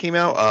when this came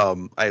out.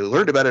 I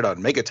learned about it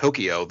on Mega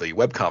Tokyo, the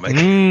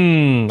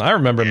webcomic. I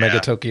remember Mega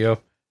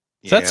Tokyo.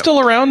 Is that still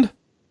around?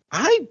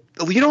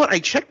 You know what? I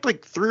checked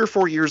like 3 or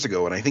 4 years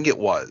ago, and I think it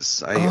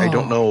was. I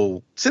don't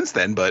know since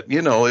then, but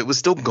it was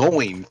still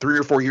going 3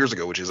 or 4 years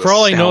ago, which is for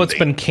all I know, it's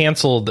been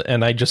canceled,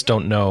 and I just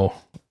don't know.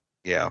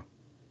 Yeah,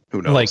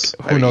 who knows? Like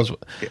who knows?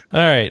 Yeah. All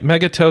right,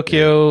 Mega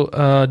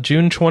Tokyo,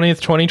 June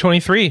 20th,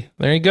 2023.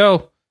 There you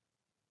go.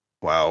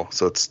 Wow,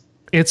 so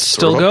it's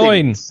still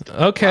going.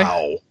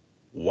 Okay.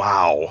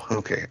 Wow.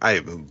 Okay.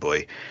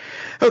 Boy.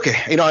 Okay,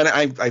 and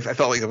I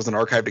felt like it was an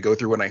archive to go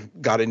through when I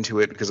got into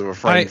it because of a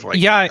friend.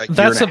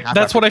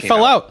 That's what I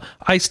fell out.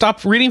 I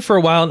stopped reading for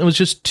a while, and it was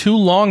just too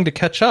long to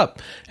catch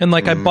up. And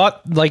I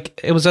bought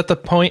it was at the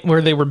point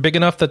where they were big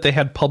enough that they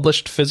had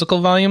published physical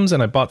volumes,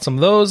 and I bought some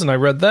of those, and I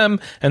read them,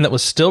 and that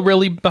was still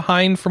really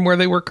behind from where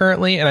they were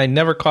currently, and I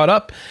never caught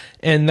up.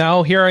 And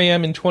now here I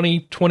am in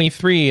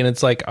 2023, and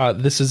it's like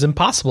this is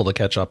impossible to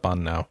catch up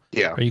on now.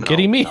 Yeah, are you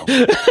kidding me?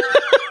 No.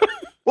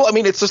 Well, I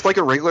mean, it's just like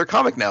a regular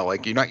comic now.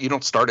 Like you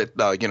don't start at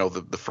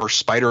the first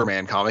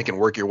Spider-Man comic and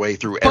work your way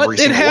through every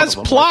single one of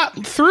them. But it has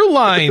plot through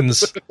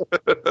lines.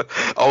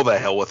 Oh, the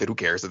hell with it. Who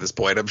cares at this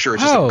point? I'm sure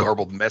it's just a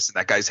garbled mess in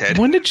that guy's head.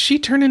 When did she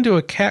turn into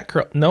a cat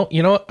girl? No,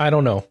 you know what? I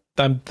don't know.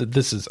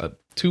 This is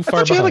too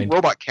far behind. She had like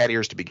robot cat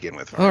ears to begin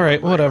with. All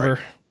right, whatever.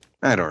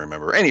 Right? I don't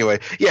remember. Anyway,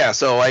 yeah.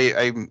 So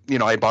I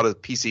bought a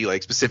PC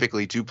like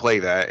specifically to play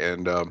that,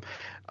 and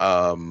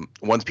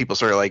once people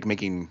started like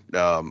making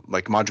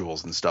like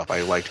modules and stuff,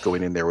 I liked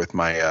going in there with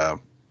my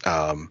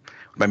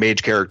my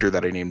mage character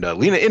that I named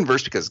Lena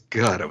Inverse because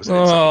God, I was in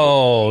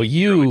Oh, early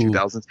you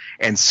 2000s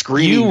and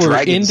screaming were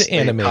Dragon into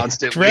Slave anime.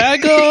 constantly.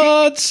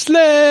 Dragon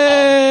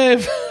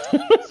Slave.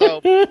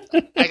 So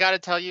I gotta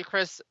tell you,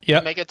 Chris,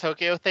 Yep. the Mega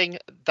Tokyo thing,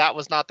 that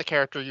was not the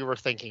character you were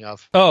thinking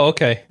of. Oh,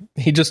 okay.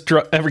 He just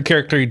every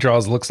character he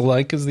draws looks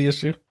alike is the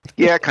issue.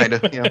 Yeah, kind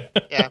of. Yeah.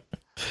 Yeah.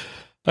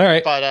 All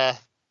right. But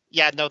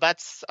yeah, no,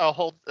 that's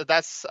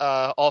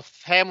a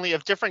family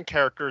of different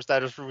characters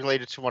that is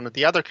related to one of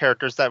the other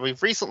characters that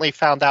we've recently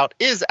found out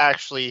is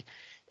actually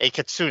a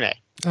kitsune.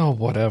 Oh,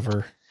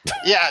 whatever.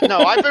 Yeah, no,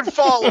 I've been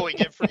following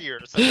it for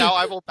years, and now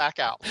I will back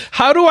out.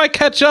 How do I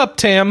catch up,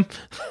 Tam?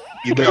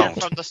 You don't.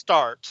 From the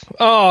start.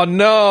 Oh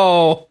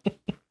no.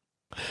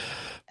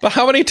 But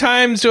how many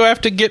times do I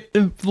have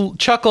to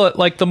chuckle at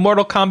like the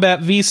Mortal Kombat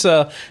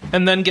Visa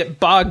and then get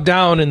bogged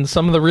down in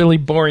some of the really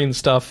boring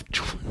stuff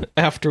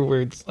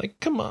afterwards? Like,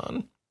 come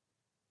on.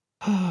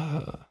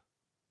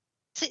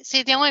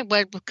 See, the only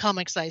web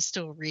comics I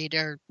still read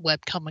are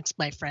web comics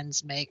my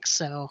friends make.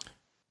 So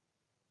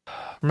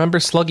Remember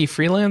Sluggy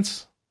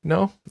Freelance?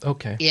 No?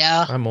 Okay.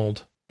 yeah, I'm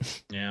old.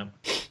 Yeah.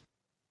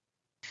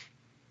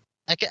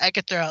 I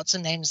could throw out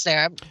some names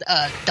there.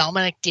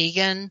 Dominic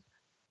Deegan,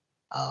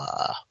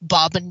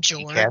 Bob and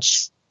George.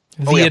 Cats.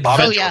 The yeah, Bob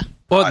Oh and yeah,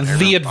 Well, I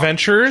remember The Bob.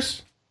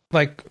 Adventurers?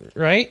 Like,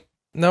 right?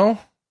 No?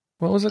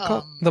 What was it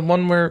called? The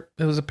one where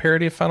it was a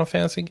parody of Final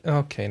Fantasy?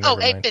 Okay, never oh,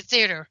 mind. 8-Bit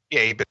Theater. Yeah,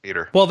 8-Bit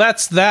Theater. Well,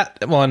 that's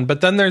that one,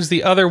 but then there's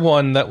the other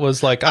one that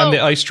was like I'm Oh. the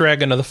Ice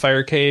Dragon of the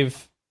Fire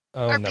Cave.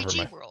 Oh, never RPG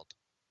mind. World.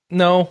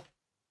 No,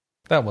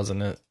 that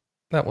wasn't it.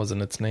 That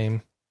wasn't its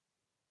name.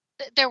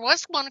 There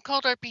was one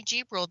called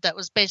RPG World that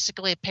was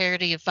basically a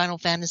parody of Final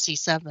Fantasy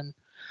VII.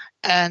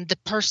 And the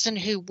person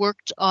who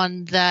worked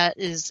on that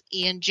is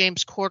Ian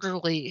James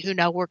Quarterly, who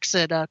now works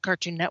at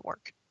Cartoon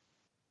Network.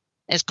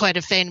 Is quite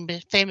a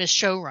famous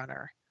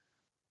showrunner.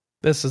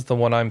 This is the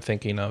one I'm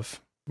thinking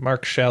of.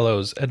 Mark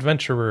Shallow's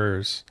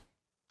Adventurers.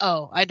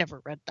 Oh, I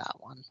never read that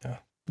one.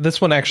 This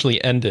one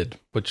actually ended,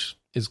 which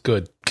is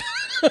good.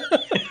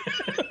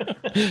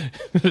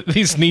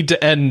 These need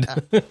to end.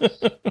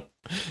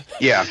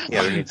 Yeah,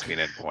 there needs to be an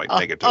end point.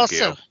 Mega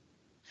Tokyo. Also,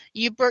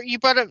 you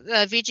brought up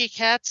VG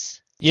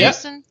Cats, Yeah.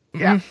 Jason.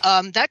 Yeah.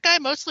 That guy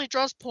mostly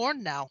draws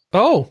porn now.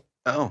 Oh,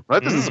 Oh,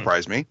 that doesn't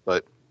surprise me,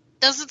 but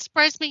Doesn't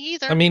surprise me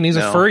either. I mean, he's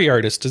a No. furry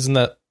artist. Isn't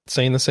that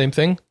saying the same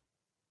thing?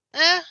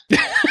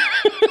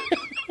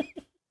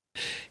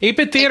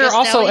 8-Bit Theater guess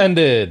also now he-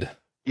 ended.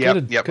 yep,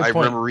 Good I point.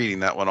 remember reading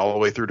that one all the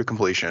way through to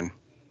completion.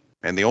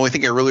 And the only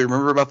thing I really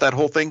remember about that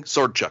whole thing,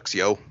 sword chucks,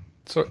 yo.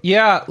 So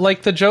yeah,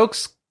 like the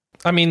jokes.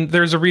 I mean,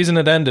 there's a reason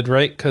it ended,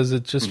 right? Because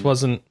it just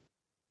wasn't.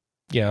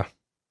 Yeah.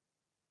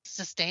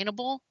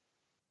 Sustainable.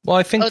 Well,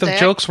 I think Oh, the they-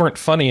 jokes weren't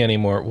funny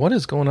anymore. What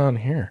is going on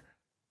here?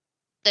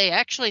 They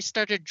actually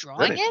started Is that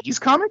drawing an it. Ease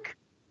comic?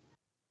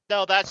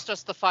 No, that's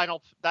just the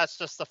final. That's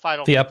just the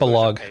final. The conclusion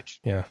epilogue.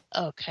 page. Yeah,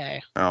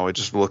 Okay, Oh, it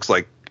just looks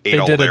like they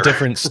Adol did a there.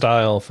 different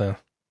style thing.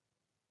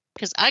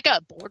 because I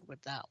got bored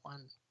with that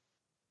one.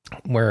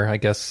 Where I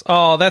guess,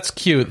 oh, that's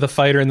cute. The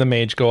fighter and the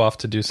mage go off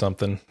to do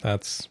something.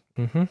 That's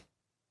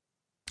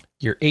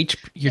your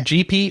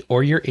GP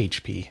or your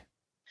HP.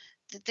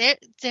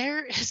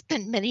 There has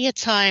been many a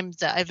time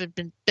that I've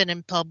been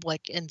in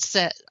public and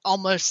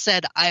almost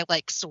said I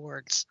like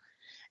swords,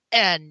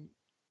 and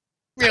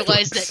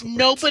realized that swords.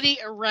 nobody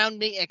around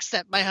me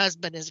except my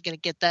husband is going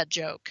to get that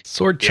joke.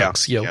 Sword Yeah,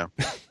 chucks, yo. yeah.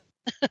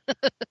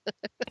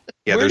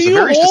 Yeah, Where there's do a you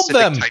very hold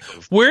specific them? type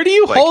of Where do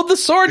you like- hold the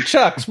sword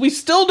chucks? We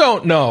still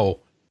don't know.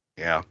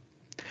 Yeah.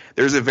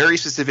 There's a very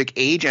specific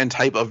age and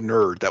type of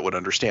nerd that would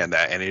understand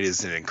that, and it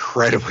is an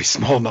incredibly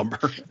small number.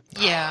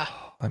 Yeah,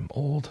 I'm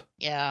old.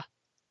 yeah.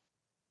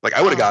 Like,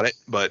 I would have got it,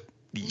 but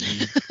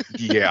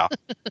yeah.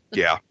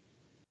 Yeah.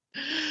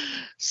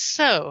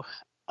 So,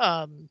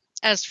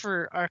 as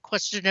for our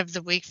question of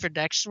the week for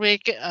next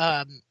week,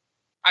 are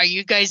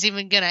you guys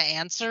even going to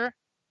answer?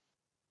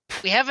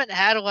 We haven't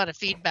had a lot of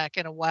feedback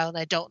in a while, and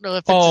I don't know if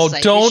it's Oh, a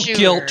site don't issue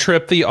guilt or-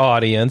 trip the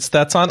audience.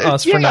 That's on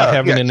us for not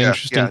having an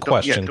interesting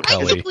question, I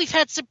Kelly. think we've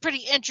had some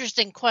pretty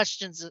interesting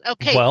questions.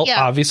 Okay, Well,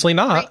 yeah. obviously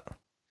not.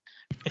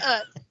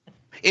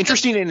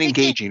 Interesting and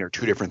engaging are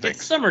two different It's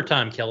things.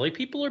 summertime, Kelly.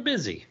 People are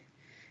busy.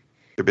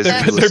 They're busy.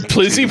 They're listening to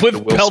busy with the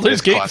Will Baldur's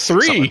Smith Gate classic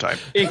 3. Summertime.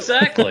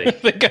 Exactly.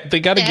 they got to They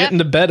get have-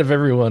 into bed of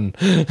everyone.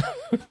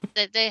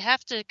 They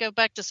have to go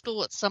back to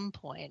school at some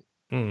point.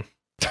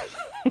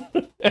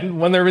 And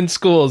when they're in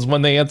school is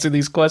when they answer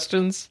these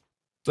questions. Is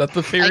that the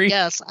I theory?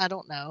 guess. I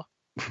don't know.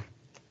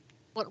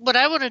 What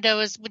I want to know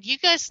is when you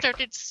guys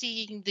started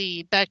seeing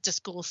the back to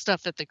school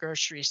stuff at the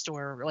grocery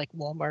store, or like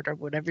Walmart or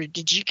whatever,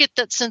 did you get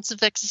that sense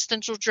of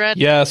existential dread?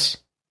 Yes.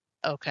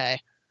 Okay.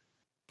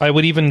 I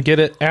would even get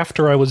it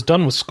after I was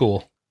done with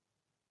school.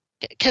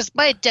 Because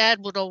my dad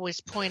would always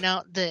point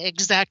out the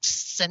exact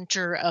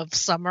center of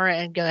summer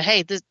and go,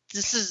 "Hey, this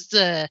is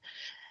the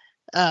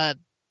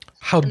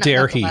How Not-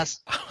 dare not the he?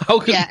 last- How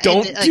could Yeah,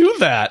 don't and, like, do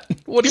that?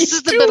 What this are you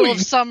is the doing? middle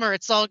of summer.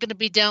 It's all going to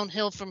be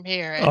downhill from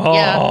here." And Oh,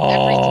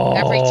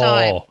 yeah, every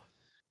time.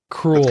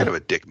 Cruel. That's kind of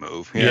a dick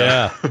move.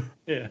 Yeah.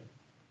 Yeah.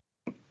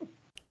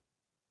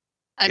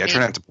 I try mean,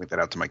 not to point that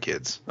out to my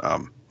kids.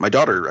 My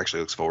daughter actually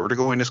looks forward to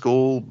going to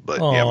school, but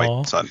yeah, my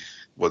Aw. son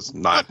was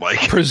not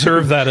like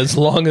Preserve that as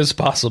long as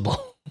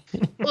possible.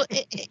 well,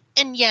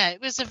 and yeah,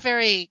 it was a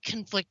very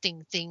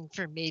conflicting thing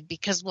for me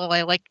because while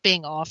I liked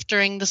being off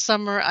during the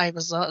summer, I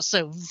was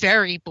also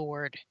very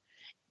bored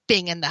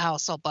being in the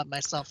house all by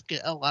myself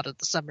a lot of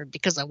the summer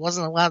because I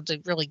wasn't allowed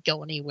to really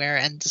go anywhere,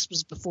 and this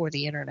was before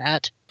the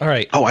internet. All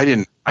right. Oh, I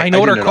didn't. I know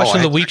what our didn't at all.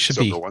 question I of the had week should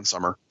sex be. over one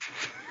summer.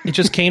 It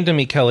just came to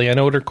me, Kelly. I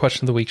know what our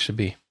question of the week should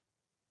be.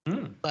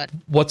 But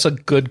What's a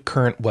good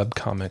current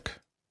webcomic?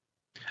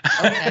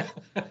 okay.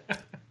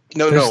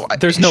 No,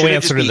 There's no should it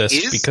answer just to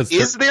this is, because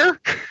is there?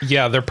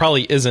 Yeah, there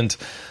probably isn't.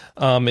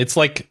 It's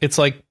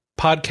like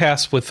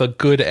podcasts with a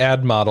good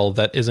ad model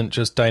that isn't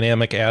just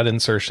dynamic ad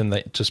insertion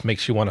that just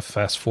makes you want to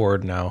fast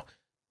forward now.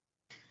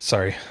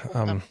 Sorry.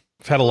 I've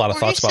had a lot of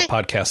What were thoughts you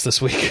about podcasts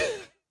this week.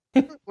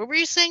 What were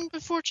you saying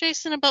before,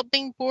 Jason, about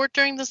being bored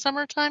during the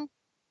summertime?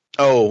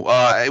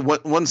 Oh,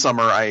 one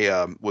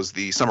summer was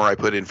the summer I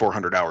put in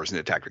 400 hours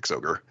into Tactics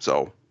Ogre.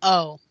 So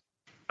Oh,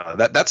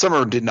 that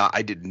summer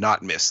I did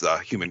not miss the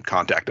human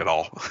contact at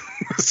all.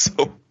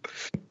 So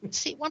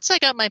see, once I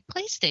got my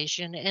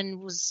PlayStation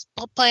and was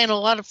playing a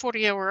lot of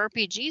 40-hour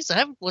RPGs,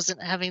 I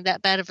wasn't having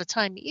that bad of a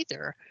time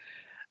either.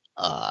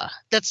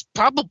 That's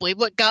probably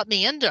what got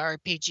me into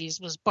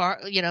RPGs was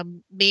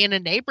me and a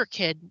neighbor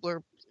kid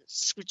were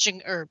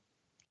switching or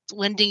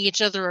lending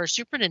each other our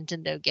Super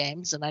Nintendo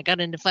games, and I got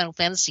into Final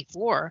Fantasy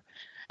IV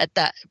at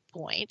that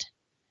point.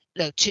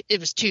 No, it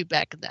was 2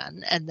 back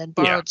then, and then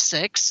borrowed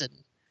 6, and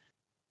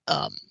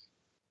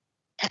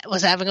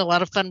was having a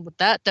lot of fun with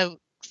that. Though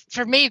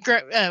for me,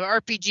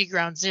 RPG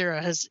Ground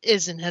Zero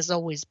has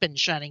always been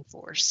Shining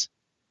Force.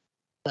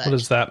 But, What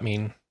does that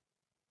mean?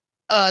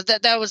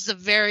 that was the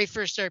very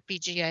first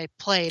RPG I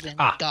played and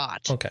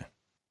got. Okay.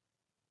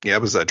 yeah,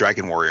 it was a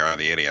Dragon Warrior on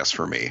the NES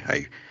for me.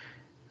 I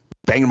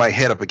banged my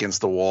head up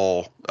against the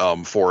wall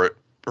for it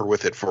or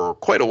with it for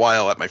quite a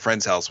while at my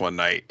friend's house one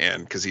night,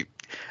 and because I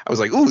was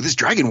like, "Ooh, this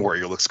Dragon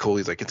Warrior looks cool."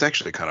 He's like, "It's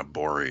actually kind of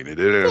boring." It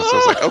is. So I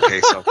was like,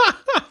 "Okay."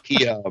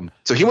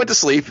 So he went to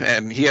sleep,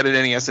 and he had an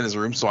NES in his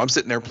room. So I'm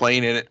sitting there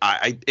playing it.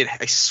 I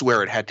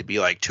swear it had to be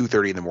like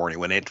 2:30 in the morning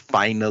when it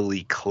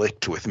finally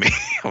clicked with me.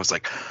 I was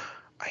like,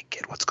 "I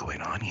get what's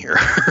going on here."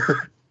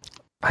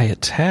 I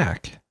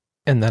attack,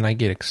 and then I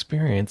get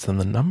experience, and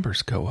the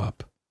numbers go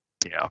up.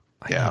 Yeah.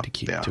 I need to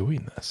keep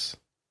doing this.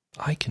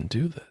 I can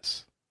do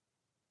this.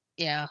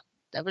 Yeah,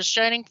 that was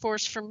Shining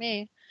Force for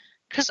me.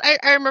 Because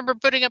I remember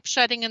putting up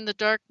Shining in the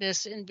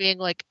Darkness and being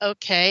like,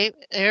 okay,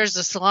 there's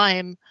a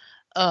slime.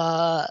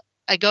 I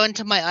go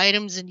into my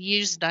items and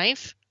use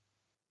knife.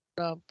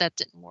 Oh, that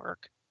didn't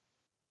work.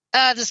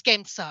 This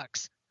game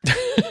sucks.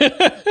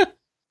 I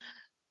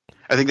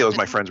think that was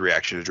my friend's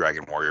reaction to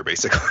Dragon Warrior,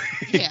 basically.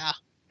 Yeah.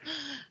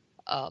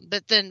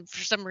 But then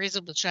for some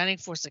reason with Shining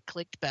Force it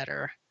clicked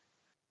better.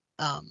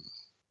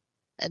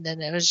 And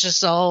then it was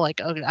just all like,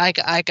 okay,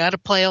 I got to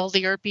play all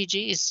the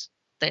RPGs.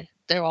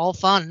 They're all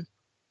fun.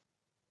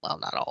 Well,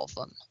 not all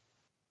fun.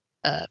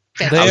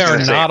 They are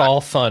not all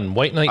fun.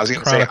 White Knight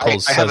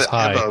Chronicles says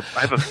hi.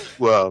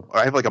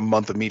 I have like a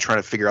month of me trying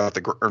to figure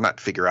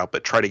out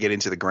but try to get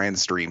into the Grand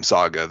Stream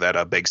saga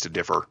that begs to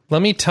differ.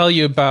 Let me tell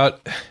you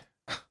about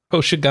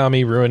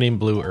Hoshigami ruining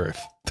Blue Earth.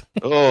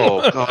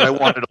 Oh God, I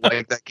wanted to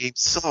like that game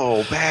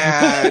so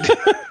bad.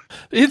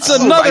 It's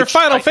another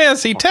Final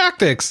Fantasy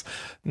Tactics.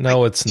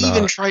 No, it's not.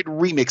 Even tried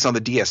Remix on the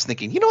DS,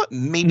 thinking, you know what,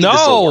 maybe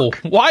this will work.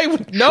 Why?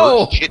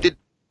 No. Sure, it did.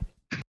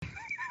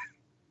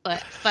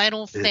 But not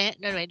Final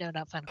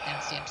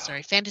Fantasy. I'm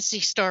sorry,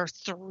 Phantasy Star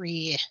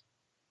 3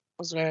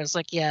 was where I was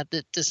like, yeah,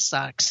 this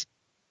sucks.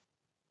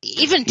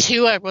 Even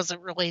 2, I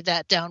wasn't really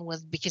that down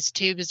with because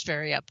 2 is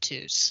very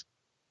obtuse.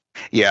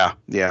 Yeah.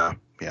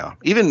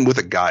 Even with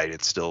a guide,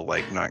 it's still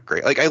like not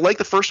great. Like I like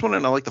the first one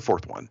and I like the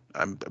fourth one.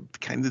 I'm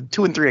kind of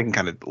 2 and 3 I can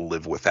kind of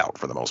live without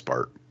for the most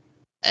part.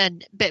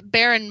 But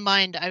bear in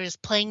mind, I was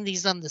playing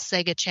these on the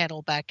Sega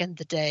Channel back in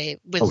the day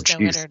with no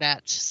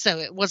internet, so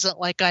it wasn't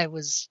like I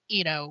was,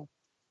 able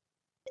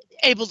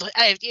to.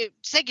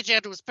 Sega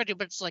Channel was pretty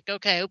much like,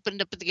 okay, open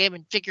up the game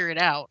and figure it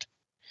out.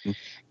 Mm.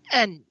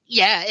 And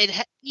yeah,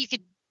 you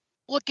could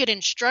look at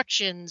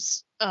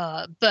instructions,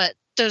 but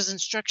those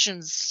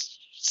instructions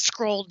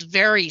scrolled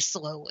very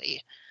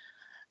slowly,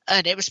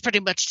 and it was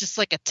pretty much just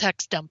like a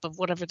text dump of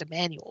whatever the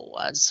manual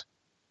was.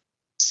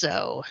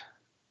 So,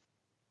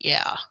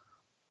 yeah.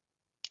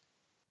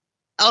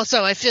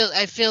 Also, I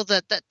feel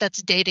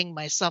that's dating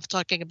myself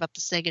talking about the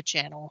Sega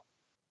Channel.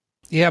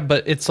 Yeah,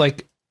 but it's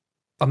like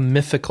a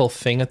mythical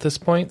thing at this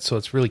point, so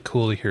it's really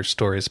cool to hear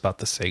stories about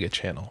the Sega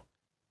Channel.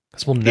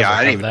 Because we'll never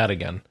have that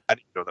again. I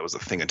didn't know that was a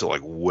thing until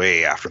like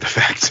way after the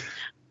fact.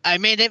 I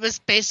mean, it was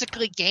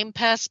basically Game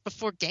Pass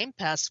before Game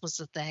Pass was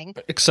a thing.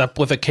 Except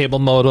with a cable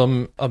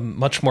modem, a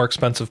much more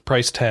expensive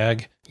price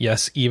tag.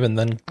 Yes, even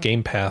than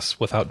Game Pass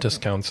without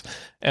discounts.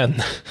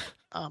 And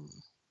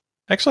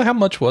actually, how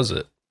much was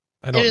it?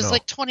 I don't know. It was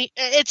like 20.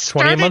 It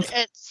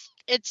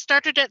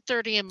started at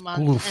 30 a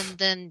month. Oof. And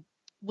then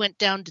went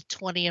down to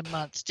 20 a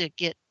month to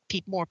get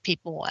more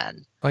people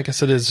in. I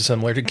guess it is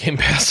similar to Game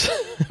Pass.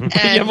 But you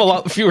And- have a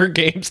lot fewer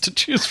games to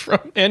choose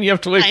from, and you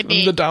have to wait I for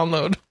mean- them to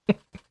download.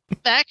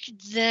 Back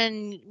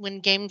then, when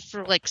games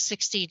were like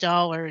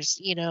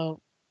 $60,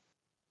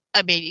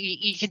 I mean,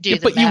 you could do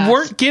the But math. you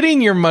weren't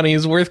getting your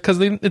money's worth because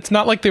it's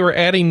not like they were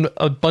adding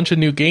a bunch of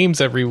new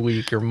games every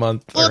week or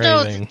month Well, or no,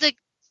 anything.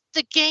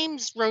 the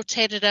games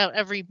rotated out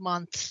every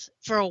month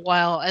for a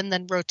while, and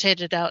then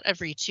rotated out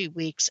every 2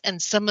 weeks.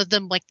 And some of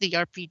them, like the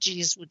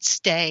RPGs, would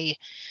stay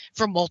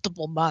for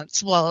multiple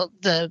months, while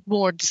the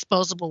more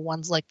disposable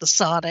ones, like the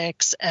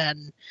Sonics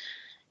and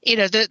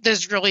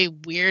there's really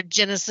weird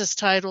Genesis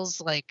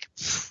titles like.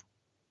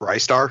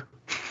 Rystar.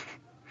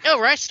 Oh,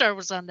 Rystar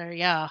was on there,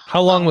 yeah.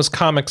 How long was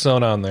Comic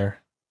Zone on there?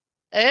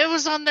 It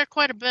was on there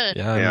quite a bit.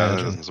 Yeah, I Yeah, that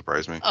imagine. doesn't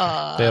surprise me.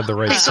 They had the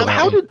rights Hey, so to that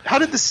how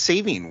one. did the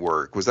saving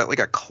work? Was that like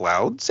a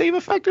cloud save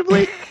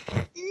effectively?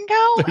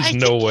 No, There's I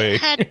no think way.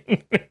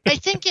 I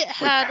think it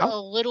had how?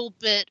 a little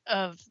bit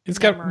of It's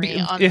got memory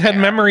on it had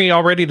there. memory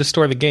already to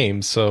store the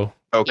games, so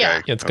Okay.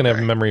 Yeah. it's gonna okay.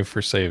 have memory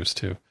for saves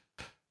too.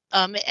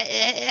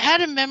 It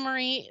had a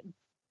memory,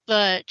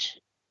 but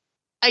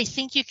I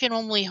think you can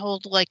only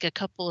hold like a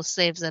couple of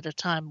saves at a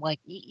time. Like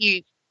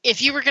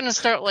if you were going to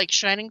start like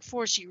Shining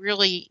Force, you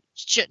really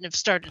shouldn't have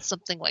started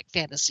something like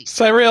Fantasy.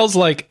 Cyrail's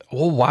like,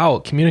 oh wow,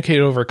 it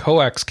communicated over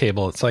coax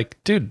cable. It's like,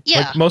 dude,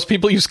 Yeah. like most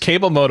people use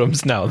cable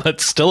modems now.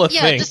 That's still a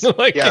Yeah, thing. this-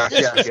 like, Yeah,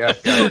 yeah. I was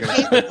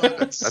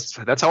gonna say,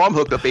 Okay. that's how I'm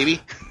hooked up,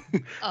 baby.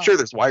 Oh. Sure,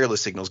 there's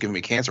wireless signals giving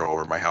me cancer all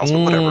over my house, but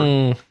whatever.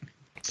 Mm,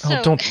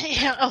 So, don't-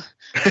 a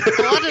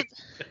lot of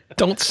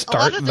don't a lot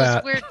start of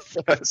that. those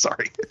weird.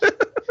 Sorry.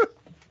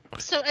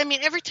 So I mean,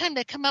 every time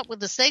they come out with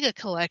the Sega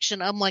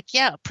collection, I'm like,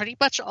 yeah, pretty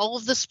much all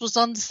of this was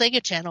on the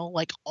Sega Channel,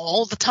 like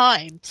all the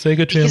time. Sega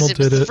Because Channel it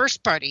was did the it.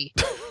 first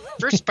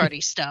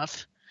party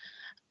stuff,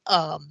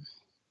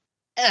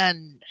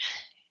 and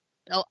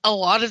a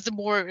lot of the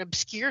more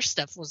obscure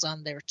stuff was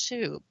on there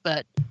too.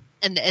 But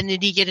and then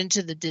you get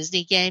into the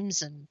Disney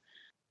games, and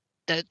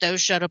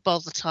those showed up all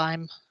the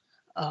time.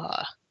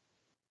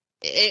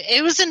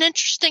 It was an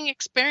interesting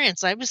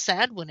experience. I was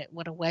sad when it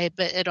went away,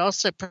 but it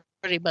also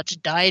pretty much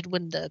died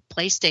when the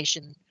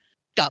PlayStation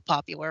got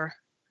popular.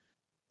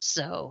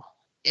 So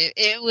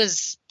it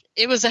was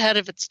ahead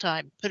of its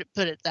time. Put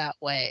it that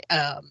way.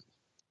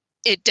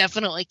 It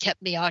definitely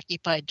kept me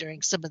occupied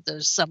during some of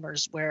those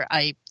summers where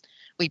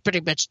we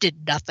pretty much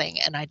did nothing,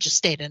 and I just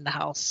stayed in the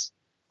house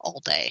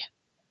all day.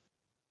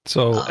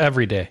 So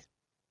every day.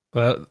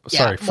 Yeah,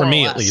 Sorry, for more or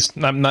me at less.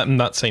 least. I'm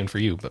not saying for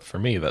you, but for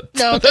me No,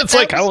 that's that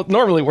like how was- it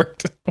normally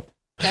worked.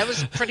 That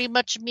was pretty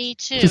much me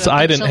too. Because up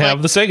I didn't until,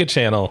 have the Sega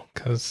Channel.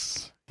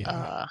 Because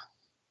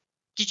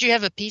Did you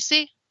have a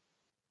PC?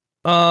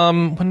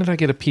 when did I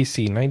get a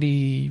PC?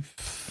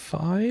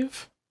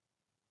 95.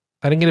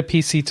 I didn't get a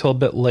PC till a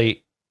bit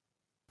late.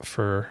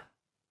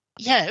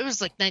 Yeah, it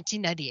was like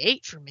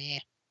 1998 for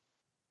me.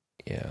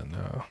 Yeah,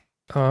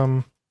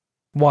 no.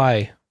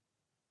 Why?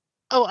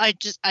 Oh, I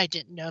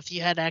didn't know if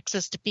you had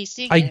access to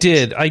PC. I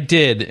games.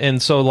 did,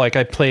 and so like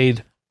I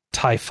played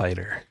TIE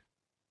Fighter.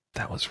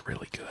 That was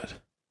really good.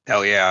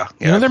 Hell yeah.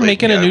 You know I they're played-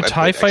 making yeah, a new I played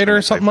TIE X-Men Fighter or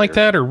and TIE something like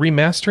Fighter. that, or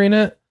remastering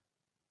it.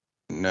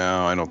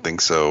 No, I don't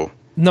think so.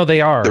 No,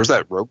 they are. There was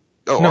that rope.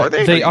 Oh, no, are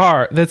they? They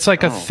are. That's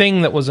like a Oh.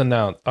 thing that was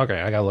announced. Okay,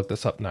 I gotta look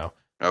this up now.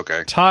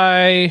 Okay.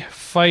 TIE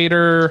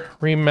Fighter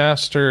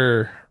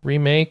remaster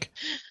remake.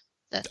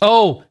 That-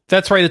 Oh,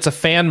 that's right. It's a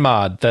fan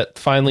mod that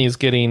finally is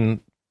getting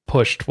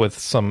pushed with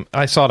some.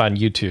 I saw it on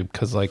YouTube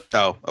because like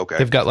Oh, okay.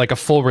 they've got like a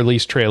full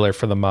release trailer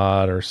for the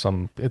mod or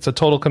some. It's a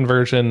total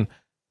conversion,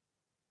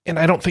 and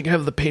I don't think I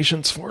have the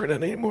patience for it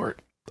anymore.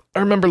 I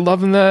remember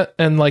loving that,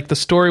 and like the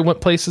story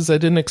went places I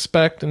didn't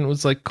expect, and it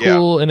was like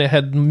cool, and it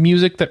had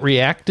music that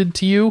reacted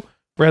to you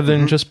rather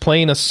than Mhm. just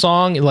playing a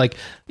song. Like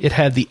it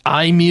had the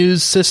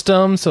iMuse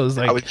system, so it was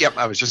like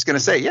I was just gonna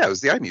say, yeah, it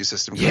was the iMuse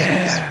system.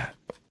 yeah,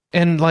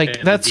 and like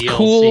And that's the DLC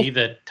cool.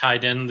 that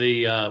tied in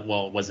the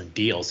well, it wasn't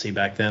DLC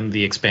back then.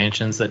 The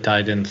expansions that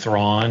tied in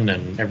Thrawn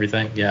and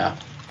everything. Yeah,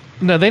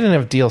 No, they didn't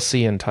have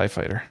DLC in TIE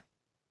Fighter.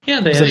 yeah.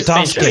 They It had was a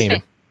DOS expansions.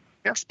 game.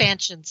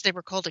 Expansions. They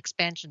were called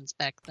expansions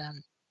back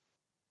then.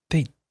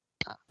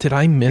 Did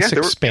I miss Yeah,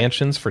 there were-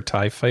 expansions for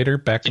TIE Fighter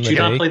back in Did the you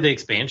day? not play the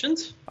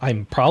expansions? I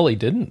probably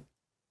didn't.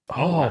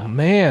 Oh, Oh wow.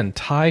 man,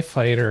 TIE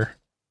Fighter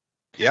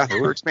Yeah,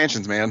 there were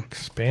expansions, man.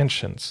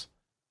 expansions.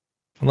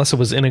 Unless it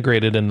was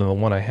integrated into the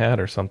one I had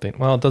or something.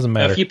 Well, it doesn't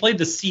matter. If you played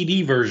the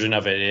CD version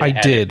of it, I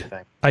had did.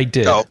 everything. I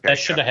did. Oh, okay. That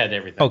should have had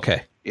everything.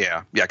 Okay.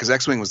 Yeah, because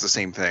X-wing was the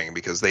same thing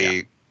because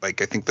they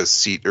like I think the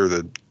seat or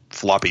the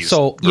floppies.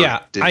 So yeah,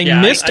 I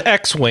Yeah, missed I-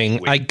 X-Wing.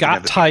 I Wing, got yeah,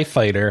 the- TIE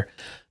Fighter.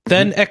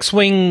 Then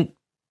X-Wing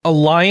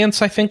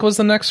Alliance, I think, was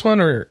the next one,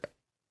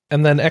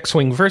 and then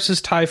X-Wing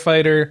versus TIE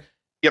Fighter.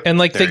 Yep, And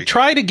like there they you go.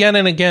 tried again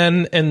and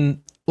again,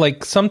 and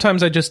like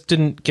sometimes I just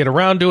didn't get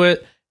around to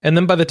it. And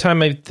then by the time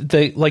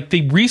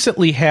they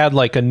recently had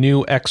like a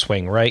new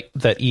X-Wing, right,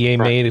 that EA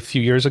Right. made a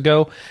few years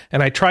ago,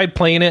 and I tried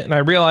playing it, and I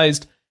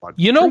realized,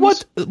 you know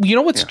what's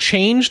Yeah.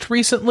 changed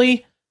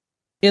recently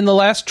in the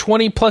last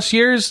 20 plus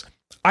years?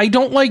 I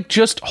don't like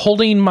just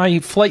holding my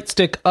flight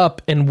stick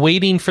up and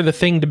waiting for the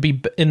thing to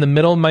be in the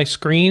middle of my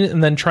screen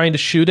and then trying to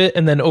shoot it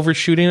and then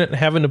overshooting it and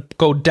having to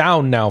go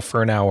down now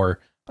for an hour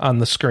on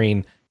the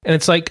screen. And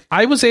it's like,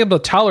 I was able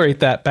to tolerate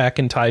that back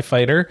in TIE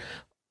Fighter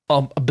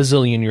a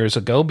bazillion years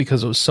ago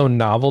because it was so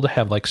novel to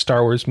have like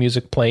Star Wars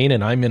music playing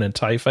and I'm in a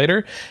TIE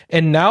Fighter.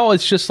 And now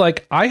it's just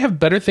like, I have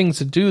better things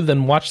to do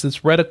than watch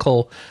this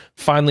reticle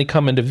finally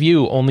come into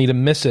view only to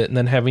miss it and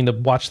then having to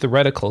watch the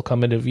reticle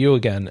come into view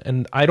again.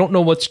 And I don't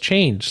know what's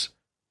changed.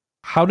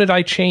 How did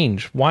I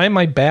change? Why am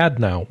I bad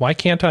now? Why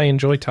can't I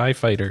enjoy TIE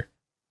Fighter?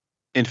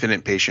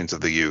 Infinite patience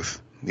of the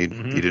youth. You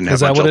didn't Is have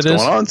that much what else it going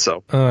is? on,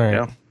 so All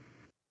right.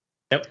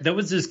 yeah. That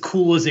was as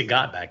cool as it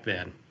got back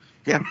then.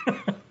 Yeah.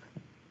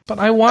 But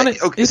I want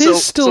it. Okay, It so-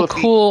 is still so if the-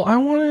 cool. I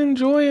want to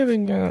enjoy it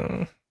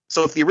again.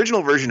 So if the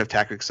original version of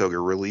Tactics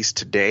Ogre released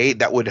today,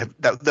 that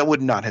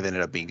would not have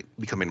ended up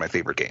becoming my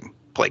favorite game.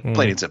 Plain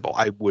and simple.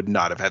 I would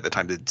not have had the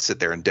time to sit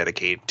there and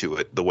dedicate to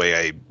it the way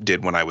I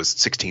did when I was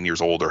 16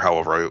 years old or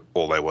however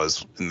old I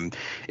was. And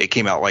it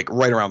came out like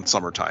right around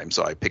summertime,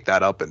 so I picked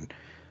that up and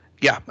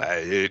yeah,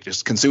 it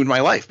just consumed my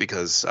life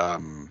because I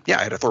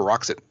had to throw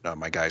rocks at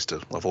my guys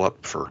to level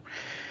up for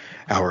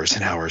hours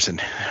and hours, and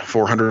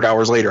 400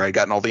 hours later I'd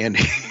gotten all the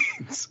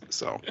endings.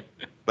 So,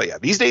 but yeah,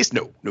 these days,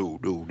 no.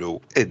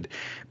 And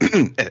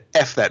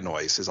F that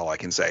noise is all I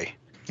can say.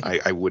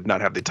 I would not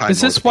have the time.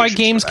 Is this why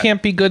games for that.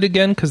 can't be good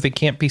again? Because they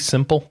can't be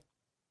simple?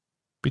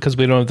 Because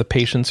we don't have the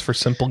patience for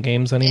simple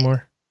games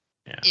anymore?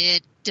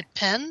 It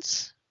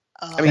depends.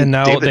 I mean, And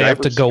now David they have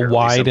to Diver's go fairly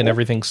wide and simple.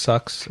 everything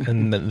sucks,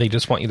 and then they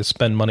just want you to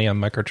spend money on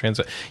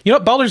microtransactions. You know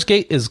what? Baldur's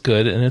Gate is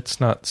good, and it's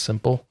not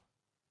simple.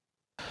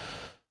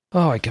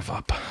 Oh, I give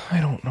up.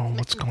 I don't know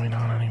what's going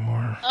on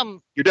anymore.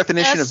 Your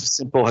definition of Yes.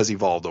 simple has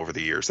evolved over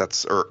the years.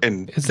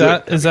 Is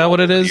that what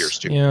it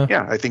is? Yeah.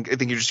 Yeah, I think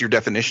you just your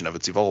definition of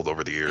it's evolved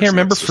over the years. Hey,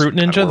 remember That's just Fruit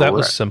kind of Ninja? where That we're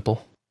was at.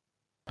 simple.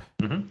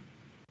 Mm-hmm.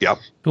 Yep.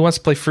 Who wants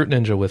to play Fruit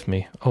Ninja with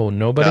me? Oh,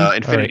 nobody?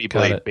 Infinity All right, got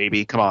Blade, it.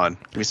 baby. Come on.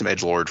 Give me some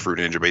Edgelord Fruit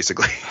Ninja,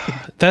 basically.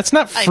 That's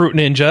not Fruit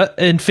Ninja.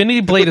 Infinity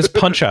Blade is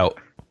Punch Out.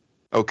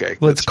 Okay.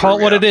 Let's call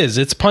it what it is.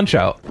 It's Punch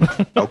Out.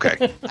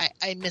 Okay.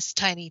 I miss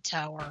Tiny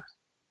Tower.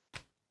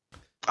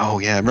 Oh,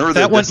 yeah. Remember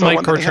That went that's the one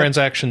that they had?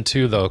 microtransaction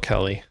too, though,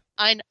 Kelly.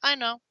 I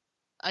know.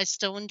 I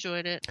still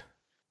enjoyed it.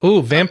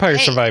 Ooh, Vampire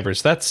hey.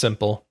 Survivors. That's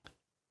simple.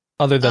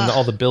 Other than Ugh.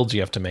 all the builds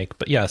you have to make.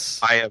 But yes.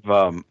 I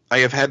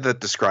have had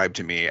that described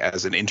to me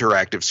as an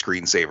interactive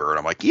screensaver, and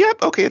I'm like,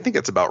 yep, okay, I think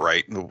that's about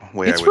right. The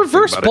way It's I would think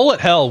reverse about it. bullet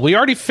hell. We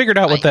already figured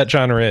out what I- that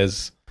genre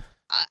is.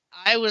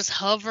 I was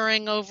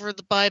hovering over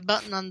the buy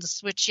button on the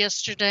Switch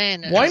yesterday,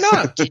 and Why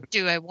not?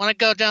 do I want to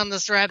go down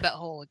this rabbit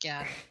hole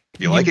again?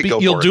 If you like it,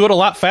 go You'll for it. do it a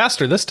lot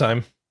faster this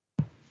time.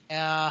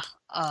 Yeah.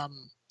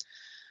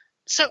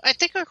 So I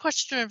think our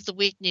question of the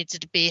week needs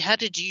to be: how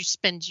did you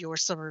spend your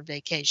summer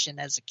vacation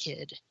as a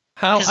kid?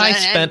 How 'Cause I I-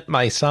 spent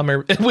my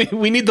summer.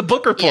 We need the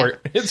book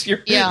report. It's your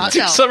no.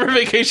 summer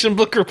vacation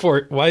book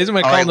report. Why isn't I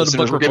All calling right, it a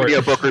listeners, book we're giving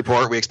report? you a book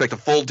report. We expect a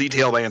full,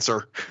 detailed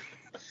answer.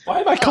 Why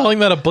am I calling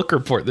that a book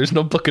report? There's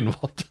no book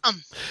involved.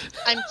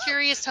 I'm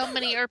curious how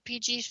many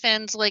RPG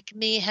fans like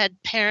me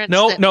had parents.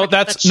 No, that no, pretty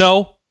that's much-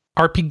 no.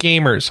 RP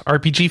Gamers.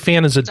 RPG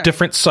Fan is a Sorry.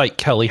 different site,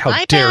 Kelly. How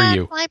My dare bad,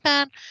 you? My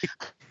bad.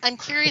 I'm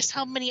curious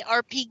how many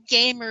RP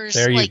gamers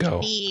There you like go.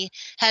 me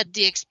had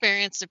the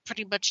experience of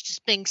pretty much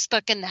just being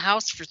stuck in the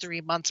house for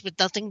 3 months with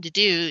nothing to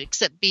do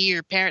except be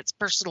your parents'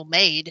 personal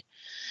maid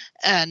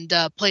and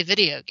play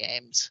video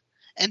games,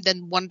 and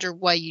then wonder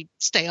why you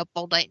stay up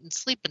all night and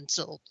sleep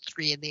until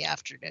 3 in the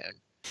afternoon.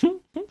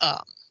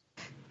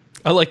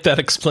 I like that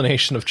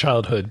explanation of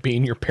childhood,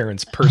 being your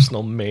parents'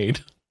 personal maid.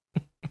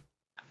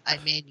 I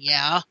mean,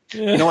 yeah.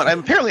 You know what?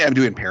 Apparently, I'm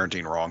doing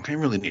parenting wrong. I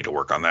really need to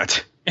work on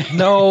that.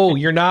 No,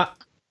 you're not.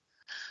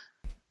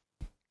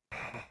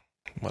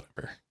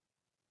 Whatever.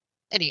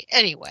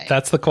 Anyway,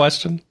 That's the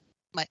question.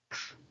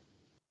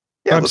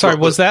 Yeah, I'm let's- sorry.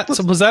 Was let's-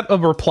 that a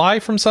reply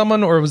from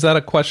someone, or was that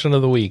a question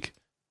of the week?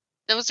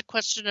 that was a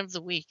question of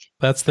the week.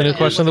 That's the new Yeah,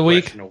 question of the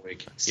week.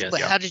 Yes.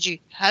 But how did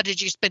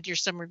you spend your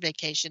summer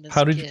vacation as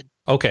How a did kid?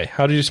 Okay,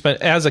 how did you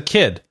spend as a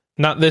kid?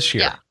 Not this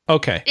year. Yeah.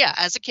 Okay. Yeah,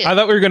 as a kid. I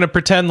thought we were going to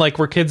pretend like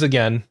we're kids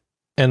again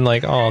and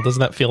like, oh,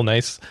 doesn't that feel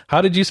nice?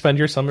 How did you spend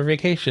your summer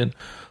vacation?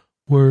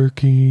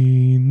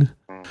 Working,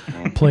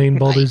 playing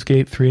Baldur's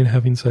Gate 3 and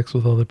having sex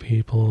with other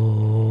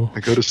people.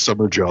 I go to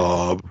summer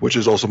job, which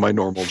is also my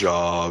normal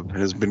job, and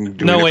has been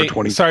doing No, it wait, for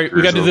 20 sorry, years.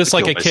 we gotta do so this to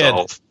like kill a kid.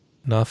 myself.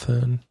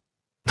 Nothing.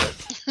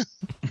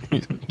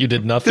 You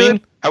did nothing?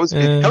 Good. How was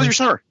your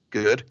summer?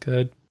 Good.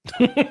 Good.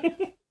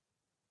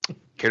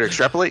 Care to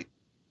extrapolate?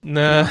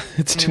 Nah,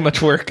 it's too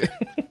much work.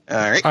 All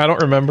right. I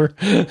don't remember.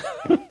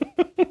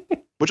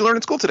 What'd you learn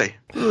in school today?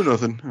 Oh,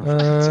 nothing.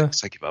 I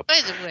give up. By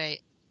the way,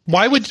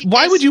 Why If would you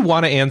guys- you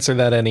want to answer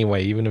that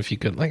anyway, even if you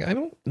could? Like, I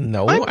don't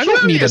know. I'm I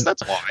don't need curious, an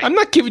that's why. I'm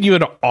not giving you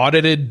an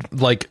audited,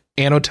 like,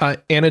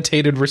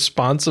 annotated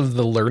response of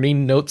the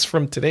learning notes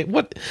from today.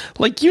 What?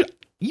 Like, you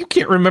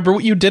can't remember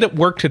what you did at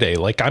work today.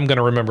 Like, I'm going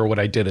to remember what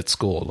I did at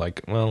school.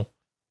 Like, well,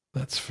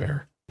 that's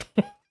fair.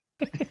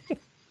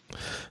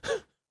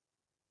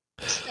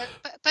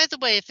 By the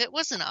way, if it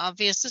wasn't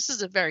obvious, this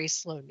is a very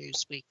slow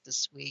news week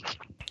this week.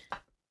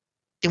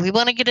 Do we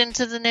want to get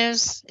into the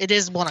news? It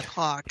is 1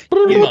 o'clock.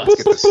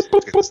 Let's get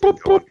this thing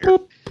going here.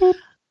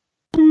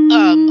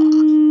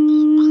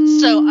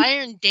 So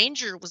Iron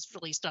Danger was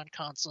released on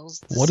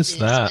consoles. What is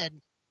that?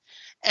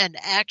 An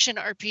action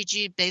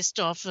RPG based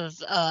off of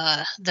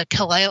the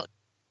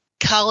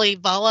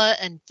Kalevala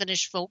and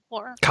Finnish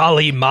folklore.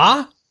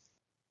 Kalima?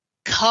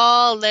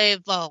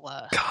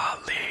 Kalevala.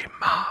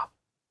 Kalima.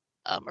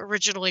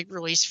 Originally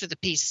released for the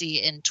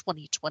PC in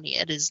 2020.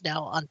 It is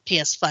now on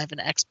PS5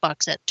 and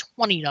Xbox at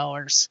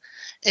 $20.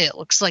 It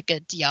looks like a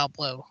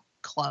Diablo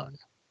clone.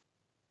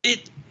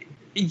 It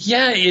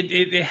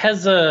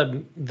has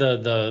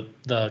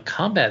the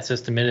combat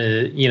system in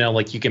it. You know,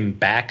 like you can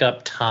back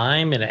up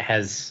time, and it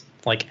has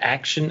like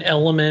action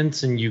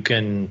elements, and you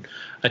can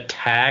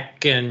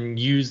attack and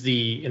use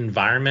the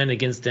environment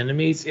against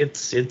enemies.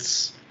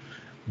 It's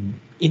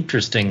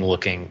interesting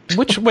looking.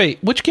 Which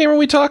game are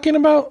we talking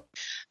about?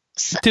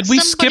 Did we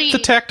skip the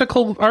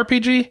tactical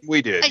RPG?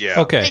 We did,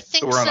 yeah. Okay. I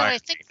think So we're on so. Iron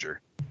Danger.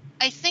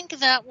 I think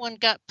that one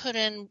got put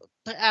in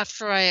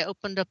after I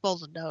opened up all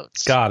the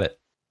notes. Got it.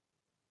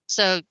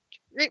 So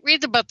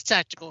read about the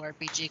tactical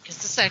RPG because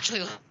this actually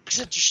looks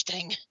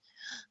interesting.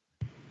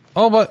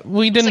 Oh, but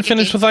we didn't like a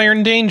finish game. with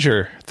Iron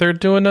Danger. They're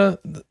doing a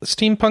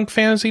steampunk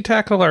fantasy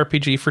tactical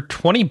RPG for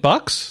 $20.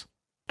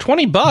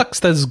 $20?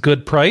 That's a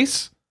good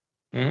price.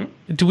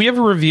 Mm-hmm. Do we have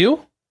a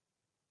review?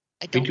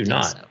 I don't do think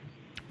not. so.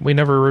 We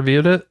never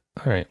reviewed it?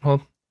 All right.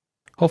 Well,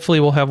 hopefully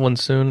we'll have one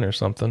soon or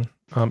something.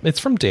 It's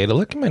from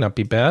Daedalic. It might not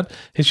be bad.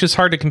 It's just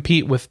hard to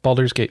compete with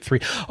Baldur's Gate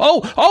 3.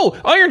 Oh,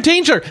 Iron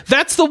Danger.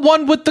 That's the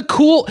one with the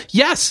cool.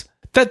 Yes.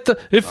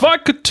 If I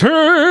could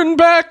turn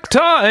back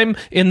time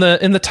in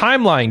the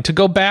timeline to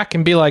go back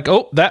and be like,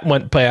 oh, that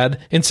went bad.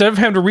 Instead of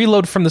having to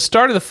reload from the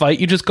start of the fight,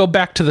 you just go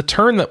back to the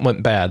turn that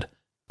went bad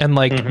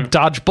and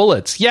dodge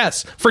bullets.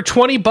 Yes. For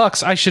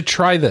 $20, I should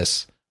try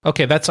this.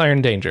 Okay. That's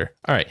Iron Danger.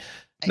 All right.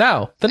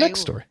 Now, the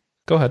next story.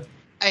 Go ahead.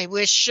 I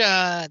wish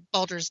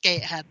Baldur's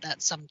Gate had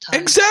that sometimes.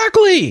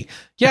 Exactly.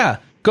 Yeah.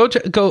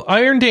 Go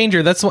Iron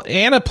Danger. That's what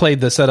Anna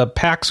played this at a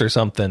PAX or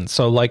something.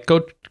 So like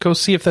go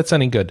see if that's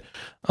any good.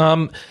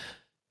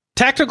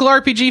 Tactical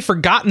RPG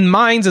Forgotten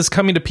Minds is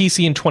coming to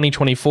PC in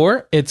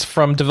 2024. It's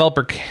from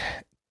developer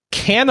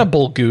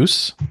Cannibal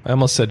Goose. I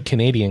almost said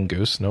Canadian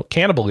Goose. No,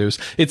 Cannibal Goose.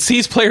 It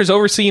sees players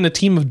overseeing a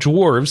team of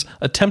dwarves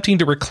attempting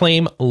to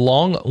reclaim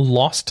long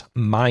lost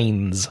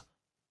mines.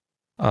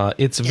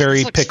 It's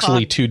very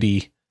pixely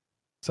 2D.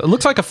 So it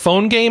looks like a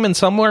phone game in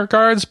some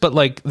regards, but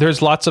like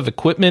there's lots of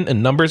equipment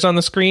and numbers on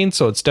the screen,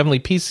 so it's definitely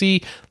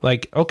PC.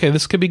 Like, okay,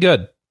 this could be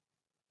good.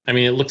 I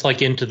mean, it looks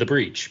like Into the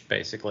Breach,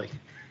 basically.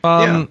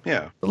 Yeah.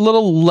 A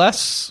little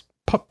less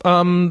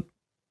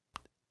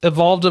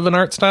evolved of an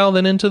art style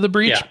than Into the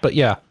Breach, but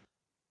yeah.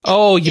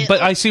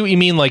 But I see what you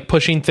mean, like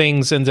pushing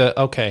things into.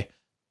 Okay,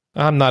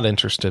 I'm not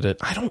interested in.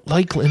 I don't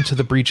like Into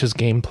the Breach's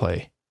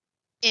gameplay.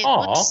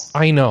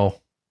 I know.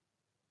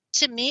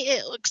 To me,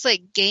 it looks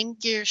like Game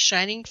Gear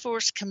Shining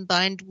Force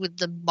combined with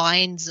the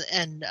Mines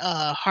and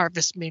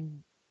Harvest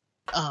Moon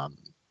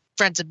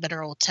Friends of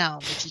Mineral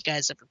Town, if you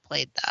guys ever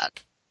played that.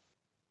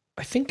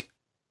 I think...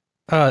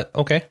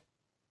 okay.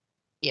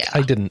 Yeah.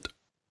 I didn't,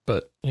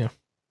 but, yeah.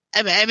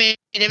 I mean,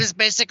 it was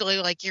basically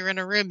like you're in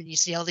a room and you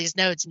see all these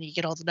nodes and you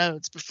get all the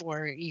nodes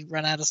before you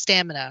run out of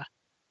stamina.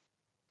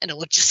 And it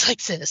looked just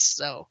like this,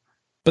 so...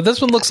 But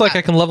this one looks like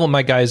I can level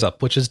my guys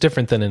up, which is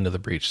different than Into the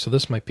Breach, so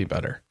this might be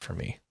better for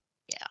me.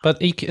 Yeah. But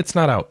it's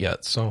not out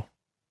yet, so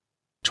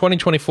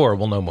 2024,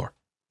 we'll know more.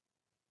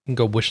 You can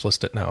go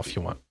wishlist it now if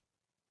you want.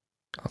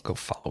 I'll go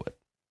follow it.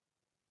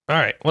 All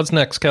right, what's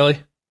next,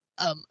 Kelly?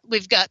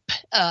 We've got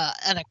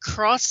an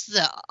Across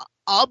the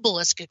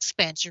Obelisk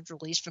expansion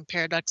release from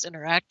Paradox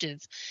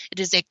Interactive. It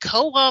is a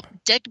co-op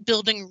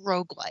deck-building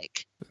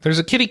roguelike. There's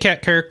a kitty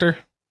cat character.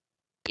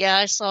 Yeah,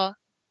 I saw.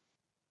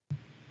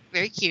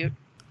 Very cute.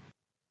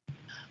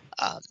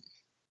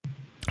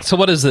 So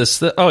what is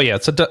this?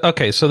 It's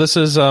okay. So this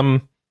is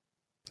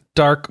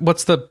dark.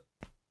 What's the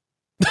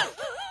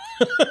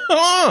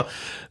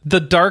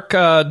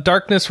the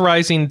darkness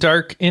rising,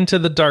 dark into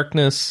the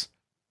darkness.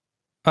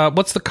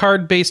 What's the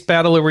card-based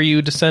battle where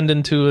you descend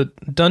into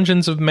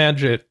Dungeons of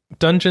Magic,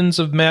 Dungeons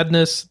of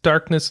Madness,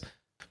 Darkness?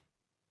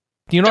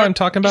 Do you know what I'm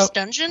talking about?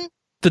 Dungeon?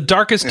 The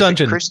Darkest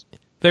Dungeon.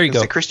 There you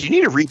go. Chris, do you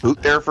need a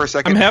reboot there for a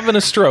second? I'm having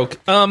a stroke.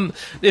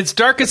 It's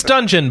Darkest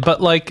Dungeon,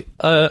 but like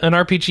an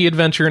RPG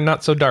adventure,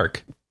 not so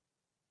dark.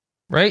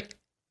 Right?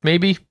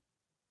 Maybe.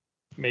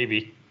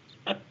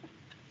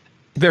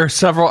 There are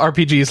several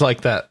RPGs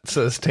like that,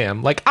 says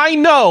Tam. Like, I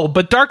know,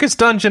 but Darkest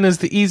Dungeon is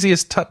the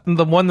easiest,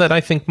 the one that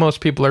I think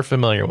most people are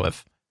familiar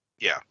with.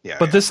 Yeah.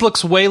 But this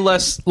looks way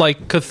less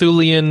like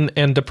Cthulhian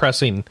and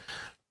depressing.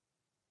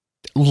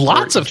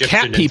 Lots of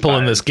cat people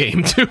in this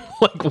game, too.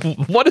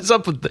 Like, what is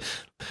up with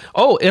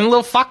and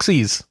little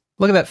foxies.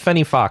 Look at that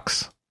Fenny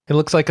Fox. It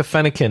looks like a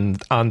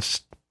Fennekin on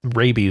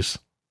rabies.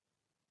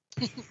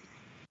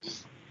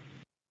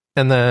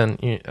 And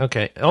then,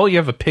 okay. Oh, you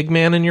have a pig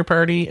man in your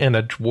party and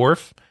a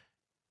dwarf.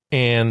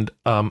 and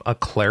a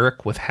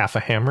cleric with half a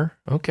hammer.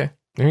 Okay,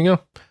 there you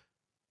go.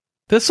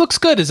 This looks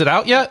good. Is it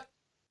out yet?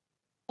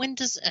 When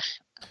does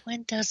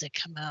it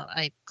come out?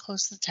 I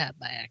closed the tab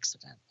by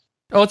accident.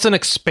 Oh, it's an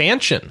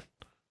expansion.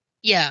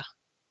 Yeah.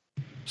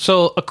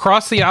 So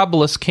Across the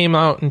Obelisk came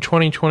out in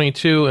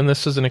 2022, and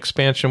this is an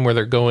expansion where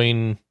they're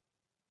going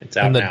It's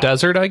out in the now.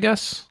 desert, I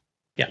guess?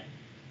 Yeah.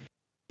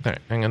 All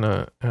right, I'm going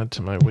to add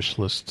to my wish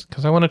list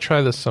because I want to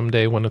try this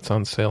someday when it's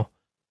on sale.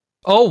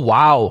 Oh,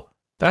 wow.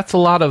 That's a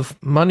lot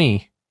of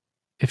money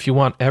if you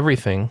want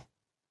everything.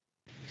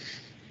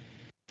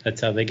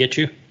 That's how they get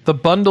you. The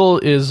bundle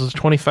is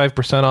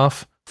 25%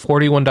 off,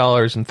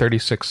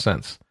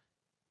 $41.36.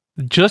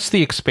 Just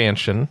the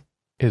expansion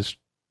is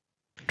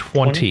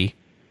 $20,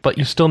 but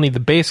you still need the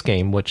base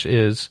game, which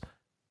is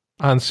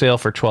on sale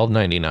for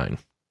 $12.99.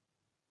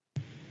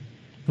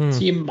 So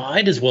you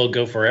might as well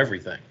go for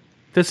everything.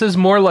 This is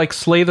more like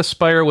Slay the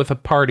Spire with a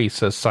party,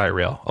 says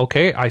Cyrail.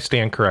 Okay, I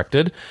stand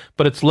corrected,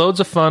 but it's loads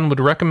of fun. Would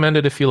recommend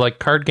it if you like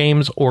card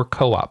games or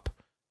co-op.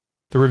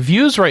 The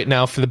reviews right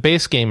now for the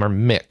base game are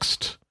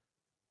mixed.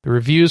 The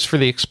reviews for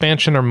the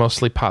expansion are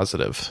mostly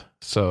positive.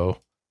 So,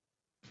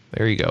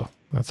 there you go.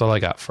 That's all I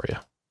got for you.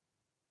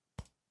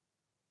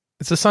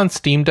 Is this on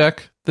Steam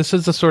Deck? This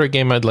is the sort of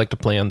game I'd like to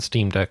play on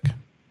Steam Deck.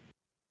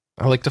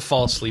 I like to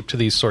fall asleep to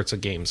these sorts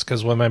of games,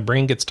 because when my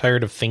brain gets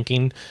tired of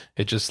thinking,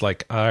 it's just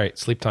like, all right,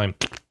 sleep time.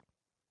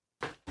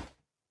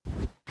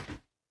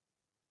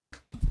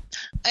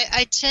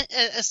 I tend,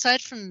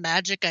 aside from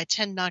Magic, I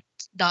tend not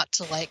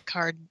to like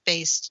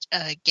card-based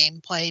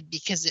gameplay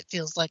because it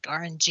feels like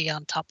RNG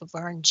on top of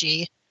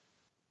RNG.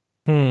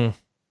 Or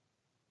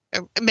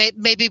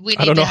maybe we need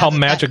I don't know to how have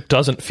Magic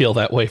doesn't feel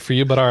that way for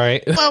you, but all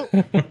right. Well,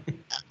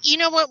 you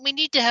know what? We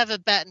need to have a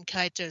Batten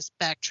Kaitos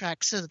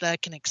backtrack so that I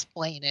can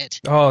explain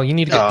it. Oh, you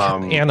need to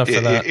get Anna for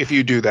that. If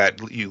you do that,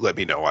 you let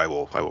me know. I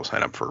will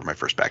sign up for my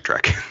first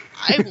backtrack.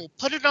 I will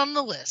put it on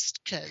the list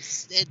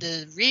because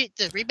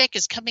the remake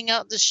is coming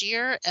out this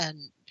year,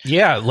 and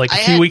Yeah, like a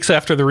few weeks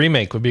after the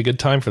remake would be a good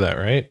time for that,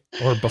 right?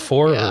 Or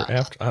before Yeah. or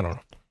after? I don't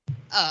know.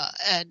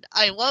 and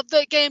I love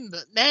that game,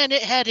 but man,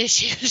 it had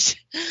issues.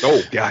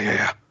 Oh,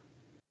 yeah.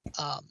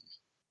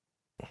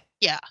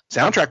 Yeah.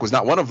 Soundtrack was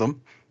not one of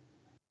them.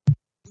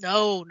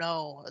 No.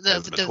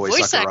 The Matoy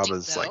voice acting,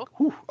 Sakuraba's though. like,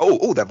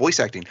 whew. That voice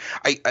acting.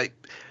 I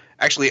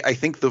actually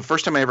think the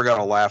first time I ever got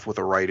a laugh with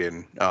a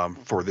write-in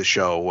for this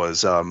show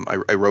was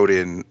I wrote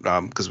in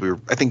because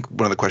I think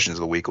one of the questions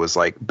of the week was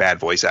like bad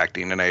voice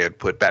acting, and I had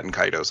put Batten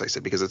Kaitos. I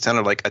said because it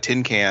sounded like a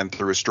tin can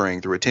through a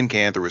string, through a tin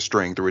can, through a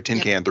string, through a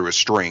tin can, through a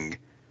string,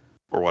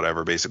 or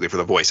whatever, basically for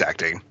the voice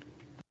acting.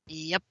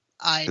 Yep,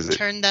 I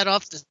turned that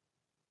off the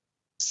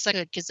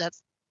second because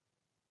that's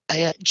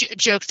I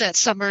joked that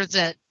summer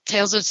that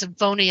Tales of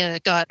Symphonia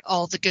got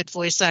all the good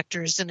voice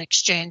actors in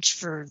exchange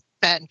for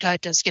Batten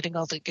Kaitos getting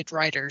all the good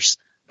writers.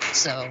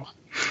 So,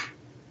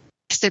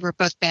 because they were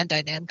both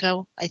Bandai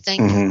Namco, I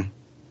think. Mm-hmm.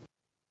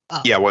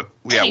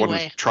 One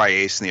was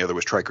Tri-Ace and the other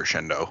was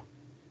Tri-Crescendo.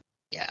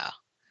 Yeah.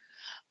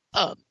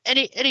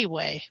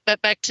 Anyway,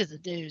 but back to the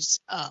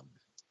news.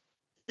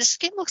 This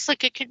game looks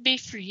like it could be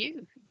for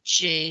you,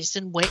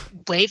 Jason.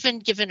 Waven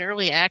given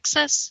early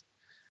access.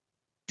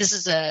 This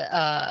is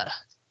a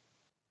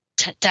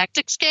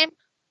tactics game.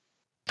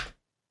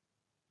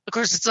 Of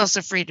course, it's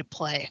also free to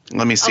play.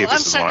 Let me see if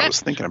this is what I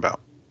was thinking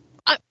about.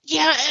 I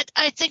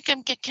think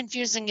I'm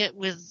confusing it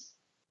with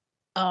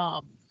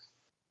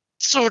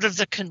sort of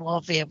the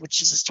Convolvia,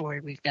 which is a story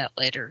we've got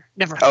later.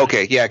 Never mind.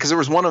 Okay, yeah, because there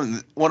was one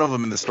of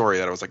them in the story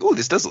that I was like, oh,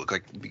 this does look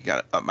like we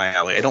got up my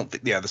alley. I don't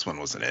think, this one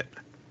wasn't it.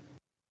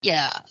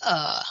 Yeah,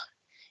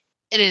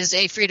 it is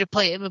a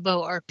free-to-play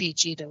MMO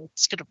RPG, though.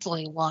 It's going to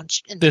fully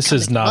launch in This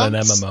is not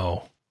months. an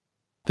MMO.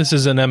 This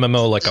is an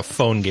MMO like a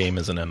phone game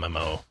is an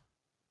MMO.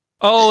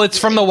 Oh, it's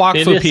from the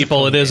Wakfu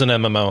people. It is an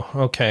MMO.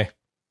 Okay.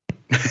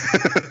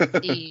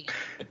 And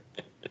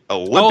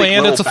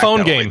it's a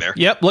phone game.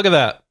 Yep, look at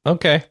that.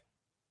 Okay.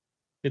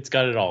 It's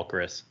got it all,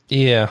 Chris.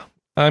 Yeah,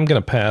 I'm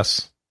going to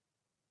pass.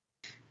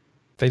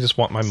 They just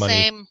want my money.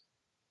 Same.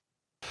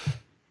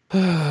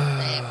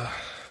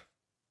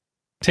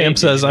 Tam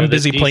says, I'm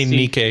busy playing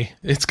Nikkei.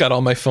 It's got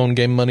all my phone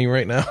game money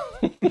right now.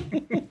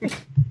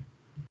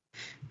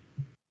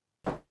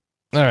 All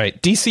right.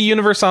 DC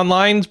Universe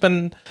Online's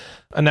been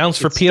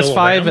announced for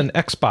PS5 and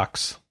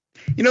Xbox.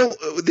 You know,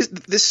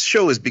 this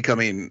show is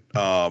becoming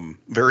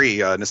very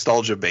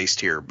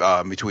nostalgia-based here.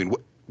 Between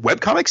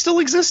webcomics still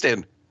exist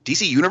and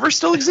DC Universe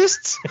still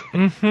exists.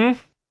 Mm-hmm.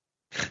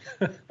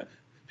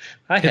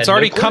 It's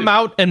already come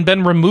out and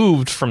been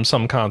removed from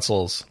some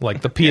consoles.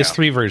 Like the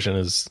PS3 version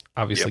is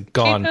obviously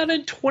gone. It came out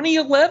in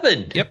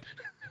 2011. Yep.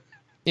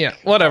 Yeah,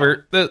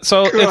 whatever.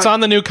 So it's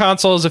on the new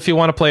consoles if you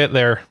want to play it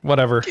there.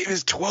 Whatever. It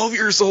is 12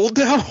 years old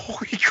now.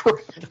 Holy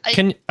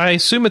crap. I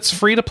assume it's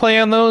free to play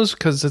on those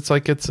because it's a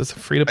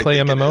free to play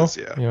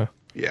MMO.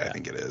 Yeah, I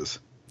think it is.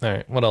 All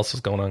right. What else is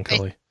going on,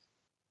 Kelly?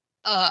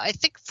 I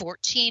think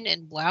 14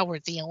 and WoW are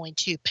the only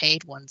two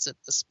paid ones at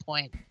this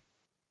point.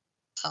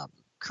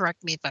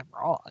 Correct me if I'm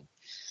wrong.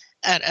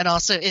 And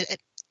also,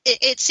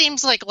 it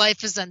seems like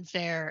life is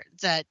unfair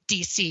that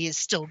DC is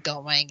still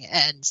going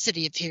and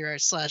City of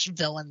Heroes /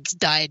 Villains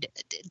died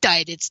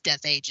its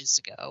death ages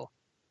ago.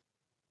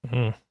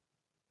 Mhm.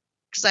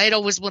 Because I had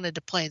always wanted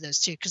to play those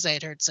two because I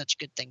had heard such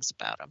good things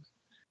about them.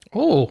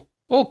 Oh,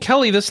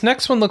 Kelly, this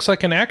next one looks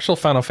like an actual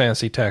Final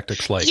Fantasy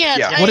Tactics like.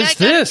 Yeah. What is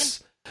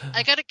this?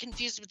 I got it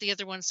confused with the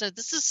other one. So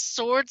this is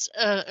Sword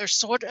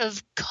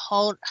of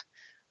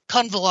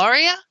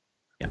Convalaria,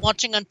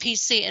 launching on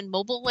PC and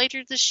mobile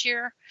later this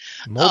year.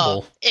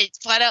 Mobile. It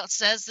flat out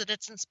says that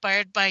it's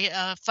inspired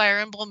by Fire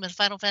Emblem and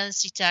Final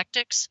Fantasy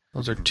Tactics.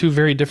 Those are two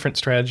very different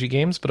strategy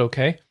games, but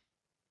okay.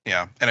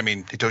 Yeah, and I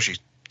mean Hitoshi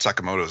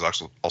Sakamoto is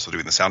also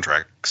doing the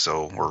soundtrack,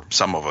 or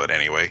some of it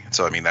anyway.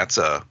 So I mean that's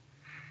a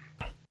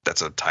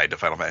tied to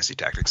Final Fantasy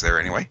Tactics there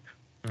anyway.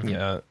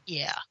 Yeah.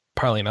 Yeah.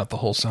 Probably not the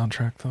whole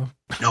soundtrack though.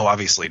 No,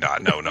 obviously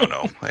not. No.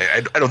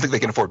 I don't think they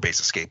can afford Base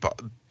Escape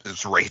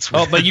rates.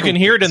 Oh, but you can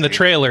hear it in the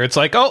trailer. It's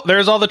like, oh,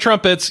 there's all the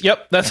trumpets.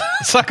 Yep, that's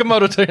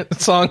Sakamoto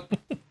song.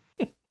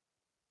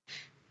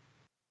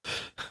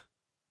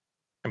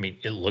 I mean,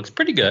 it looks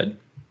pretty good.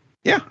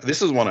 Yeah,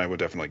 this is one I would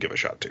definitely give a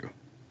shot to.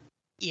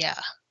 Yeah.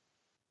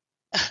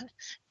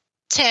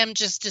 Tam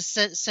just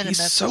sent a He's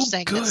message so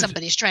saying good. that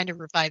somebody's trying to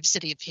revive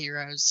City of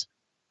Heroes.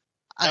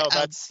 No,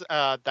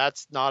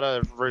 that's not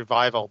a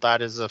revival.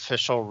 That is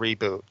official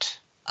reboot.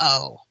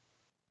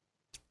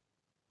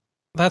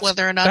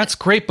 Whether or not that's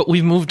great, but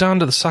we've moved on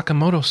to the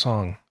Sakamoto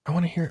song. I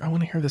want to hear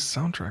this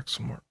soundtrack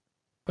some more.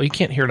 Oh, you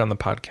can't hear it on the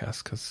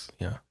podcast because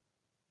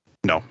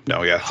No,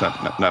 yeah, it's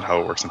not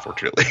how it works,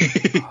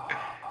 unfortunately.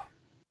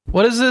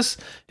 What is this?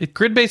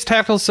 Grid-based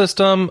tactical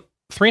system,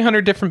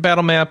 300 different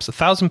battle maps,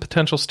 1,000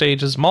 potential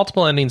stages,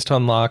 multiple endings to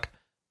unlock,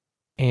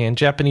 and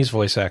Japanese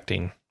voice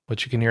acting,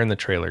 which you can hear in the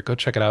trailer. Go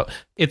check it out.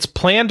 It's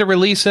planned to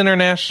release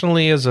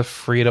internationally as a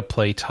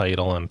free-to-play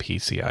title on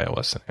PC,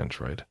 iOS, and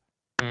Android.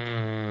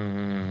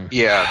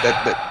 Yeah,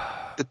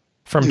 that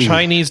from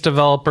Chinese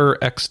developer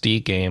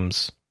XD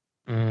Games.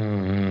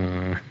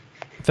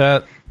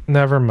 That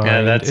never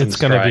mind. Yeah, it's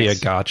going to be a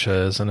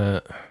gotcha, isn't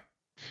it?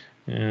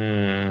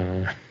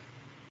 Never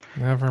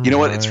mind. You know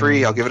what? It's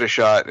free. I'll give it a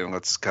shot, and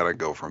let's kind of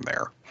go from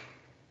there.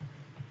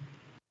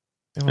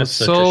 It was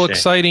so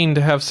exciting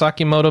to have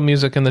Sakimoto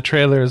music in the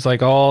trailer. It's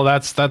like, oh,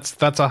 that's a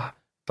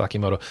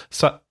Sakimoto.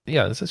 Is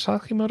it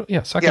Sakimoto?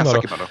 Yeah, Sakimoto. Yeah,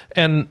 Sakimoto.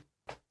 And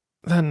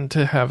then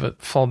to have it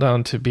fall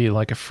down to be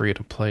like a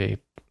free-to-play,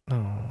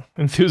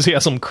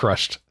 enthusiasm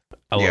crushed.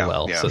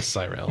 LOL, says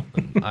Cyril.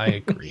 I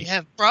agree. You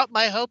have brought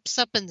my hopes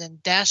up and then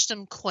dashed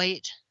them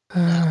quite.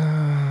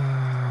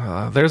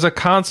 There's a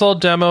console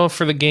demo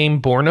for the game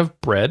Born of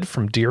Bread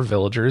from Dear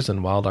Villagers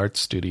and Wild Arts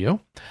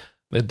Studio.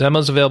 The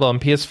demo's available on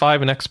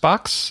PS5 and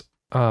Xbox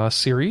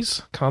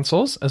Series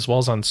consoles, as well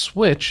as on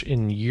Switch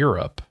in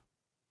Europe.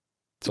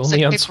 It's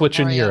only on Switch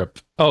in Europe.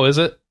 Oh, is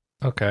it?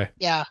 Okay.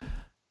 Yeah.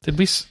 Did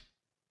we...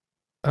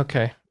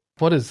 Okay.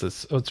 What is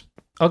this? Oh, it's...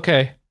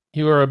 Okay.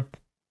 You are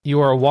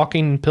a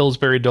walking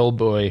Pillsbury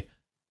Doughboy,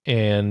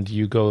 and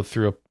you go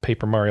through a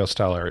Paper Mario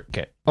style art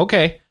game.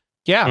 Okay.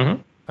 Yeah.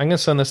 Mm-hmm. I'm going to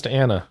send this to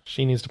Anna.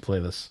 She needs to play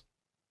this.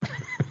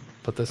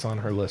 Put this on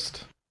her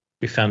list.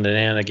 We found an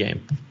Anna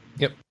game.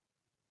 Yep.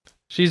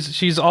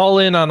 She's all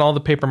in on all the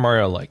Paper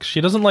Mario likes.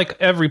 She doesn't like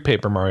every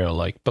Paper Mario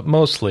like, but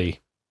mostly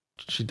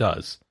she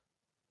does.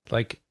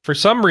 Like, for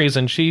some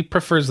reason, she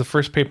prefers the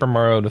first Paper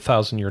Mario to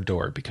Thousand Year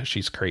Door because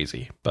she's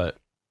crazy. But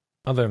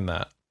other than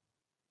that,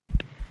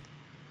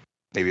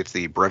 maybe it's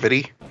the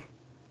brevity.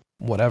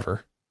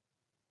 Whatever.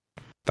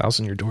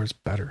 Thousand Year Door is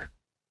better.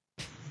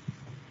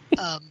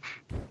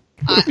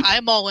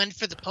 I'm all in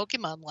for the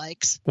Pokemon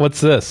likes. What's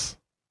this?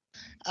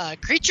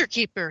 Creature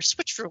Keeper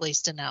Switch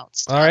released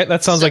announced. All right,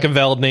 that sounds like a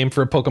valid name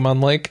for a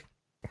Pokemon like.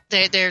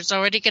 There's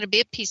already going to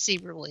be a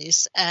PC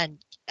release, and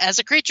as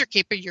a creature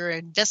keeper, you're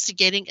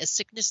investigating a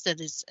sickness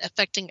that is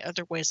affecting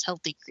otherwise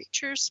healthy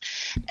creatures,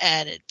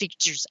 and it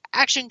features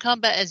action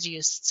combat as you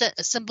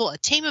assemble a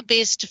team of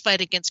beasts to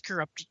fight against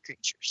corrupted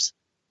creatures.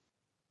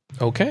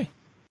 Okay.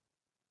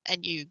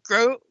 And you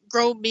grow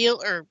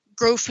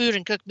food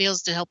and cook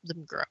meals to help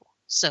them grow.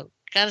 So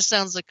kind of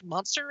sounds like a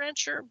Monster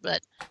Rancher,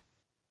 but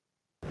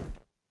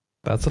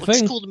that's a looks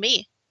thing. Cool to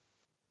me.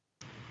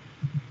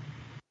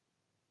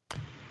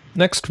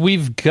 Next,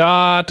 we've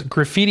got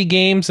Graffiti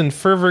Games and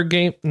Fervor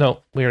Game.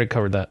 No, we already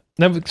covered that.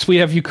 Next, we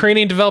have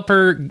Ukrainian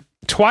developer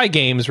Twy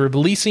Games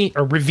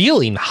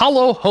revealing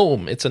Hollow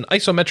Home. It's an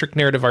isometric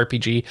narrative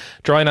RPG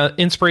drawing on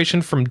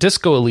inspiration from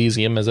Disco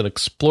Elysium as it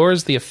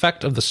explores the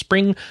effect of the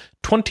spring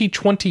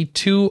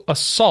 2022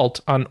 assault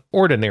on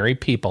ordinary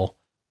people.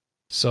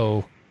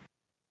 So,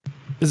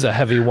 this is a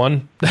heavy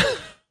one. Yeah,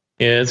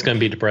 it's going to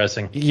be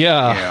depressing.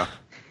 Yeah.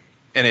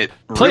 And it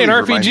play really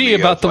an RPG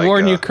about the war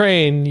in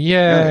Ukraine.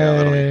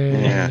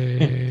 Yay.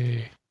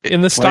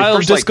 In the style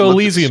of Disco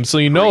Elysium, so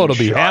you know it'll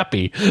be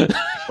happy.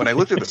 When I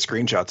looked at the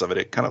screenshots of it,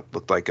 it kind of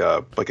looked like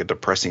a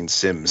depressing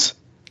Sims.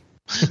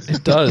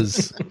 It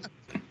does.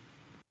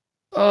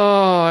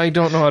 Oh, I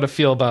don't know how to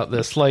feel about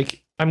this.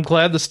 Like, I'm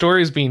glad the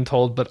story is being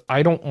told, but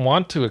I don't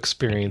want to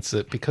experience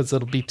it because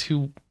it'll be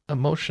two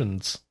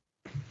emotions.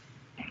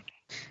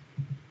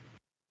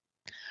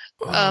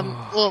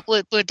 Well,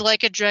 would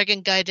Like a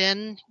Dragon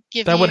Gaiden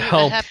give That you would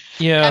help. a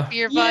Yeah.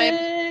 happier vibe?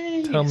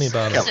 Yay! Tell me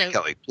about it. Kelly, So-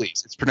 Kelly,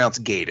 please. It's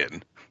pronounced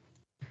Gaiden.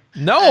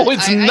 No,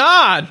 it's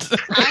not.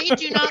 I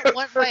do not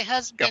want my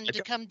husband God.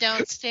 to come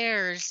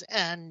downstairs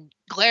and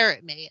glare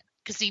at me,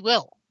 because he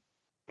will.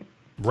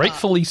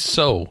 Rightfully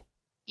so.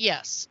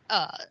 Yes.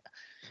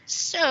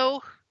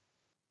 So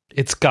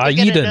It's get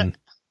Gaiden.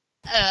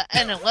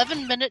 an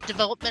 11-minute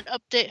development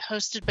update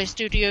hosted by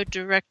studio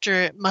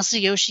director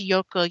Masayoshi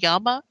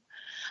Yokoyama.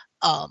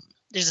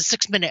 There's a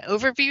 6-minute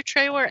overview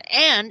trailer,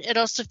 and it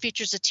also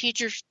features a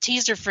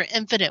teaser for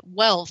Infinite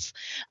Wealth,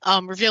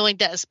 revealing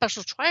that a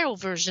special trial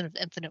version of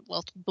Infinite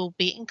Wealth will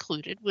be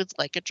included with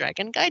Like a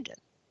Dragon Gaiden.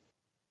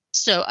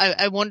 So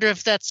I wonder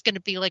if that's going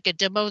to be like a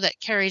demo that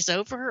carries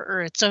over,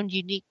 or its own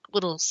unique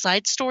little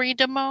side story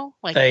demo.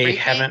 Like They Great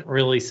haven't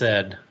really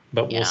said,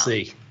 but Yeah. we'll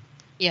see.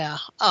 Yeah.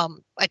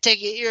 I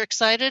take it you're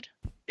excited.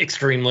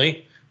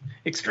 Extremely.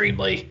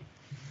 Wait.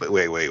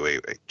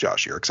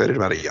 Josh, you're excited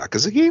about a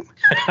Yakuza game?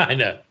 I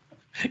know.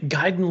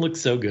 Gaiden looks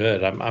so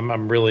good.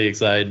 I'm really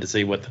excited to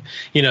see what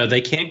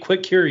they can't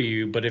quick cure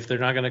you, but if they're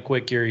not going to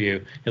quick cure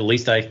you, at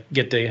least I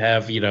get to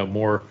have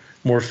more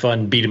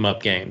fun beat 'em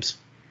up games.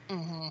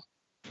 Mm-hmm.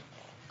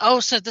 Oh,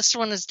 so this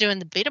one is doing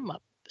the beat 'em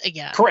up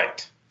again.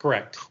 Correct.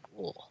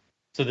 Cool.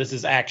 So this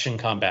is action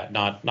combat,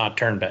 not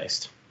turn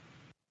based,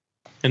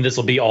 and this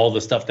will be all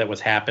the stuff that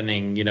was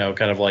happening,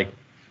 kind of like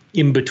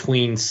in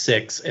between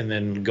 6 and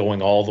then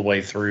going all the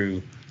way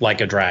through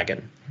Like a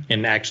Dragon,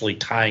 and actually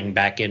tying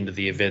back into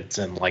the events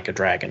in Like a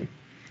Dragon.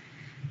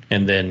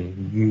 And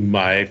then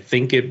I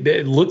think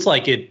it looks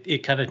like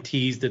it kind of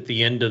teased at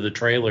the end of the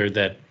trailer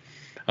that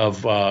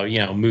of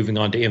moving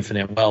on to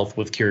Infinite Wealth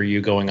with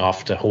Kiryu going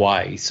off to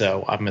Hawaii.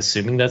 So I'm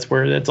assuming that's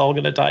where that's all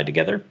going to tie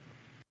together.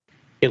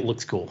 It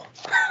looks cool.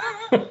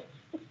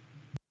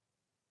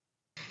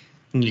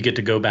 And you get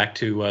to go back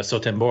to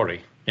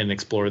Sotembori and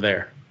explore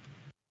there.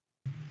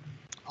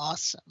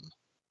 Awesome.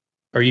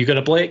 Are you going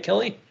to play it,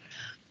 Kelly?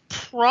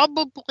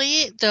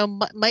 Probably, though,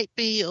 might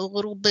be a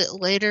little bit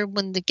later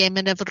when the game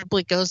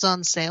inevitably goes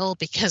on sale,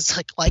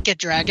 because like a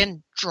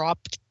Dragon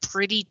dropped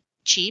pretty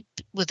cheap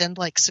within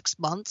like 6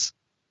 months.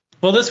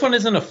 Well, this one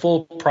isn't a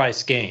full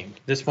price game.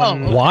 This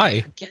one, Oh,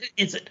 Why?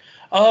 Is it?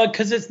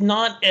 Because it's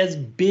not as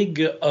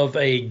big of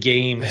a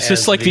game. Is as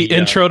this like the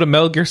intro to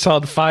Metal Gear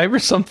Solid 5 or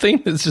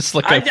something? It's just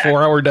like a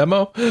 4-hour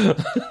demo?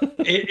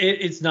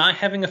 It's not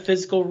having a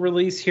physical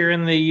release here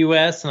in the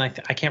U.S., and I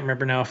can't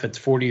remember now if it's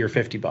 $40 or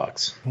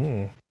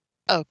 $50.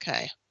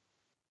 Okay.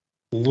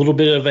 A little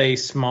bit of a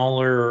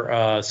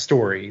smaller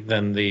story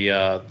than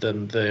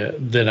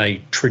than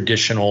a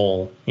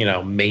traditional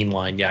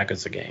mainline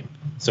Yakuza game.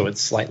 So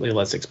it's slightly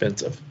less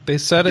expensive. They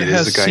said it It is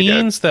has the guy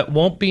scenes that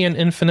won't be in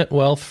Infinite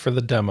Wealth for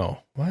the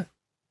demo. What?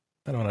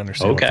 I don't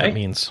understand what Okay. that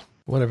means.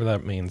 Whatever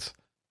that means.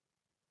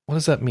 What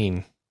does that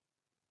mean?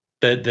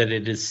 That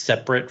it is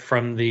separate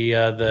from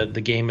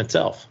the game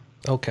itself.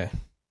 Okay.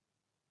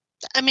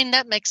 I mean,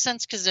 that makes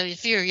sense, because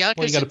if you're a Yakuza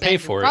Well, you got to fan, pay you're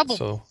for it. probably,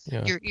 So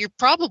yeah. you're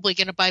probably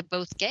going to buy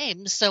both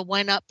games. So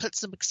why not put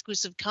some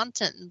exclusive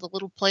content in the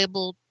little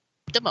playable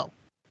demo?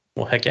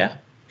 Well, heck yeah.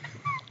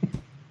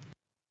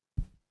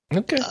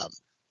 Okay.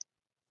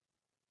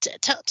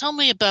 Tell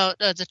me about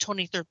the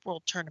 23rd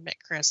World Tournament,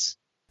 Chris.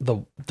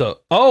 Bandai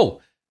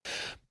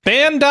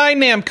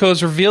Namco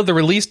has revealed the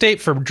release date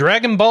for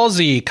Dragon Ball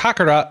Z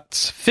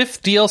Kakarot's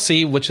 5th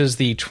DLC, which is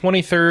the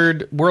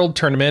 23rd World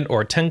Tournament,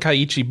 or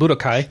Tenkaichi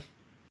Budokai.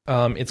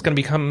 It's going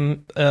to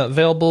become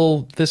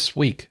available this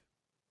week.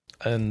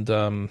 And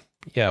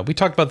we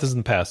talked about this in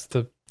the past.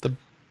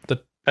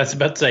 I was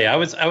about to say I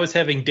was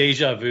having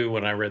deja vu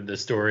when I read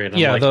this story, and I'm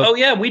Yeah, like, oh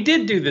yeah, we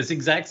did do this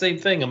exact same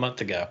thing a month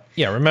ago.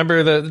 Yeah,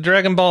 remember the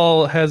Dragon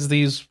Ball has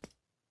these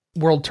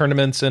world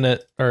tournaments in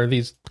it, or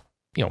these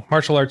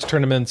martial arts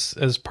tournaments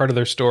as part of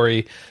their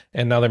story,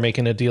 and now they're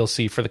making a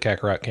DLC for the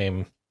Kakarot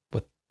game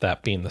with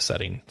that being the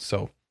setting.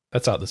 So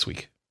that's out this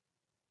week.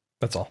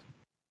 That's all.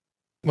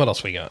 What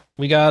else we got?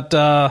 We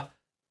got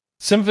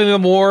Symphony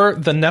of War,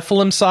 the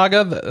Nephilim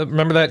Saga.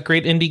 Remember that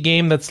great indie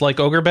game that's like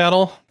Ogre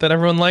Battle that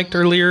everyone liked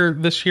earlier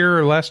this year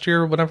or last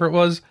year, whatever it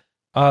was?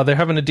 They're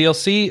having a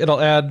DLC.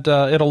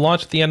 It'll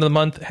launch at the end of the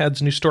month. It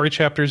adds new story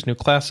chapters, new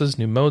classes,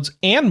 new modes,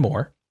 and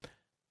more.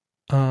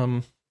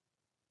 Okay.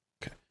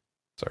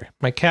 Sorry.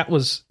 My cat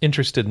was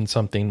interested in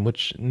something,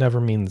 which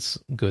never means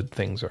good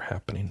things are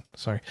happening.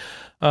 Sorry.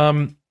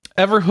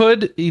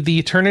 Everhood, the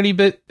Eternity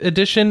Bit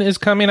Edition, is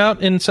coming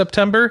out in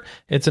September.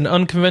 It's an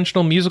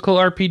unconventional musical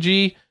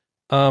RPG.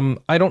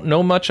 I don't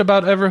know much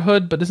about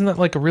Everhood, but isn't that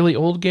like a really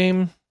old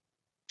game?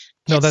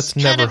 No, that's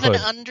kind Neverhood. of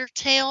an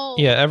Undertale.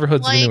 Yeah,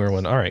 Everhood's the like- newer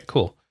one. All right,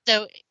 cool.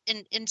 So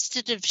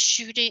instead of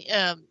shoot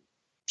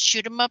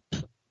 'em up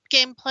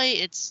gameplay,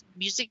 it's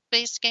music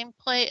based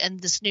gameplay, and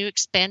this new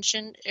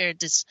expansion, or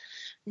this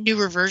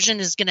newer version,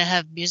 is going to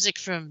have music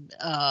from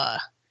a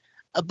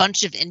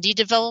bunch of indie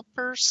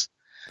developers.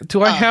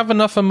 Do I have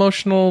enough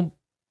emotional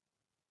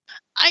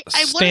I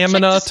wanna check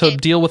stamina this to game.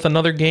 deal with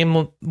another game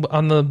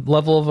on the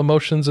level of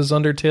emotions as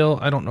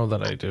Undertale? I don't know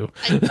that I do.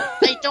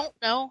 I don't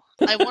know.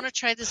 I want to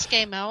try this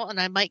game out, and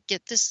I might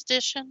get this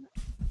edition.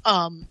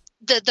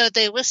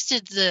 They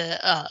listed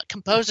the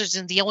composers,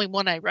 and the only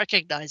one I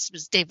recognized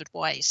was David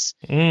Weiss,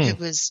 who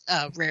was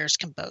Rare's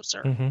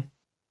composer.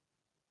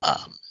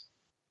 Mm-hmm.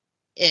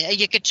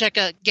 You could check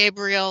out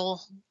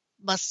Gabriel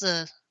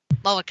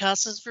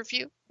Malacasa's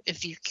review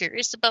if you're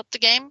curious about the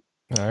game.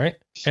 All right,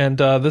 and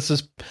this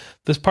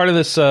part of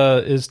this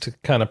is to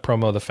kind of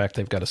promo the fact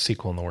they've got a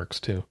sequel in the works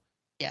too.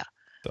 Yeah.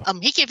 So.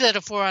 He gave that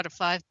a 4 out of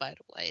 5, by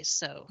the way.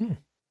 So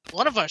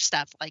one of our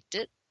staff liked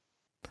it.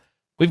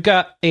 We've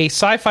got a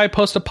sci-fi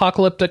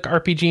post-apocalyptic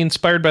RPG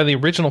inspired by the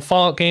original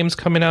Fallout games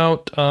coming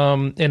out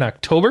in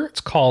October.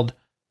 It's called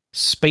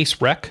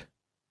Space Wreck.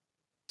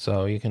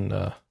 So you can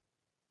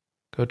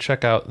go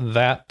check out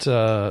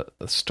that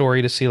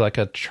story to see like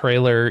a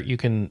trailer.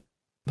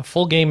 The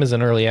full game is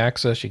in early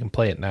access. You can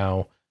play it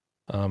now.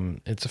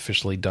 It's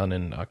officially done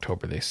in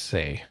October, they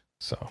say.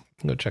 So you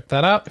can go check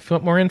that out if you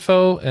want more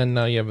info. And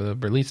now you have a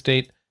release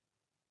date.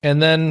 And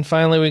then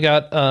finally, we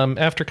got,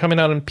 after coming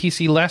out on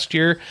PC last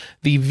year,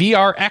 the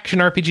VR action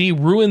RPG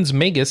Ruins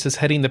Magus is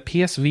heading to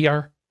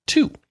PSVR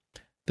 2.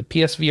 The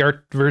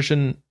PSVR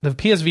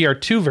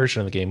 2 version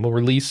of the game will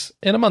release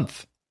in a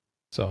month.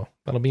 So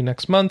that'll be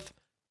next month.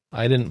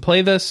 I didn't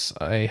play this.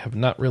 I have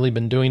not really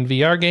been doing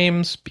VR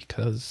games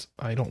because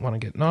I don't want to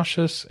get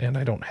nauseous and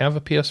I don't have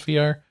a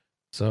PSVR.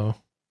 So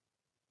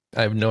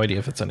I have no idea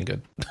if it's any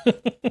good.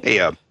 Hey,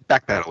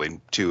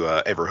 backpedaling to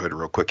Everhood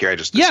real quick here. I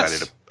just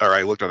decided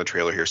I looked on the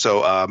trailer here.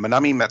 So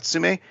Manami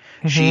Matsume,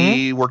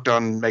 she worked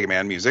on Mega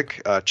Man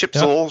music. Chip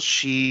Soul,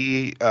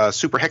 she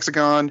Super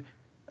Hexagon.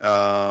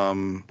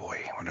 When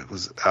it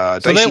was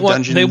Dicey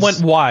Dungeons. They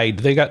went wide.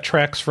 They got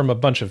tracks from a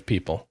bunch of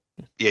people.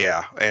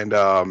 Yeah,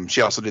 and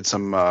she also did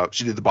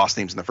she did the boss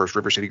themes in the first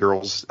River City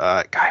Girls.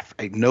 God,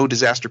 I know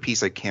Disaster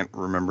Piece. I can't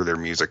remember their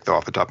music though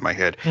off the top of my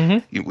head.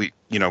 We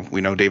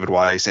know David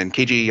Wise and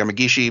Keiji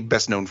Yamagishi,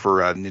 best known for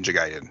Ninja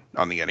Gaiden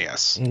on the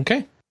NES.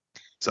 Okay,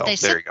 so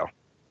there you go.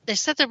 They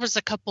said there was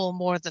a couple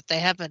more that they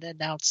haven't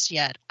announced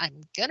yet.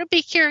 I'm gonna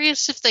be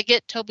curious if they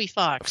get Toby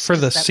Fox for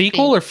the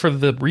sequel or for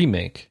the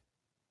remake.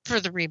 For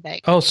the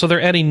remake. Oh, so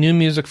they're adding new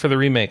music for the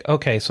remake.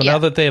 Okay, so now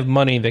that they have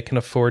money, they can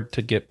afford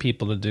to get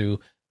people to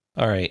do.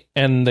 All right,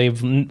 and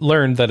they've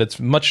learned that it's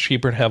much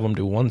cheaper to have them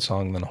do one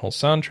song than a whole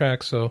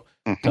soundtrack, so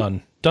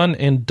done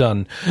and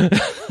done.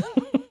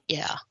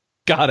 Yeah.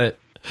 Got it.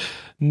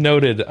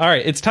 Noted. All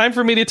right, it's time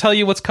for me to tell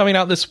you what's coming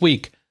out this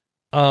week.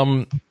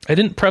 I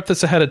didn't prep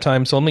this ahead of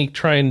time, so let me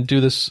try and do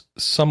this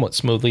somewhat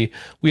smoothly.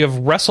 We have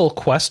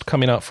WrestleQuest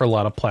coming out for a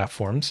lot of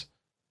platforms.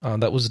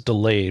 That was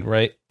delayed,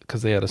 right?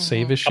 Because they had a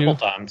save issue. A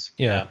couple times.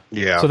 Yeah.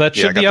 So that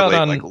should be out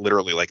on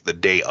literally the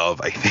day of,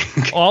 I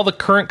think. all the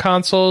current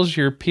consoles,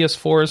 your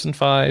PS4s and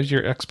 5s,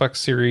 your Xbox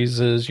Series,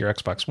 your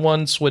Xbox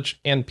One, Switch,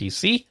 and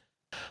PC.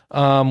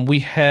 We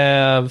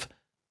have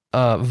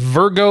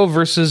Virgo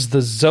versus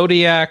the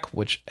Zodiac,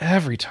 which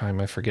every time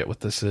I forget what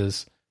this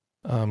is.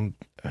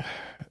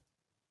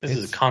 This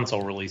is a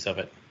console release of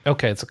it.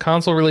 Okay, it's a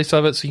console release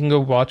of it, so you can go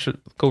watch it,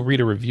 go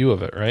read a review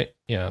of it, right?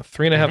 Yeah,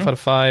 3.5 out of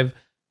 5.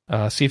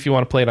 See if you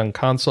want to play it on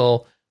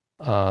console.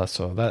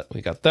 So that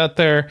we got that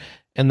there.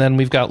 And then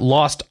we've got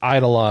Lost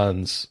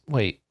Eidolons.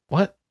 Wait,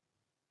 what?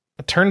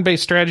 A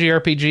turn-based strategy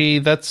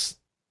RPG that's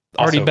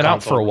already Also been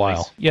out for a while.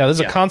 release. Yeah, there's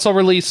a console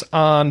release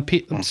on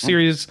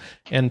Series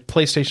and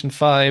PlayStation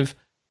 5.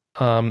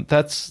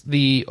 That's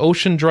the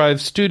Ocean Drive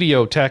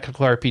Studio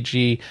tactical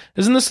RPG.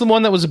 Isn't this the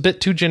one that was a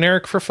bit too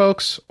generic for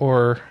folks?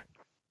 Or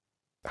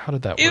how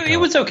did that work It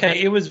was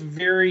okay. It was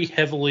very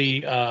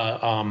heavily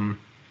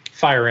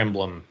Fire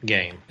Emblem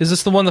game. Is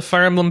this the one the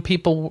Fire Emblem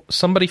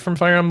somebody from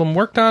Fire Emblem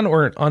worked on,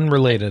 or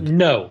unrelated?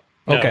 No.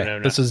 Okay, no.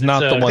 this is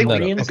not the one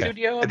that. Okay.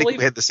 Studio, I think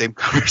we had the same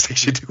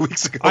conversation 2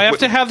 weeks ago. I have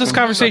to have this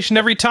conversation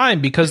every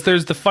time because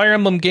there's the Fire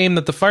Emblem game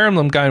that the Fire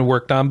Emblem guy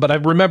worked on, but I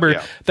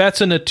remember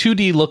that's in a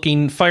 2D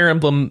looking Fire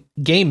Emblem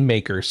game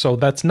maker, so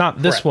that's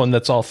not this one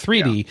that's all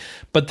 3D. Yeah.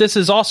 But this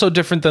is also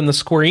different than the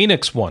Square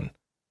Enix one,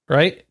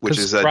 right? Which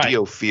is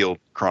Dio Field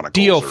Chronicles.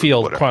 Dio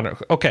Field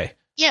Chronicles. Okay.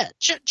 Yeah,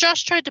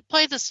 Josh tried to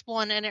play this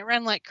one and it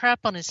ran like crap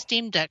on his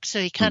Steam Deck, so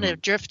he kind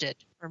of drifted.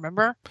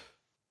 Remember?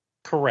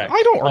 Correct.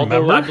 I don't remember.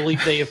 Although I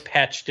believe they have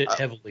patched it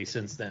heavily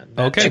since then.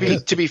 Okay.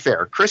 To be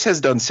fair, Chris has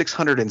done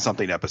 600 and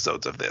something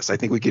episodes of this. I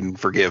think we can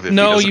forgive him.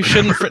 No, you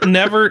shouldn't.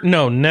 Never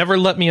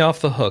let me off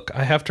the hook.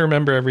 I have to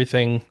remember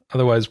everything.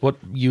 Otherwise, what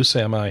use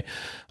am I?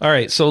 All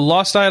right. So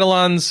Lost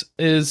Eidolons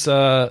is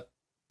a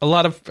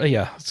lot of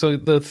So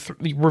the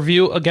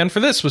review again for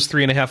this was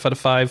 3.5 out of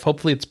 5.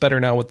 Hopefully, it's better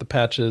now with the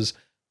patches.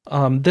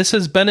 This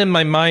has been in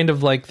my mind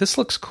of like, this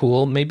looks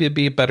cool. Maybe it'd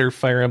be a better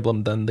Fire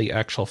Emblem than the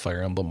actual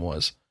Fire Emblem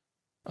was.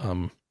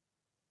 Than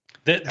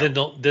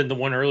the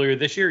one earlier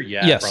this year?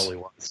 Yeah, yes. It probably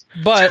was.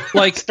 But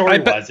like,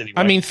 story-wise, anyway.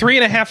 I mean,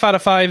 3.5 out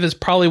of 5 is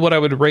probably what I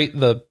would rate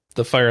the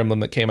Fire Emblem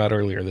that came out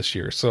earlier this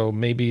year. So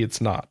maybe it's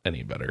not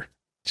any better.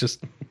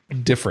 Just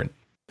different.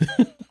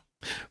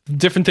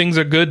 Different things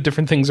are good.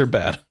 Different things are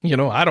bad.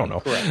 I don't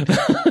know. Correct.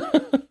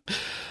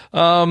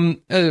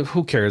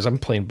 Who cares? I'm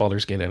playing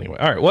Baldur's Gate anyway.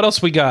 All right, what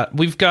else we got?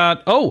 We've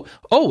got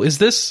is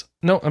this?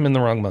 No, I'm in the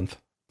wrong month.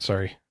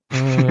 Sorry.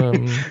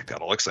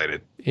 Got all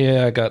excited.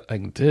 Yeah, I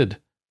did.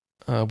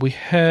 We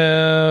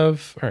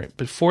have, all right,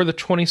 before the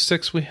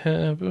 26th, we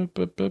have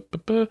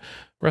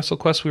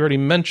WrestleQuest, we already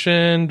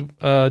mentioned.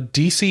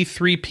 DC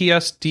 3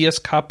 PS DS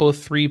Capo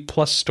 3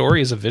 Plus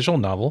Story is a visual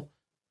novel.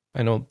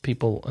 I know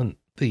people on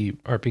the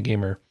RP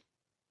Gamer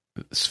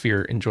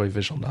sphere enjoy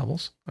visual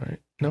novels. All right,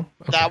 no?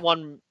 Okay. That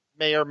one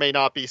may or may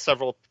not be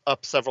several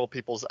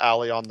people's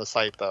alley on the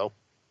site, though.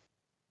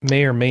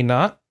 May or may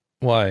not?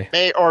 Why?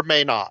 May or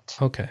may not.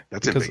 Okay.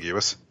 That's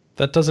ambiguous.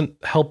 That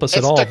doesn't help us at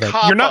It's all. the Then.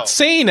 capo. You're not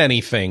saying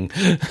anything.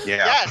 Yeah.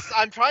 Yes,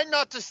 I'm trying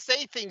not to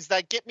say things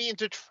that get me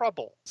into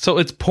trouble. So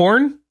it's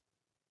porn?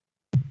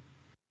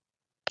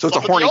 So it's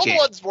a Some of horny the old game.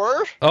 ones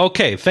were.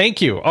 Okay,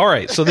 thank you. All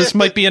right, so this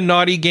might be a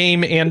naughty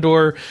game and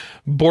or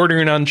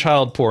bordering on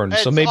child porn,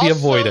 so It's maybe also-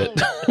 avoid it.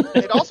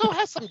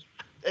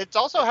 It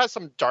also has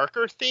some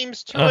darker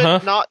themes to Uh-huh.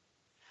 it. Not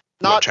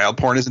What, child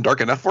porn isn't dark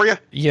enough for you?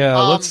 Yeah,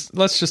 Um,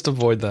 let's just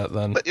avoid that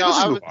then. But No, let's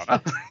just I move would-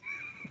 on.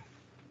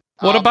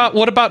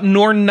 What about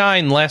Norn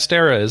 9 Last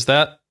Era? Is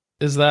that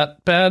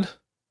bad?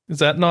 Is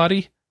that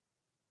naughty?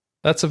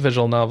 That's a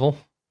visual novel.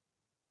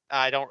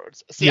 I don't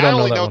see. You I don't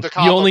only that know one. the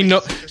capo. You only know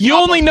because you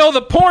capo- only know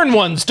the porn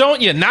ones, don't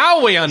you?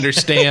 Now we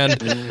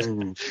understand.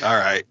 All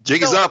right.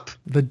 Jig is No. up.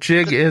 The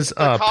jig is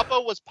The up.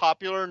 capo was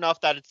popular enough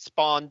that it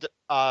spawned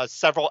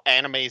several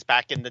animes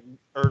back in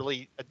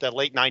the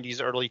late '90s,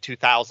 early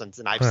 2000s,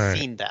 and I've All right.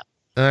 seen them.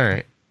 All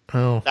right.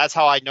 Oh. That's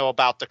how I know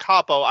about the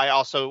capo. I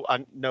also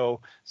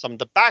know some of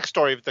the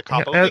backstory of the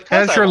capo. As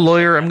because I your watched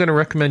lawyer, it. I'm going to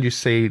recommend you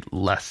say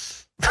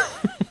less.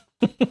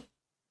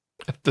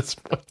 At this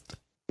point.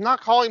 I'm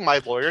not calling my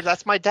lawyer.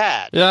 That's my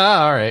dad.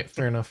 Yeah, all right,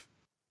 fair enough.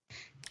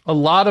 A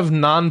lot of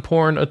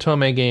non-porn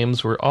Otome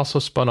games were also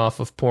spun off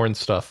of porn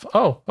stuff.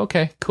 Oh,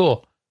 okay,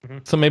 cool.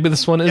 Mhm. So maybe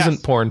this one isn't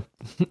Yes. porn.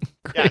 Yeah.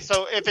 Great.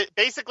 So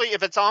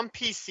if it's on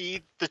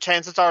PC, the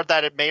chances are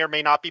that it may or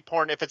may not be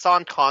porn. If it's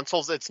on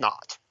consoles, it's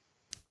not.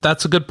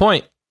 That's a good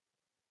point.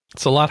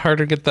 It's a lot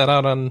harder to get that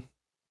out on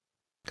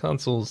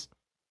consoles.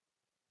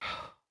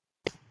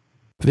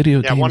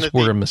 Video Yeah, one games of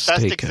were the a mistake,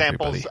 best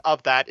examples everybody.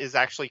 of that is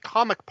actually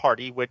Comic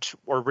Party, which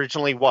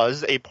originally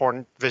was a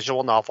porn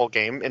visual novel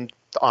game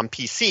on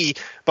PC,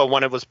 but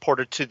when it was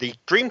ported to the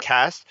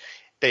Dreamcast,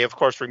 they of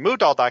course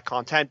removed all that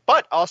content,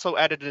 but also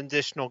added an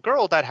additional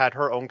girl that had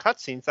her own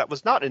cutscenes that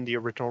was not in the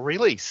original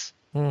release.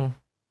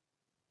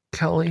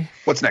 Kelly,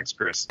 What's next,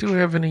 Chris? do we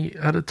have any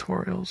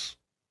editorials?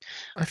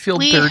 I feel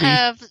we dirty.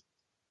 have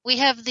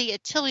the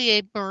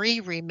Atelier Marie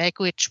remake,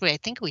 which I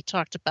think we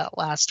talked about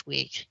last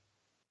week.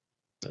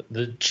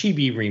 The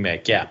Chibi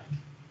remake, yeah.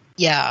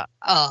 Yeah.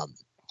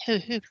 Who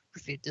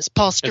reviewed this?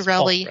 Paul It's Paul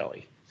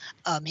Scarelli.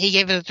 Scarelli. He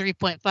gave it a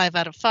 3.5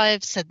 out of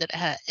 5. Said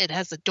that it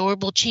has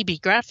adorable chibi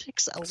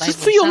graphics. Is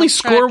this the only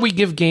score we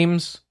give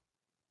games?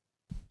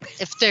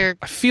 If they're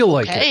I feel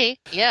like okay, it.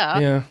 yeah.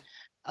 Yeah.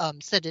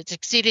 Said it's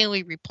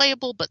exceedingly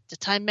replayable, but the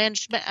time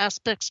management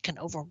aspects can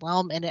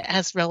overwhelm, and it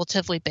has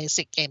relatively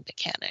basic game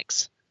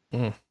mechanics.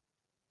 Mm.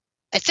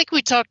 I think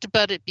we talked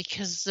about it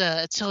because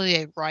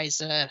Atelier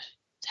Ryza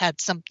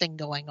had something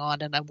going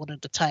on, and I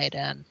wanted to tie it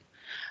in.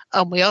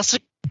 We also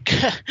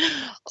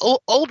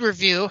old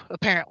review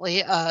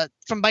apparently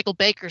from Michael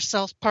Baker,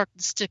 South Park: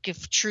 The Stick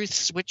of Truth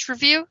Switch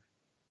review.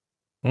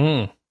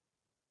 Mm.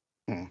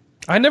 Hmm.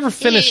 I never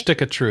finished Yeah.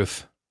 Stick of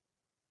Truth.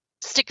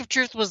 Stick of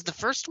Truth was the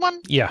first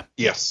one. Yeah.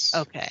 Yes.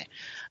 Okay.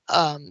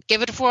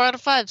 Gave it a 4 out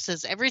of 5.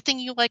 Says everything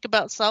you like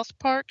about South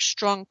Park,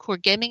 strong core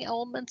gaming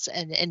elements,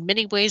 and in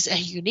many ways a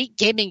unique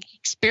gaming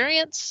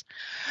experience.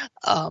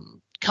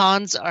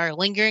 Cons are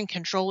lingering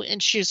control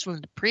issues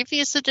from the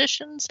previous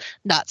editions.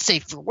 Not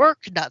safe for work,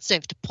 not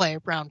safe to play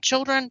around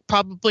children,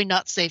 probably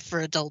not safe for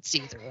adults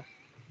either.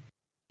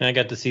 And I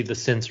got to see the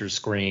censor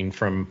screen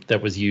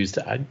that was used.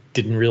 I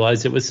didn't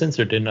realize it was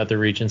censored in other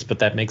regions, but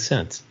that makes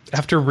sense.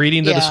 After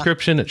reading the Yeah.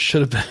 description, it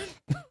should have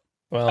been.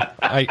 Well,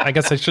 I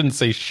guess I shouldn't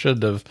say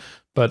should have,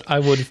 but I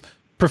would have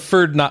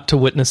preferred not to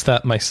witness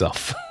that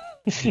myself.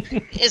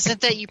 Isn't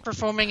that you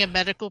performing a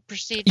medical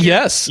procedure?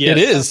 Yes, Yes. it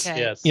is. Okay.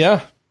 Yes.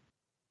 Yeah.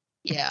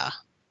 Yeah.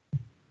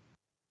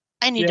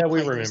 I need Yeah, to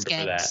we play those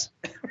remember games.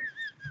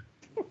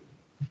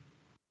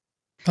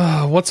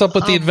 that. What's up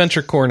with the Um,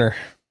 Adventure Corner?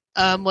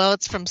 Well,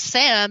 it's from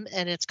Sam,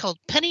 and it's called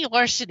Penny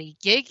Larceny,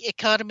 Gig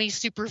Economy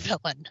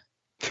Supervillain.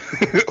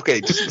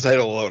 Okay, just the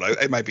title alone,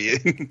 I might be in.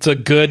 It's a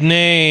good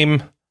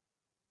name.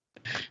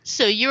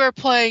 So you are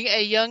playing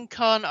a young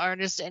con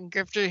artist and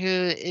grifter who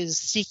is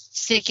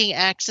seeking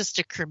access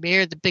to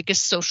Premiere, the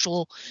biggest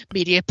social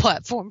media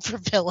platform for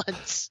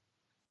villains.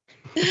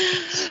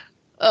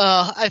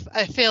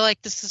 I feel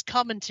like this is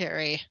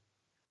commentary.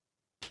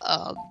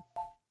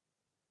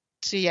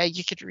 So yeah,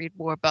 you could read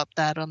more about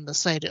that on the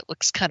site. It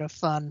looks kind of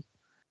fun.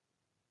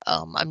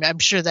 I'm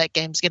sure that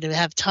game's going to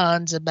have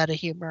tons of meta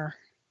humor.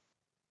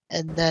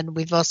 And then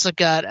we've also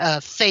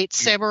got Fate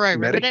Samurai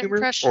Meta Ribbon humor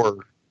impression. or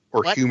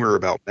What? humor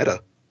about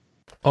meta.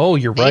 Oh,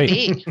 you're right.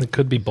 Maybe. It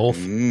could be both.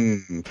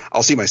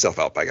 I'll see myself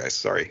out. Bye, guys.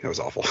 Sorry, that was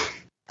awful.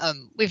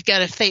 We've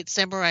got a Fate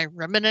Samurai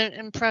Remnant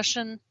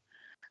impression.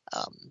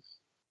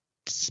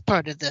 It's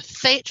part of the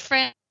Fate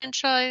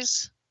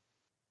franchise.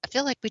 I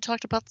feel like we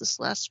talked about this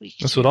last week.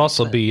 This would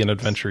also be an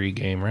adventure-y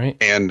game, right?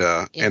 And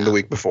the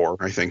week before,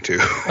 I think too.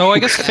 Oh, I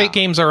guess Fate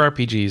games are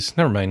RPGs.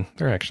 Never mind,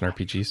 they're action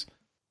RPGs.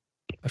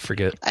 I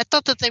forget. I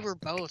thought that they were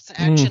both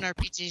action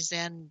RPGs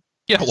and.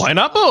 Yeah, why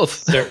not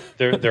both?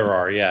 There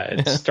are. Yeah,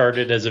 it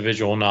started as a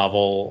visual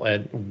novel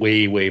at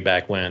way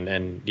back when,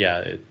 and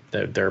yeah,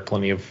 there are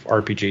plenty of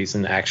RPGs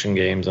and action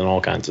games and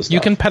all kinds of stuff.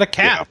 You can pet a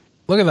cat. Yeah.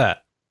 Look at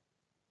that.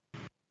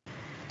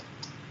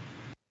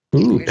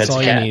 Ooh, that's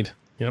all you need.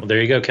 Yep. Well,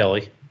 there you go,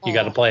 Kelly. You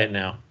got to play it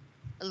now.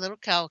 A little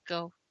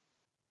calico.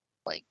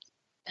 Like,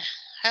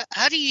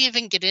 how do you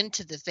even get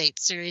into the Fate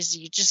series?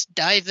 You just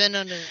dive in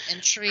on an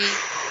entry.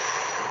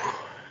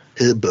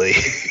 Oh boy.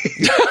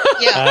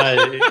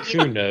 Yeah.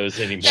 Who knows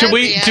anymore? Should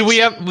we? Do we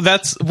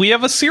have? We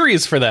have a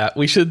series for that.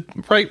 We should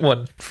write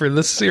one for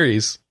this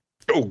series.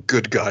 Oh,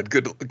 good God!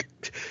 Good.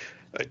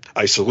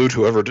 I salute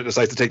whoever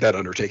decides to take that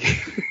undertaking.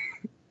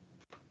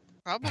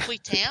 Probably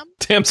Tam.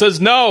 Tam says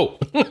no.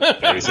 No,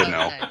 he said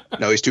no. Okay.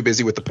 No, he's too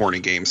busy with the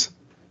porny games.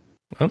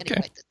 Okay.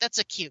 Anyway, that's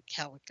a cute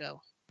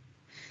calico.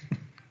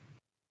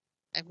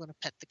 I'm going to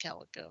pet the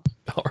calico.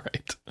 All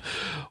right.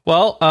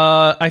 Well,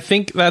 I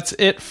think that's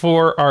it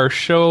for our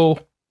show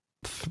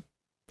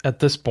at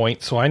this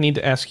point. So I need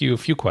to ask you a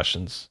few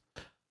questions.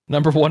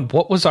 Number one,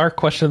 what was our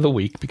question of the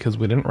week? Because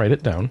we didn't write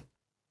it down.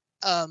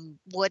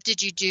 What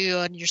did you do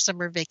on your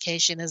summer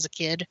vacation as a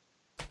kid?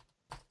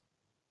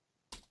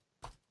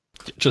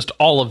 Just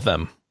all of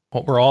them.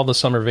 What were all the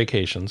summer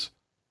vacations?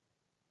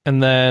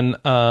 And then,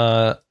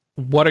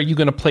 what are you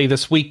going to play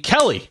this week?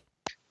 Kelly.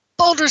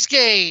 Baldur's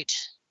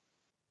Gate.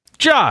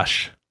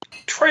 Josh.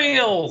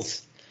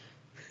 Trails.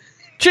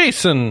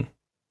 Jason.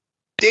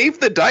 Dave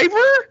the Diver?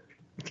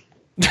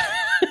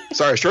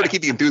 Sorry, I was trying to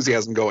keep the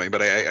enthusiasm going,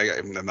 but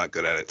I'm not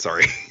good at it.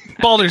 Sorry.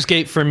 Baldur's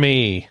Gate for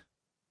me.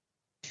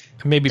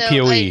 Maybe no,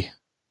 PoE.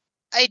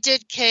 I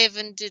did Cave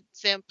and did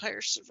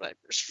Vampire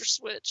Survivors for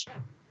Switch.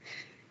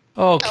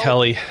 Oh,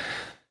 Kelly.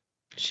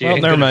 Well,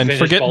 never mind.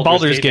 Forget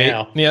Baldur's Gate.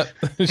 Yep.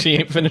 She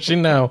ain't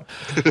finishing now.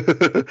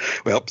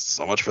 Well,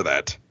 so much for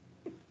that.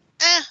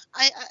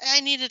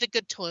 I needed a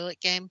good toilet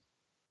game.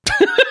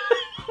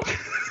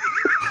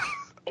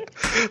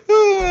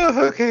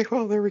 Okay,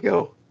 well, there we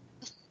go.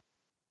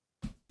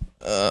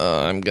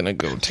 I'm going to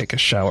go take a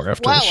shower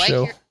after the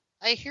show.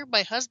 I hear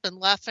my husband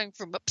laughing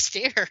from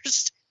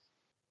upstairs.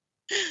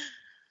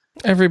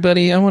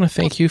 Everybody, I want to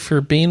thank you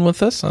for being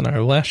with us on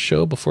our last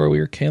show before we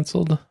were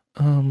canceled.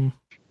 It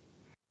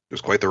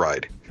was quite the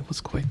ride. It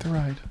was quite the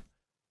ride.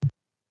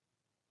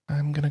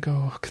 I'm going to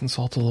go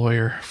consult a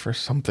lawyer for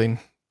something.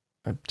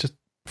 Just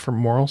for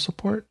moral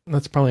support?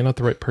 That's probably not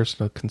the right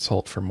person to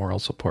consult for moral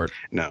support.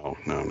 No.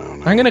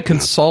 I'm going to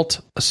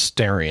consult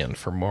Asterion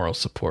for moral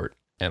support,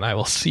 and I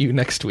will see you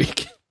next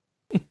week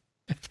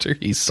after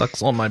he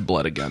sucks all my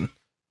blood again.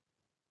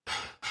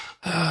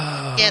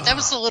 Yeah, that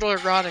was a little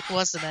erotic,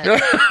 wasn't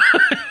it?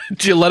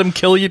 Did you let him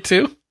kill you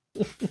too?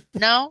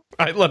 No.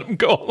 I let him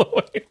go all the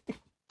way.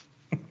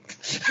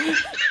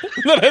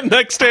 Then the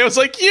next day I was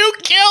like, you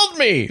killed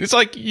me! It's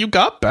like, you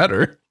got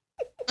better.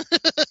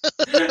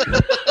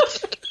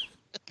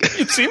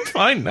 You seem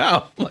fine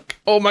now. I'm like,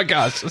 oh my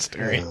gosh,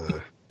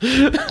 Asterion.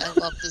 I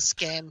love this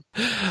game.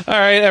 All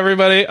right,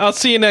 everybody. I'll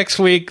see you next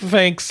week.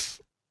 Thanks.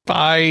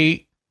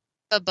 Bye.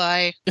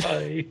 Bye-bye.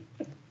 Bye.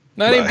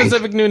 9 a.m.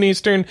 Pacific, noon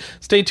Eastern.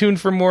 Stay tuned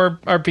for more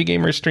RP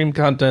Gamer stream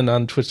content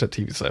on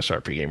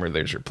twitch.tv/RPGamer.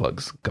 There's your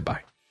plugs.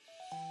 Goodbye.